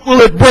more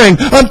will it bring?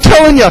 I'm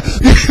telling you,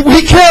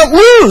 we can't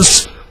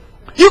lose.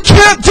 You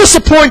can't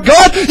disappoint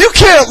God. You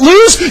can't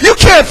lose. You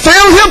can't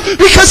fail Him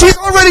because He's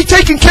already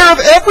taken care of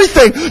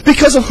everything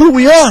because of who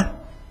we are.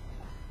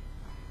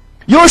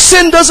 Your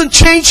sin doesn't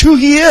change who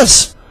He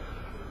is.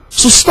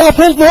 So stop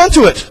holding on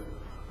to it.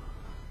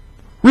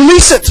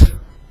 Release it.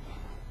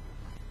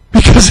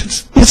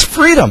 Because it's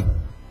freedom.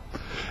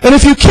 And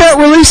if you can't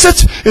release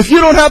it, if you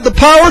don't have the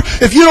power,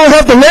 if you don't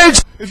have the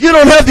legs, if you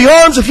don't have the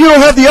arms, if you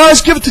don't have the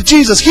eyes, give it to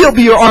Jesus. He'll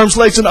be your arms,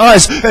 legs, and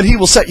eyes, and He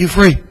will set you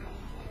free.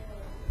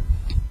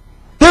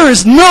 There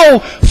is no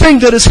thing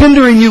that is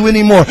hindering you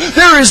anymore.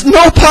 There is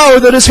no power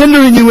that is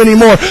hindering you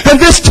anymore. And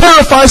this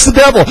terrifies the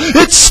devil.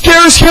 It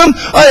scares him.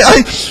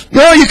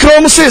 You can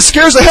almost say it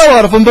scares the hell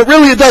out of him, but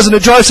really it doesn't.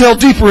 It drives hell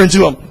deeper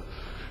into him.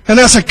 And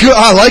that's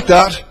I like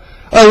that.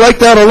 I like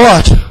that a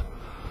lot.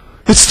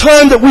 It's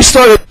time that we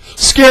started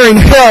scaring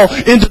hell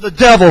into the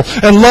devil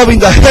and loving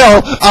the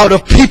hell out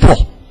of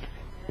people.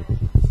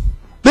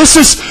 This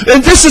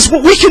is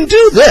what we can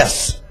do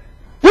this.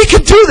 We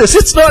can do this.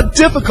 It's not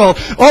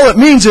difficult. All it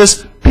means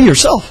is be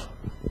yourself.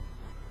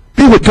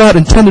 Be what God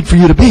intended for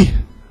you to be.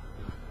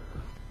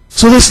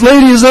 So this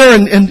lady is there,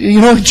 and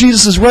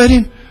Jesus is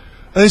writing,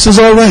 and he says,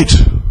 all right.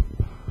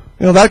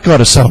 That got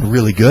to sound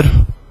really good.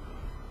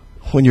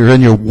 When you're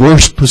in your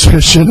worst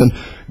position,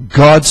 and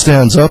God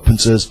stands up and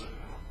says,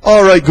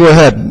 all right, go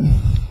ahead.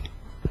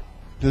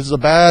 This is a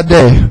bad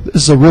day.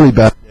 This is a really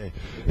bad day.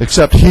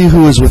 Except he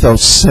who is without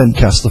sin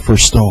cast the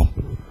first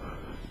stone.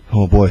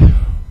 Oh boy.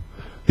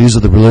 These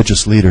are the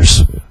religious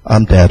leaders.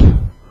 I'm dead.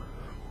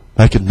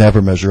 I could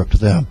never measure up to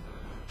them.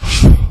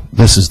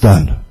 This is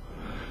done.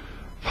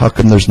 How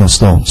come there's no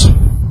stones?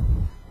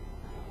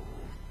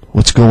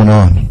 What's going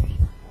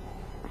on?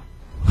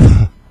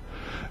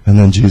 And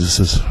then Jesus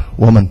says,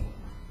 woman,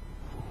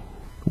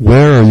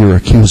 where are your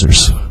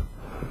accusers?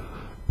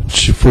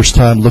 She first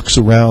time looks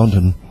around,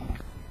 and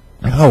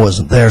I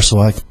wasn't there, so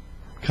I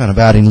kind of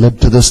adding lib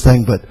to this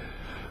thing, but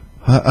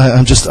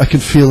I can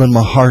feel in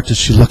my heart as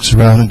she looks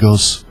around and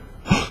goes,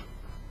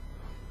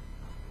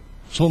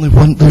 there's only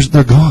one,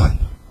 they're gone.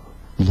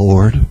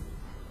 Lord,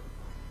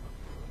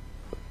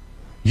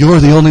 you're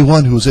the only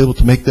one who was able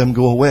to make them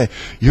go away.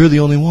 You're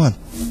the only one.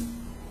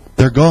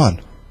 They're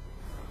gone.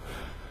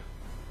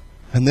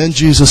 And then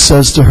Jesus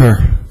says to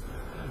her,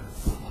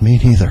 me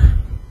neither.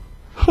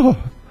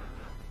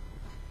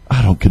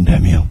 I don't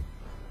condemn you.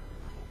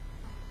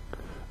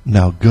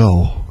 Now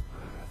go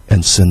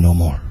and sin no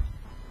more.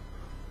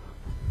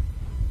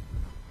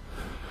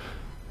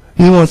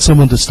 You want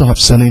someone to stop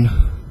sinning?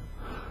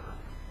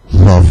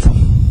 Love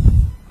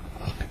them.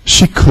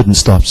 She couldn't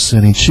stop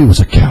sinning. She was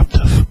a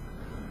captive.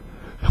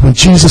 When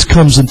Jesus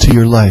comes into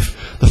your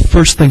life, the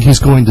first thing He's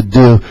going to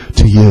do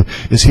to you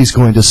is He's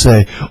going to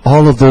say,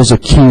 all of those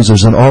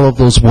accusers and all of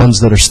those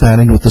ones that are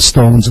standing with the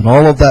stones and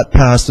all of that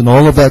past and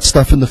all of that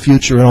stuff in the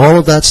future and all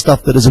of that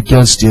stuff that is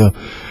against you,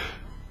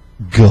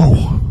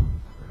 go.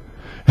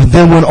 And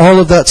then when all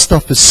of that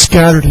stuff is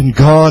scattered and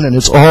gone and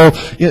it's all,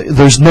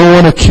 there's no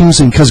one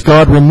accusing because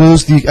God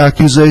removes the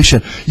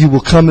accusation, you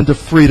will come into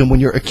freedom when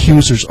your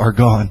accusers are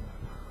gone.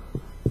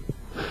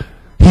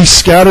 He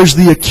scatters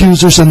the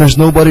accusers and there's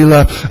nobody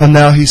left. And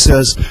now he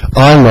says,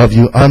 I love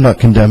you. I'm not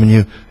condemning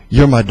you.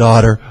 You're my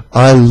daughter.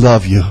 I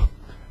love you.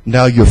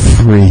 Now you're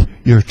free.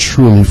 You're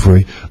truly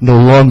free. No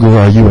longer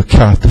are you a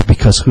captive,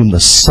 because whom the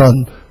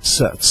Son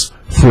sets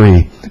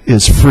free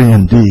is free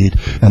indeed.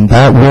 And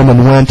that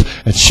woman went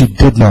and she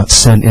did not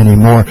sin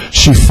anymore.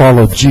 She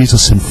followed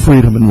Jesus in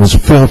freedom and was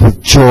filled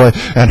with joy,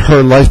 and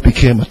her life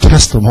became a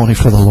testimony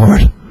for the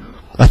Lord.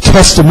 A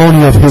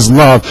testimony of His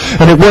love.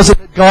 And it wasn't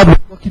that God was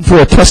looking for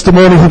a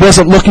testimony. He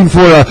wasn't looking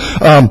for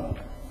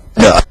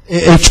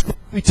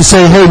to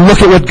say, hey,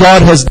 look at what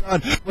God has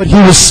done. What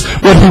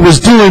he was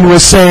doing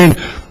was saying,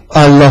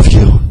 I love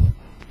you.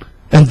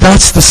 And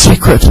that's the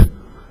secret.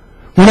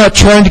 We're not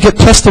trying to get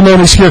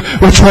testimonies here.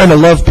 We're trying to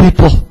love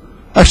people.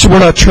 Actually, we're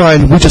not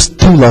trying. We just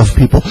do love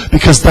people,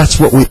 because that's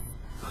what we...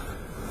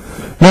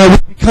 Now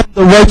we become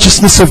the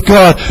righteousness of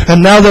God,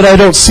 and now that I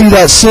don't see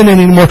that sin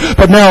anymore,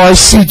 but now I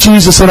see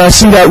Jesus and I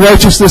see that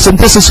righteousness, and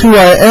this is who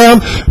I am,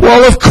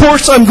 well, of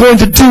course I'm going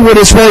to do what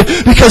is right,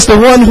 because the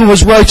one who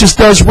is righteous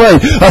does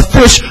right. A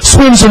fish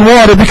swims in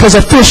water because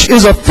a fish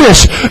is a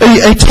fish.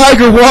 A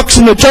tiger walks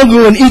in the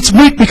jungle and eats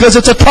meat because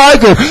it's a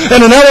tiger,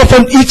 and an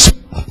elephant eats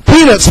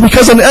peanuts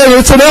because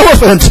it's an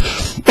elephant.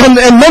 And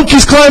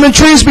monkeys climb in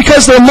trees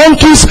because they're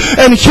monkeys,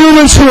 and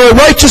humans who are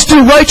righteous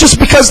do righteous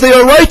because they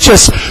are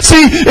righteous.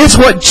 See, it's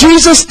what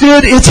Jesus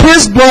did. It's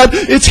His blood.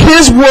 It's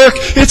His work.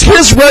 It's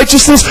His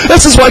righteousness.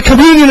 This is why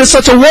communion is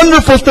such a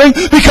wonderful thing,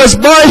 because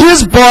by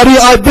His body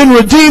I've been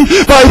redeemed.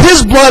 By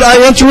His blood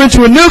I enter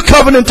into a new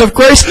covenant of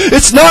grace.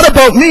 It's not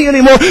about me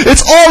anymore.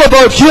 It's all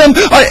about Him.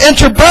 I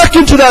enter back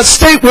into that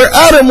state where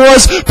Adam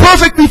was,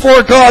 perfect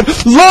before God,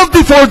 loved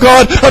before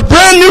God, a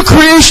brand new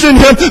creation in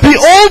Him. The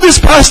old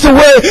is passed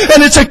away,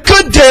 and it's a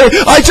good day.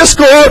 I just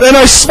go out and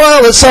I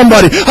smile at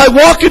somebody. I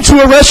walk into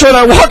a restaurant,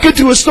 I walk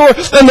into a store,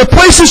 and the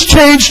place has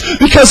changed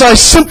because I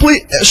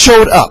simply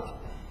showed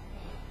up.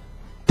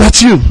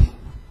 That's you.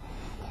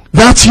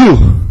 That's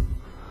you.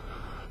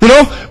 You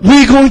know,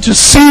 we're going to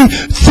see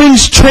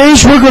things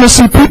change. We're going to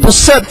see people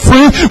set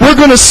free. We're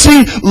going to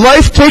see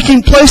life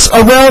taking place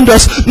around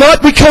us,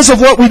 not because of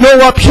what we know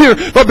up here,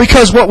 but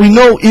because what we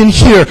know in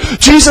here.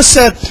 Jesus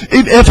said,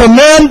 if a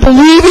man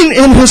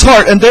believing in his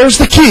heart, and there's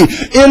the key,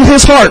 in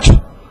his heart,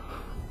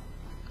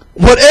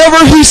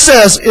 whatever he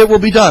says, it will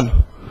be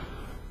done.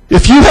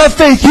 If you have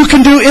faith, you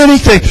can do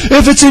anything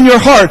if it's in your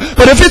heart.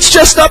 But if it's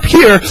just up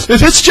here,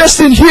 if it's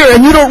just in here,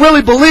 and you don't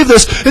really believe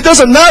this, it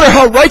doesn't matter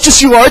how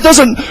righteous you are. It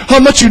doesn't how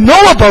much you know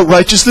about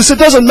righteousness. It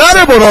doesn't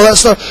matter about all that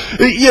stuff.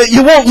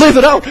 You won't live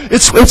it out.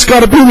 It's got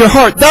to be in your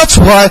heart. That's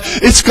why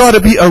it's got to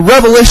be a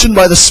revelation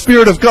by the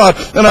Spirit of God.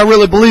 And I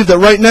really believe that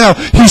right now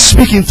He's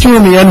speaking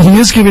through me, and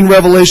He is giving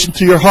revelation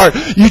to your heart.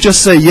 You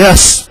just say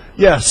yes,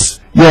 yes,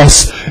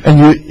 yes, and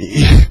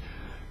you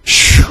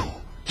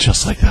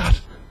just like that.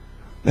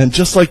 And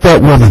just like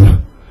that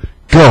woman,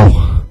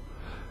 go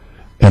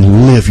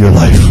and live your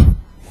life.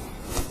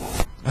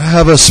 I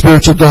have a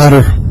spiritual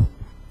daughter,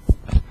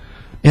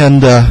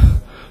 and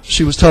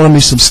she was telling me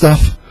some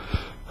stuff.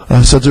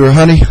 I said to her,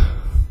 honey,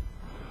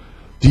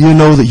 do you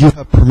know that you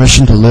have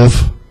permission to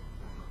live?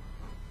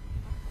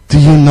 Do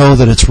you know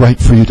that it's right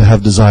for you to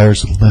have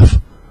desires and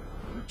live?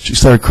 She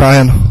started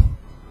crying.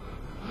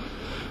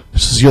 She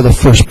says, you're the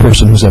first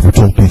person who's ever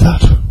told me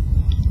that.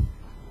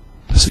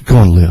 I said,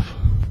 go and live.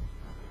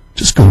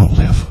 Just go and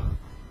live.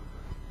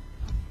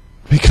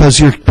 Because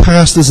your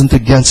past isn't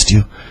against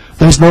you.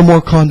 There's no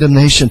more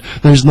condemnation.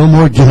 There's no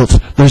more guilt.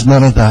 There's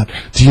none of that.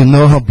 Do you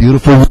know how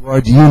beautiful you are?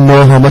 Do you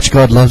know how much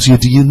God loves you?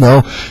 Do you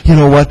know? You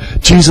know what?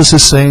 Jesus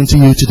is saying to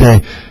you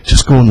today,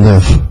 just go and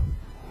live.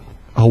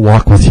 I'll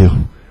walk with you.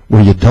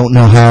 Where you don't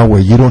know how,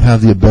 where you don't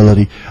have the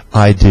ability,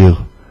 I do.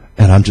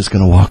 And I'm just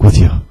going to walk with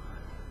you.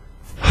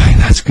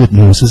 That's good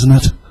news, isn't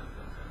it?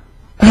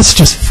 That's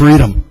just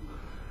freedom.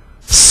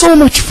 So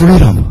much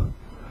freedom.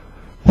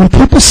 When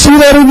people see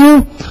that in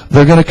you,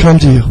 they're going to come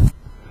to you.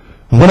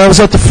 And when I was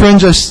at the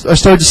Fringe, I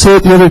started to say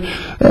it the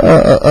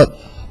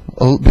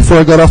other, before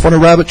I got off on a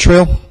rabbit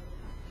trail,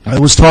 I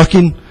was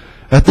talking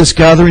at this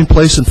gathering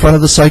place in front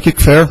of the psychic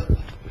fair,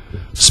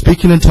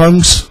 speaking in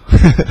tongues.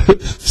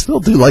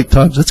 Still do like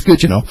tongues. That's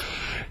good, you know.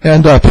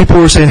 And people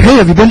were saying, hey,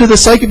 have you been to the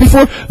psychic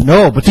before?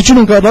 No, but did you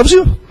know God loves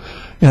you?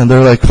 And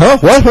they're like, huh,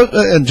 what?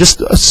 And just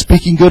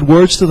speaking good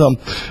words to them.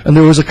 And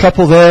there was a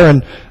couple there,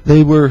 and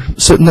they were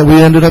sitting there. We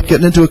ended up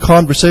getting into a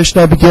conversation.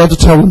 I began to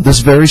tell them this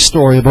very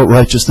story about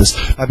righteousness.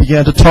 I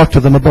began to talk to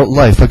them about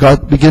life. I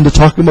began to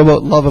talk to them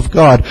about love of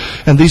God.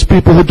 And these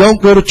people who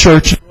don't go to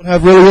church, don't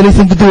have really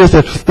anything to do with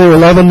it, they were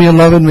loving me.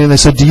 And they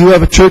said, do you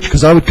have a church?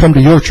 Because I would come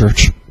to your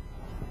church.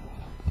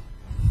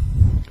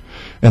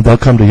 And they'll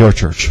come to your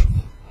church.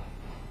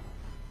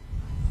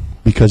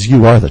 Because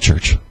you are the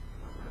church.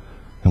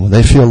 And when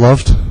they feel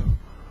loved,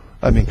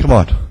 I mean, come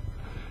on.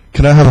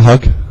 Can I have a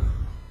hug?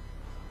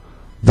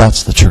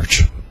 That's the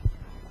church.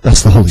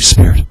 That's the Holy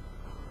Spirit.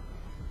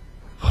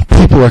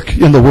 People are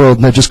in the world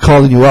and they're just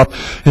calling you up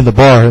in the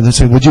bar and they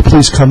say, would you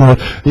please come out?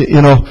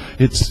 You know,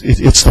 it's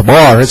the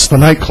bar, it's the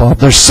nightclub.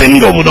 There's sin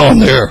going on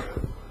there.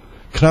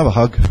 Can I have a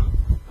hug?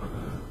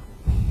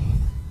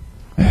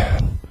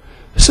 Man,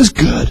 this is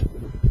good.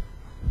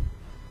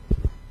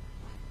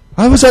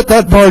 I was at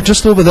that bar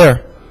just over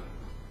there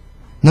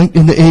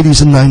in the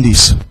 80s and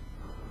 90s.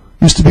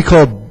 Used to be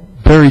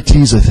called Berry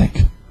Teas, I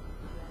think.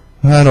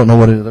 I don't know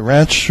what it is, the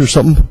Ranch or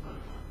something.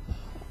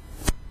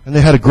 And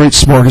they had a great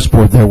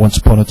smorgasbord there once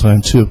upon a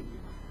time, too.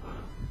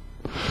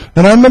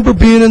 And I remember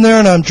being in there,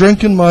 and I'm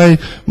drinking my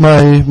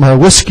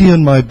whiskey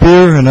and my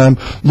beer, and I'm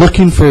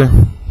looking for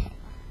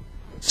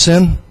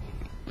sin.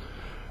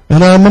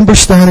 And I remember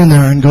standing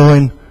there and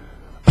going,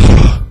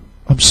 oh,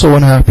 I'm so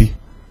unhappy.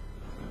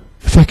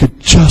 If I could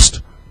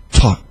just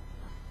talk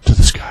to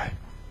this guy.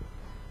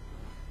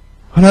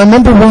 And I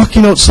remember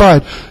walking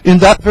outside in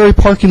that very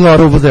parking lot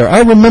over there.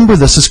 I remember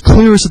this as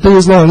clear as the day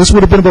is long. This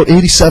would have been about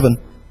 87.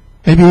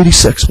 Maybe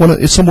 86,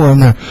 it's somewhere in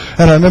there.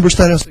 And I remember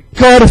standing and saying,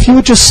 God, if you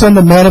would just send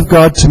a man of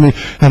God to me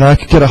and I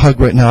could get a hug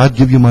right now, I'd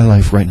give you my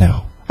life right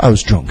now. I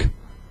was drunk.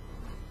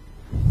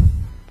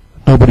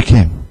 Nobody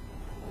came.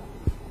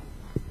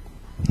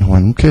 I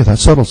went, okay, that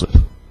settles it.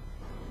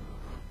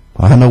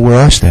 I know where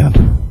I stand.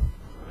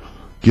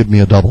 Give me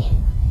a double.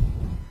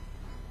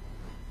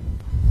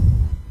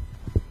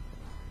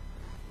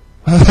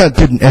 That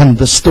didn't end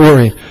the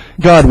story.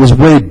 God was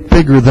way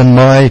bigger than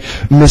my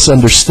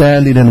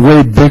misunderstanding and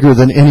way bigger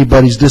than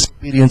anybody's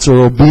disobedience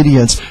or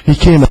obedience. He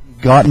came and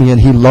got me and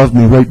He loved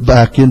me right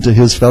back into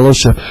His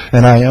fellowship.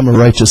 And I am a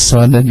righteous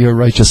son and you're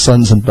righteous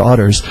sons and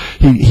daughters.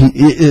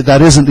 That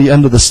isn't the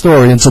end of the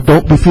story. And so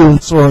don't be feeling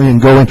sorry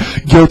and going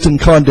guilt and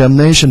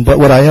condemnation. But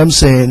what I am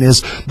saying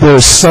is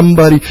there's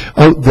somebody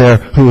out there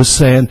who is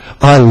saying,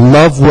 I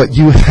love what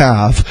you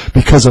have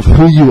because of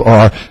who you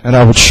are and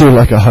I would sure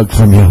like a hug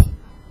from you.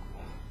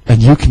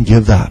 And you can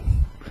give that.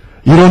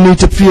 You don't need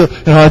to feel,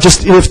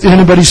 if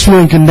anybody's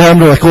feeling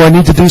condemned or like, oh, I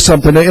need to do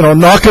something,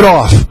 knock it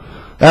off.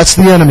 That's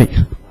the enemy.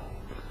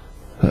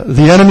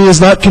 The enemy is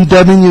not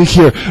condemning you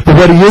here. But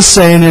what he is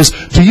saying is,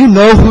 do you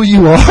know who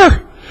you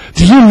are?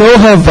 Do you know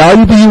how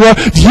valuable you are?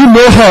 Do you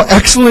know how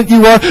excellent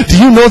you are? Do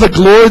you know the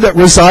glory that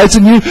resides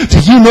in you? Do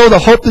you know the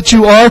hope that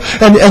you are?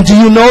 And do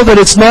you know that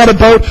it's not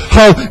about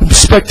how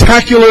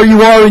spectacular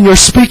you are in your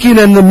speaking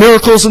and the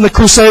miracles and the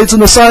crusades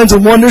and the signs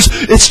and wonders?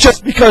 It's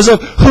just because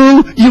of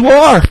who you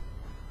are.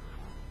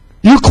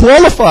 You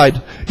qualified.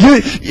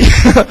 You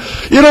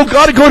don't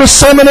got to go to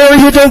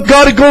seminary. You don't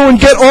got to go and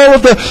get all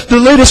of the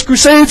latest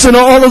crusades and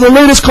all of the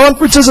latest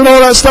conferences and all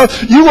that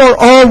stuff. You are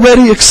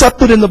already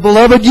accepted in the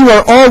beloved. You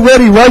are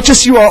already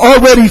righteous. You are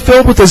already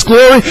filled with His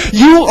glory.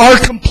 You are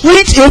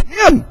complete in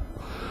Him.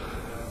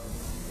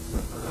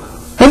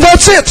 And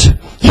that's it.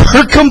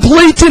 You're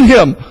complete in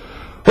Him.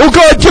 Oh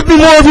God, give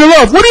me more of your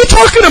love. What are you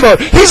talking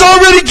about? He's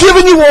already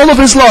given you all of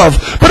His love.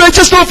 But I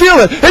just don't feel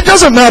it. It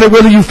doesn't matter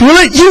whether you feel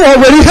it. You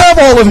already have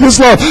all of His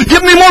love.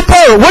 Give me more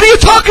power. What are you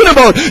talking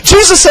about?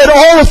 Jesus said,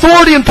 all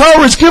authority and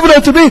power is given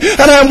unto me,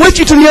 and I am with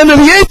you to the end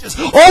of the ages.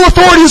 All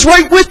authority is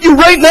right with you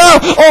right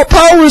now. All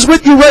power is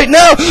with you right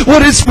now.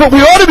 What we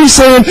ought to be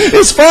saying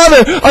is,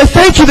 Father, I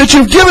thank you that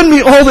you've given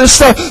me all this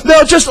stuff.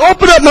 Now just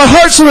open up my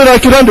heart so that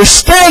I can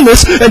understand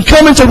this and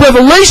come into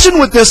revelation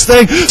with this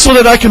thing so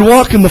that I can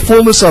walk in the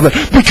fullness of it.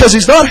 Because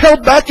He's not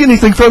held back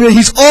anything from you.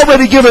 He's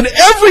already given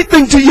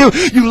everything to you.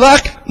 You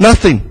lack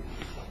nothing.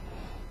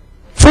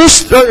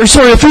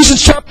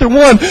 Ephesians chapter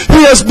 1.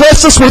 He has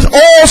blessed us with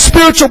all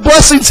spiritual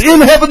blessings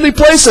in heavenly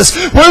places.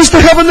 Where's the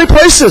heavenly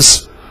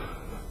places?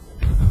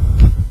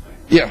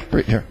 Yeah,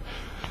 right here.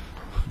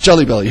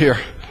 Jelly belly here.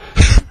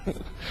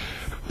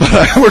 But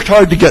I worked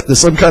hard to get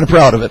this. I'm kind of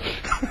proud of it.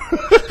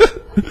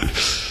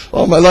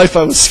 All my life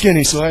I was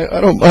skinny, so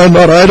I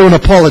don't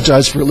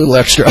apologize for a little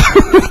extra.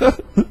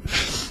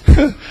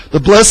 The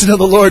blessing of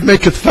the Lord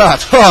maketh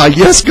fat. Ah,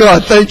 yes,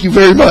 God, thank you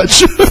very much.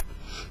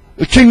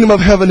 The kingdom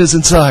of heaven is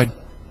inside.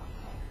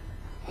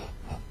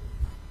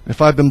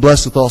 If I've been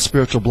blessed with all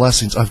spiritual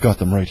blessings, I've got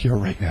them right here,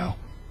 right now.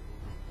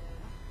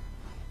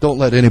 Don't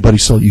let anybody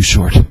sell you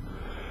short.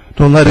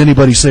 Don't let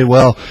anybody say,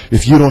 well,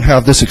 if you don't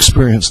have this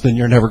experience, then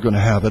you're never going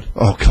to have it.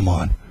 Oh, come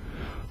on.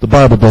 The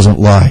Bible doesn't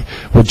lie.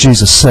 What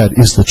Jesus said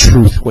is the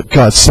truth. What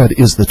God said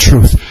is the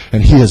truth.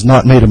 And He has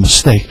not made a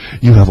mistake.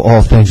 You have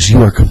all things.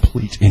 You are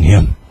complete in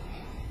Him.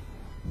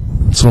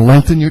 So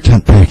lengthen your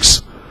tent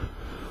pegs.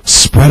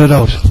 Spread it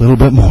out a little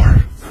bit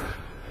more.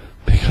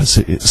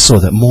 So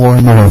that more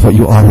and more of what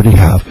you already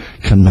have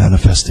can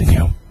manifest in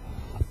you.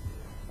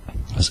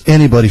 Is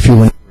anybody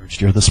feeling encouraged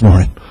here this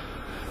morning?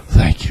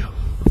 Thank you.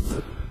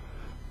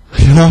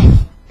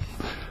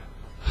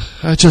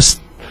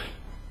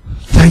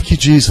 Thank you,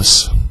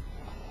 Jesus.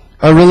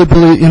 I really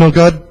believe,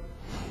 God,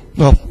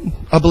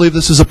 I believe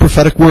this is a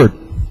prophetic word.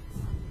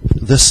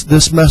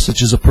 This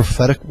message is a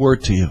prophetic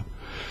word to you.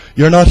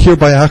 You're not here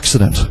by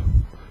accident.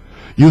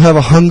 You have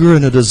a hunger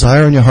and a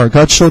desire in your heart.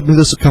 God showed me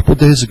this a couple of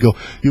days ago.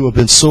 You have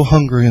been so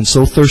hungry and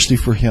so thirsty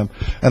for Him.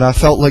 And I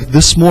felt like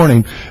this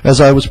morning, as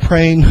I was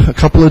praying a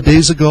couple of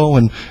days ago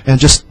and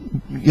just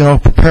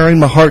preparing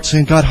my heart,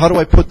 saying, God, how do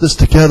I put this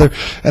together?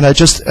 And I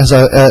just, as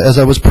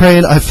I was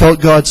praying, I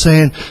felt God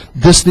saying,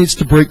 this needs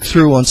to break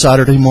through on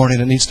Saturday morning.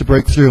 It needs to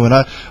break through. And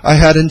I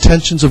had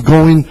intentions of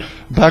going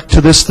back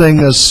to this thing,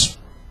 as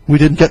we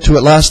didn't get to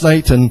it last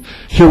night, and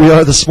here we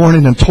are this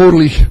morning, and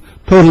totally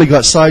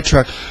got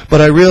sidetracked.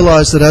 But I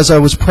realized that as I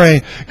was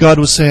praying, God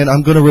was saying,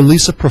 I'm going to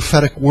release a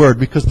prophetic word,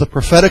 because the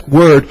prophetic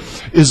word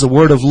is the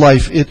word of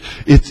life.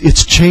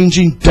 It's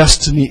changing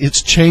destiny.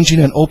 It's changing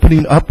and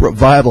opening up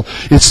revival.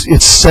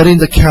 It's setting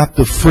the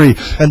captive free.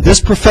 And this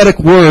prophetic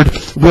word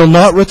will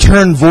not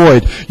return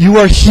void. You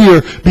are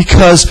here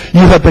because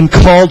you have been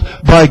called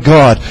by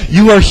God.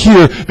 You are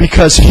here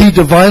because He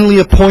divinely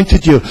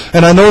appointed you.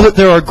 And I know that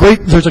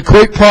there's a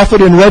great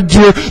prophet in Red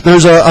Deer.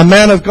 There's a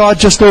man of God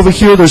just over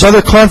here. There's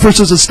other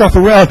conferences and stuff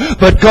around,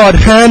 but God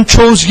hand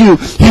chose you.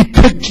 He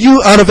picked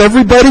you out of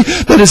everybody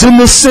that is in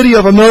this city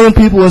of 1 million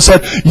people and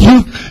said,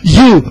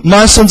 you,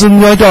 my sons and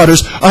my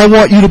daughters, I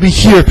want you to be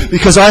here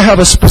because I have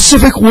a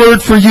specific word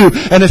for you.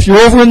 And if you're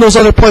over in those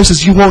other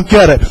places, you won't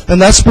get it. And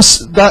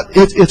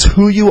it's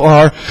who you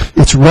are.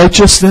 It's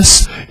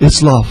righteousness.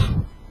 It's love.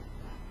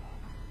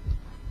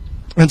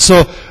 And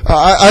so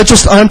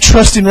I'm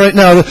trusting right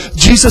now that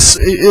Jesus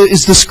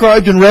is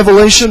described in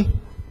Revelation.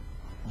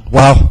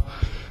 Wow.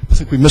 I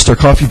think we missed our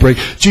coffee break.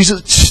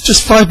 Jesus,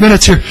 just 5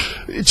 minutes here.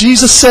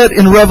 Jesus said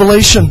in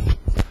Revelation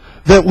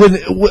that when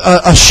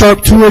a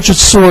sharp two-edged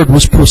sword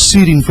was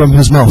proceeding from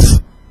His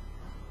mouth,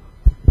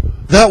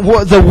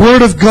 the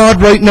word of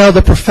God right now,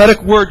 the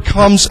prophetic word,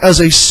 comes as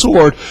a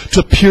sword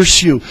to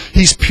pierce you.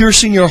 He's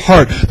piercing your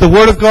heart. The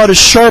word of God is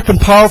sharp and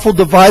powerful,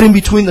 dividing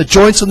between the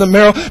joints and the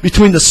marrow,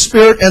 between the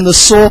spirit and the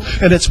soul,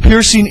 and it's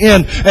piercing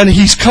in. And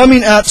He's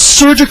coming at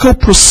surgical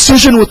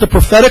precision with the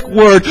prophetic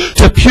word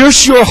to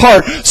pierce your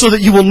heart so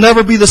that you will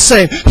never be the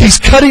same. He's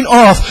cutting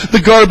off the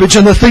garbage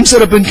and the things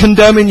that have been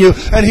condemning you.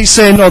 And He's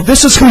saying, no,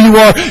 this is who you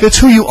are. It's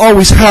who you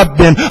always have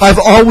been. I've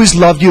always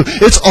loved you.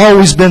 It's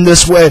always been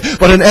this way.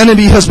 But an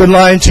enemy has been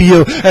lying to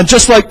you. And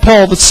just like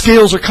Paul, the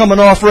scales are coming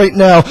off right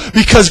now,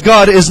 because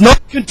God is not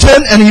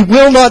content and He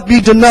will not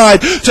be denied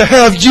to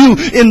have you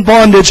in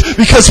bondage,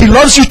 because He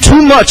loves you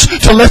too much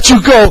to let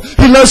you go.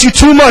 He loves you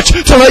too much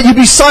to let you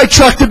be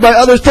sidetracked by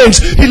other things.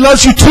 He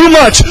loves you too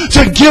much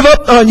to give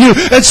up on you.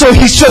 And so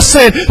He's just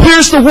saying,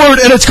 here's the word,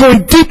 and it's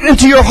going deep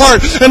into your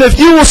heart. And if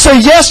you will say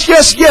yes,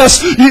 yes,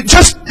 yes,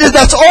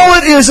 that's all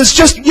it is. It's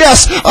just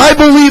yes, I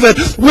believe it.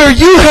 Where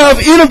you have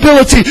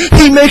inability,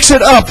 He makes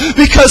it up,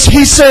 because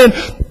He's saying,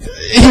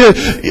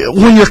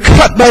 when you're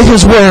cut by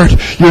His word,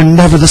 you're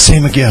never the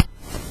same again.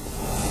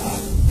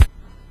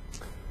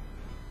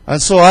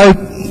 And so I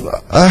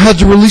had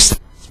to release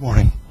this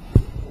morning,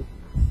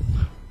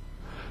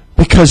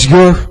 because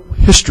you're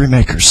history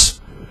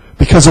makers,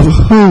 because of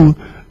who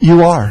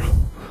you are.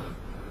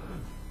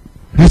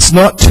 It's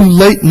not too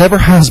late, never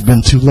has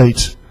been too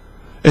late.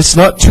 It's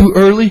not too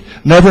early,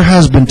 never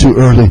has been too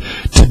early.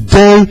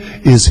 Today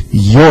is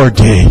your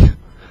day.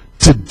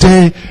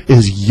 Today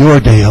is your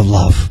day of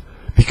love.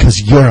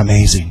 Because you're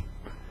amazing.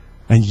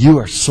 And you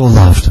are so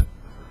loved.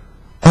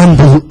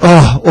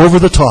 Over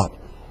the top.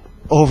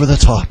 Over the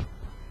top.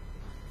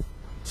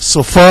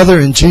 So, Father,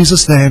 in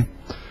Jesus' name,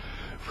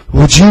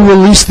 would you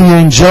release the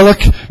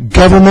angelic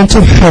government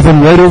of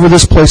heaven right over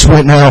this place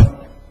right now,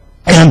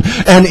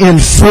 and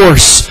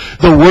enforce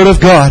the Word of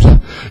God.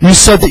 You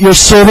said that your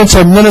servants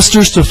are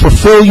ministers to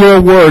fulfill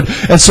your Word.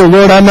 And so,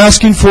 Lord, I'm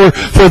asking for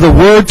the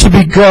Word to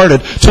be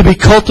guarded, to be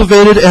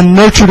cultivated and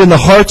nurtured in the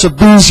hearts of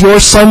these your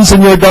sons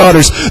and your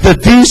daughters,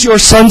 that these your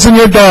sons and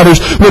your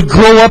daughters would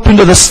grow up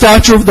into the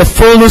stature of the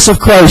fullness of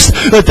Christ,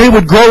 that they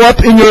would grow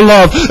up in your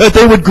love, that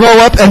they would grow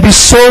up and be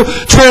so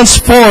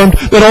transformed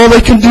that all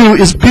they can do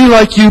is be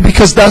like you,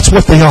 because that's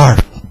what they are.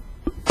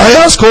 I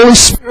ask, Holy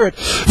Spirit,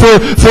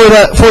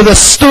 for the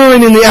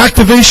stirring and the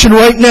activation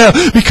right now,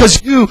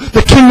 because you,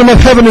 the kingdom of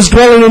heaven, is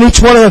dwelling in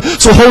each one of them.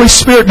 So, Holy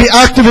Spirit, be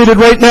activated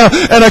right now.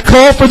 And I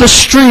call for the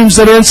streams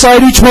that are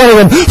inside each one of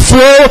them.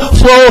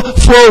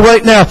 Flow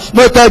right now.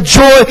 Let that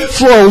joy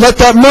flow. Let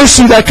that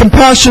mercy, that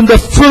compassion, the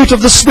fruit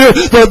of the Spirit,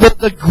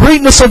 the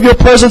greatness of your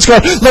presence,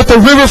 God, let the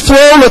river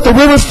flow, let the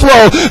river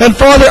flow. And,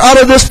 Father, out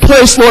of this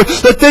place, Lord,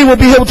 that they will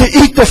be able to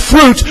eat the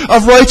fruit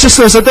of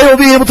righteousness, that they will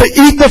be able to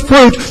eat the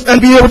fruit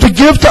and be able to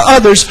give to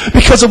others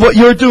because of what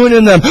you're doing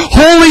in them.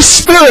 Holy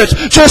Spirit,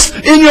 just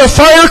in your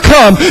fire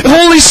come.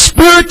 Holy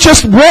Spirit,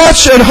 just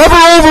watch and hover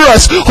over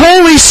us.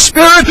 Holy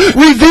Spirit,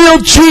 reveal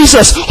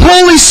Jesus.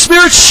 Holy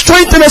Spirit,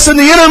 strengthen us in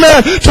the inner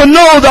man to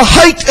know the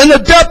height and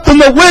the depth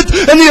and the width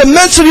and the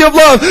immensity of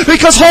love.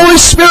 Because, Holy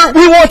Spirit,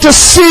 we want to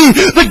see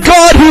the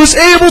God who is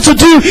able to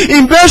do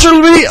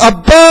immeasurably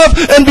above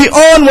and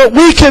beyond what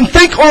we can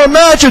think or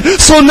imagine.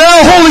 So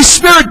now, Holy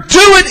Spirit,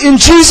 do it in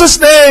Jesus'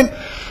 name,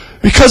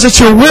 because it's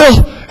your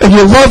will. And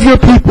you love your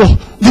people.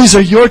 These are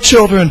your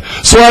children.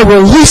 So I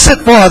release it,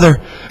 Father.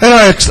 And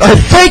I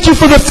thank you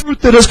for the fruit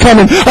that is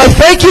coming. I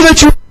thank you that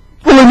you're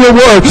faithful in your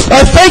word.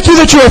 I thank you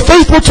that you are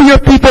faithful to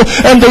your people.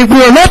 And we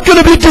are not going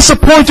to be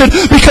disappointed,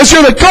 because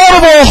you're the God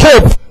of all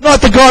hope,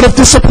 not the God of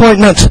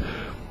disappointment.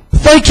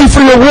 Thank you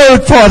for your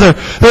word, Father,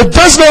 that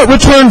does not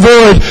return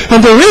void,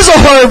 and there is a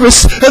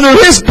harvest, and there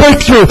is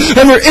breakthrough,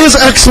 and there is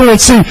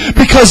excellency,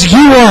 because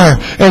you are,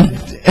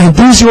 and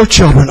these your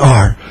children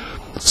are.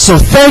 So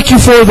thank you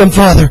for them,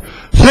 Father.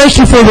 Thank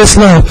you for this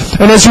love.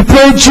 And as you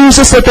prayed,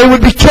 Jesus, that they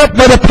would be kept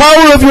by the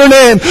power of your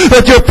name,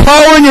 that your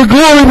power and your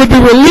glory would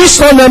be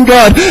released on them,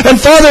 God. And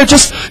Father,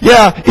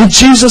 in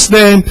Jesus'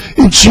 name,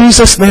 in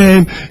Jesus'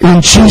 name,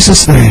 in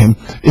Jesus' name,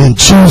 in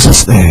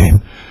Jesus'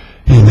 name,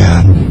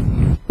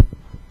 amen.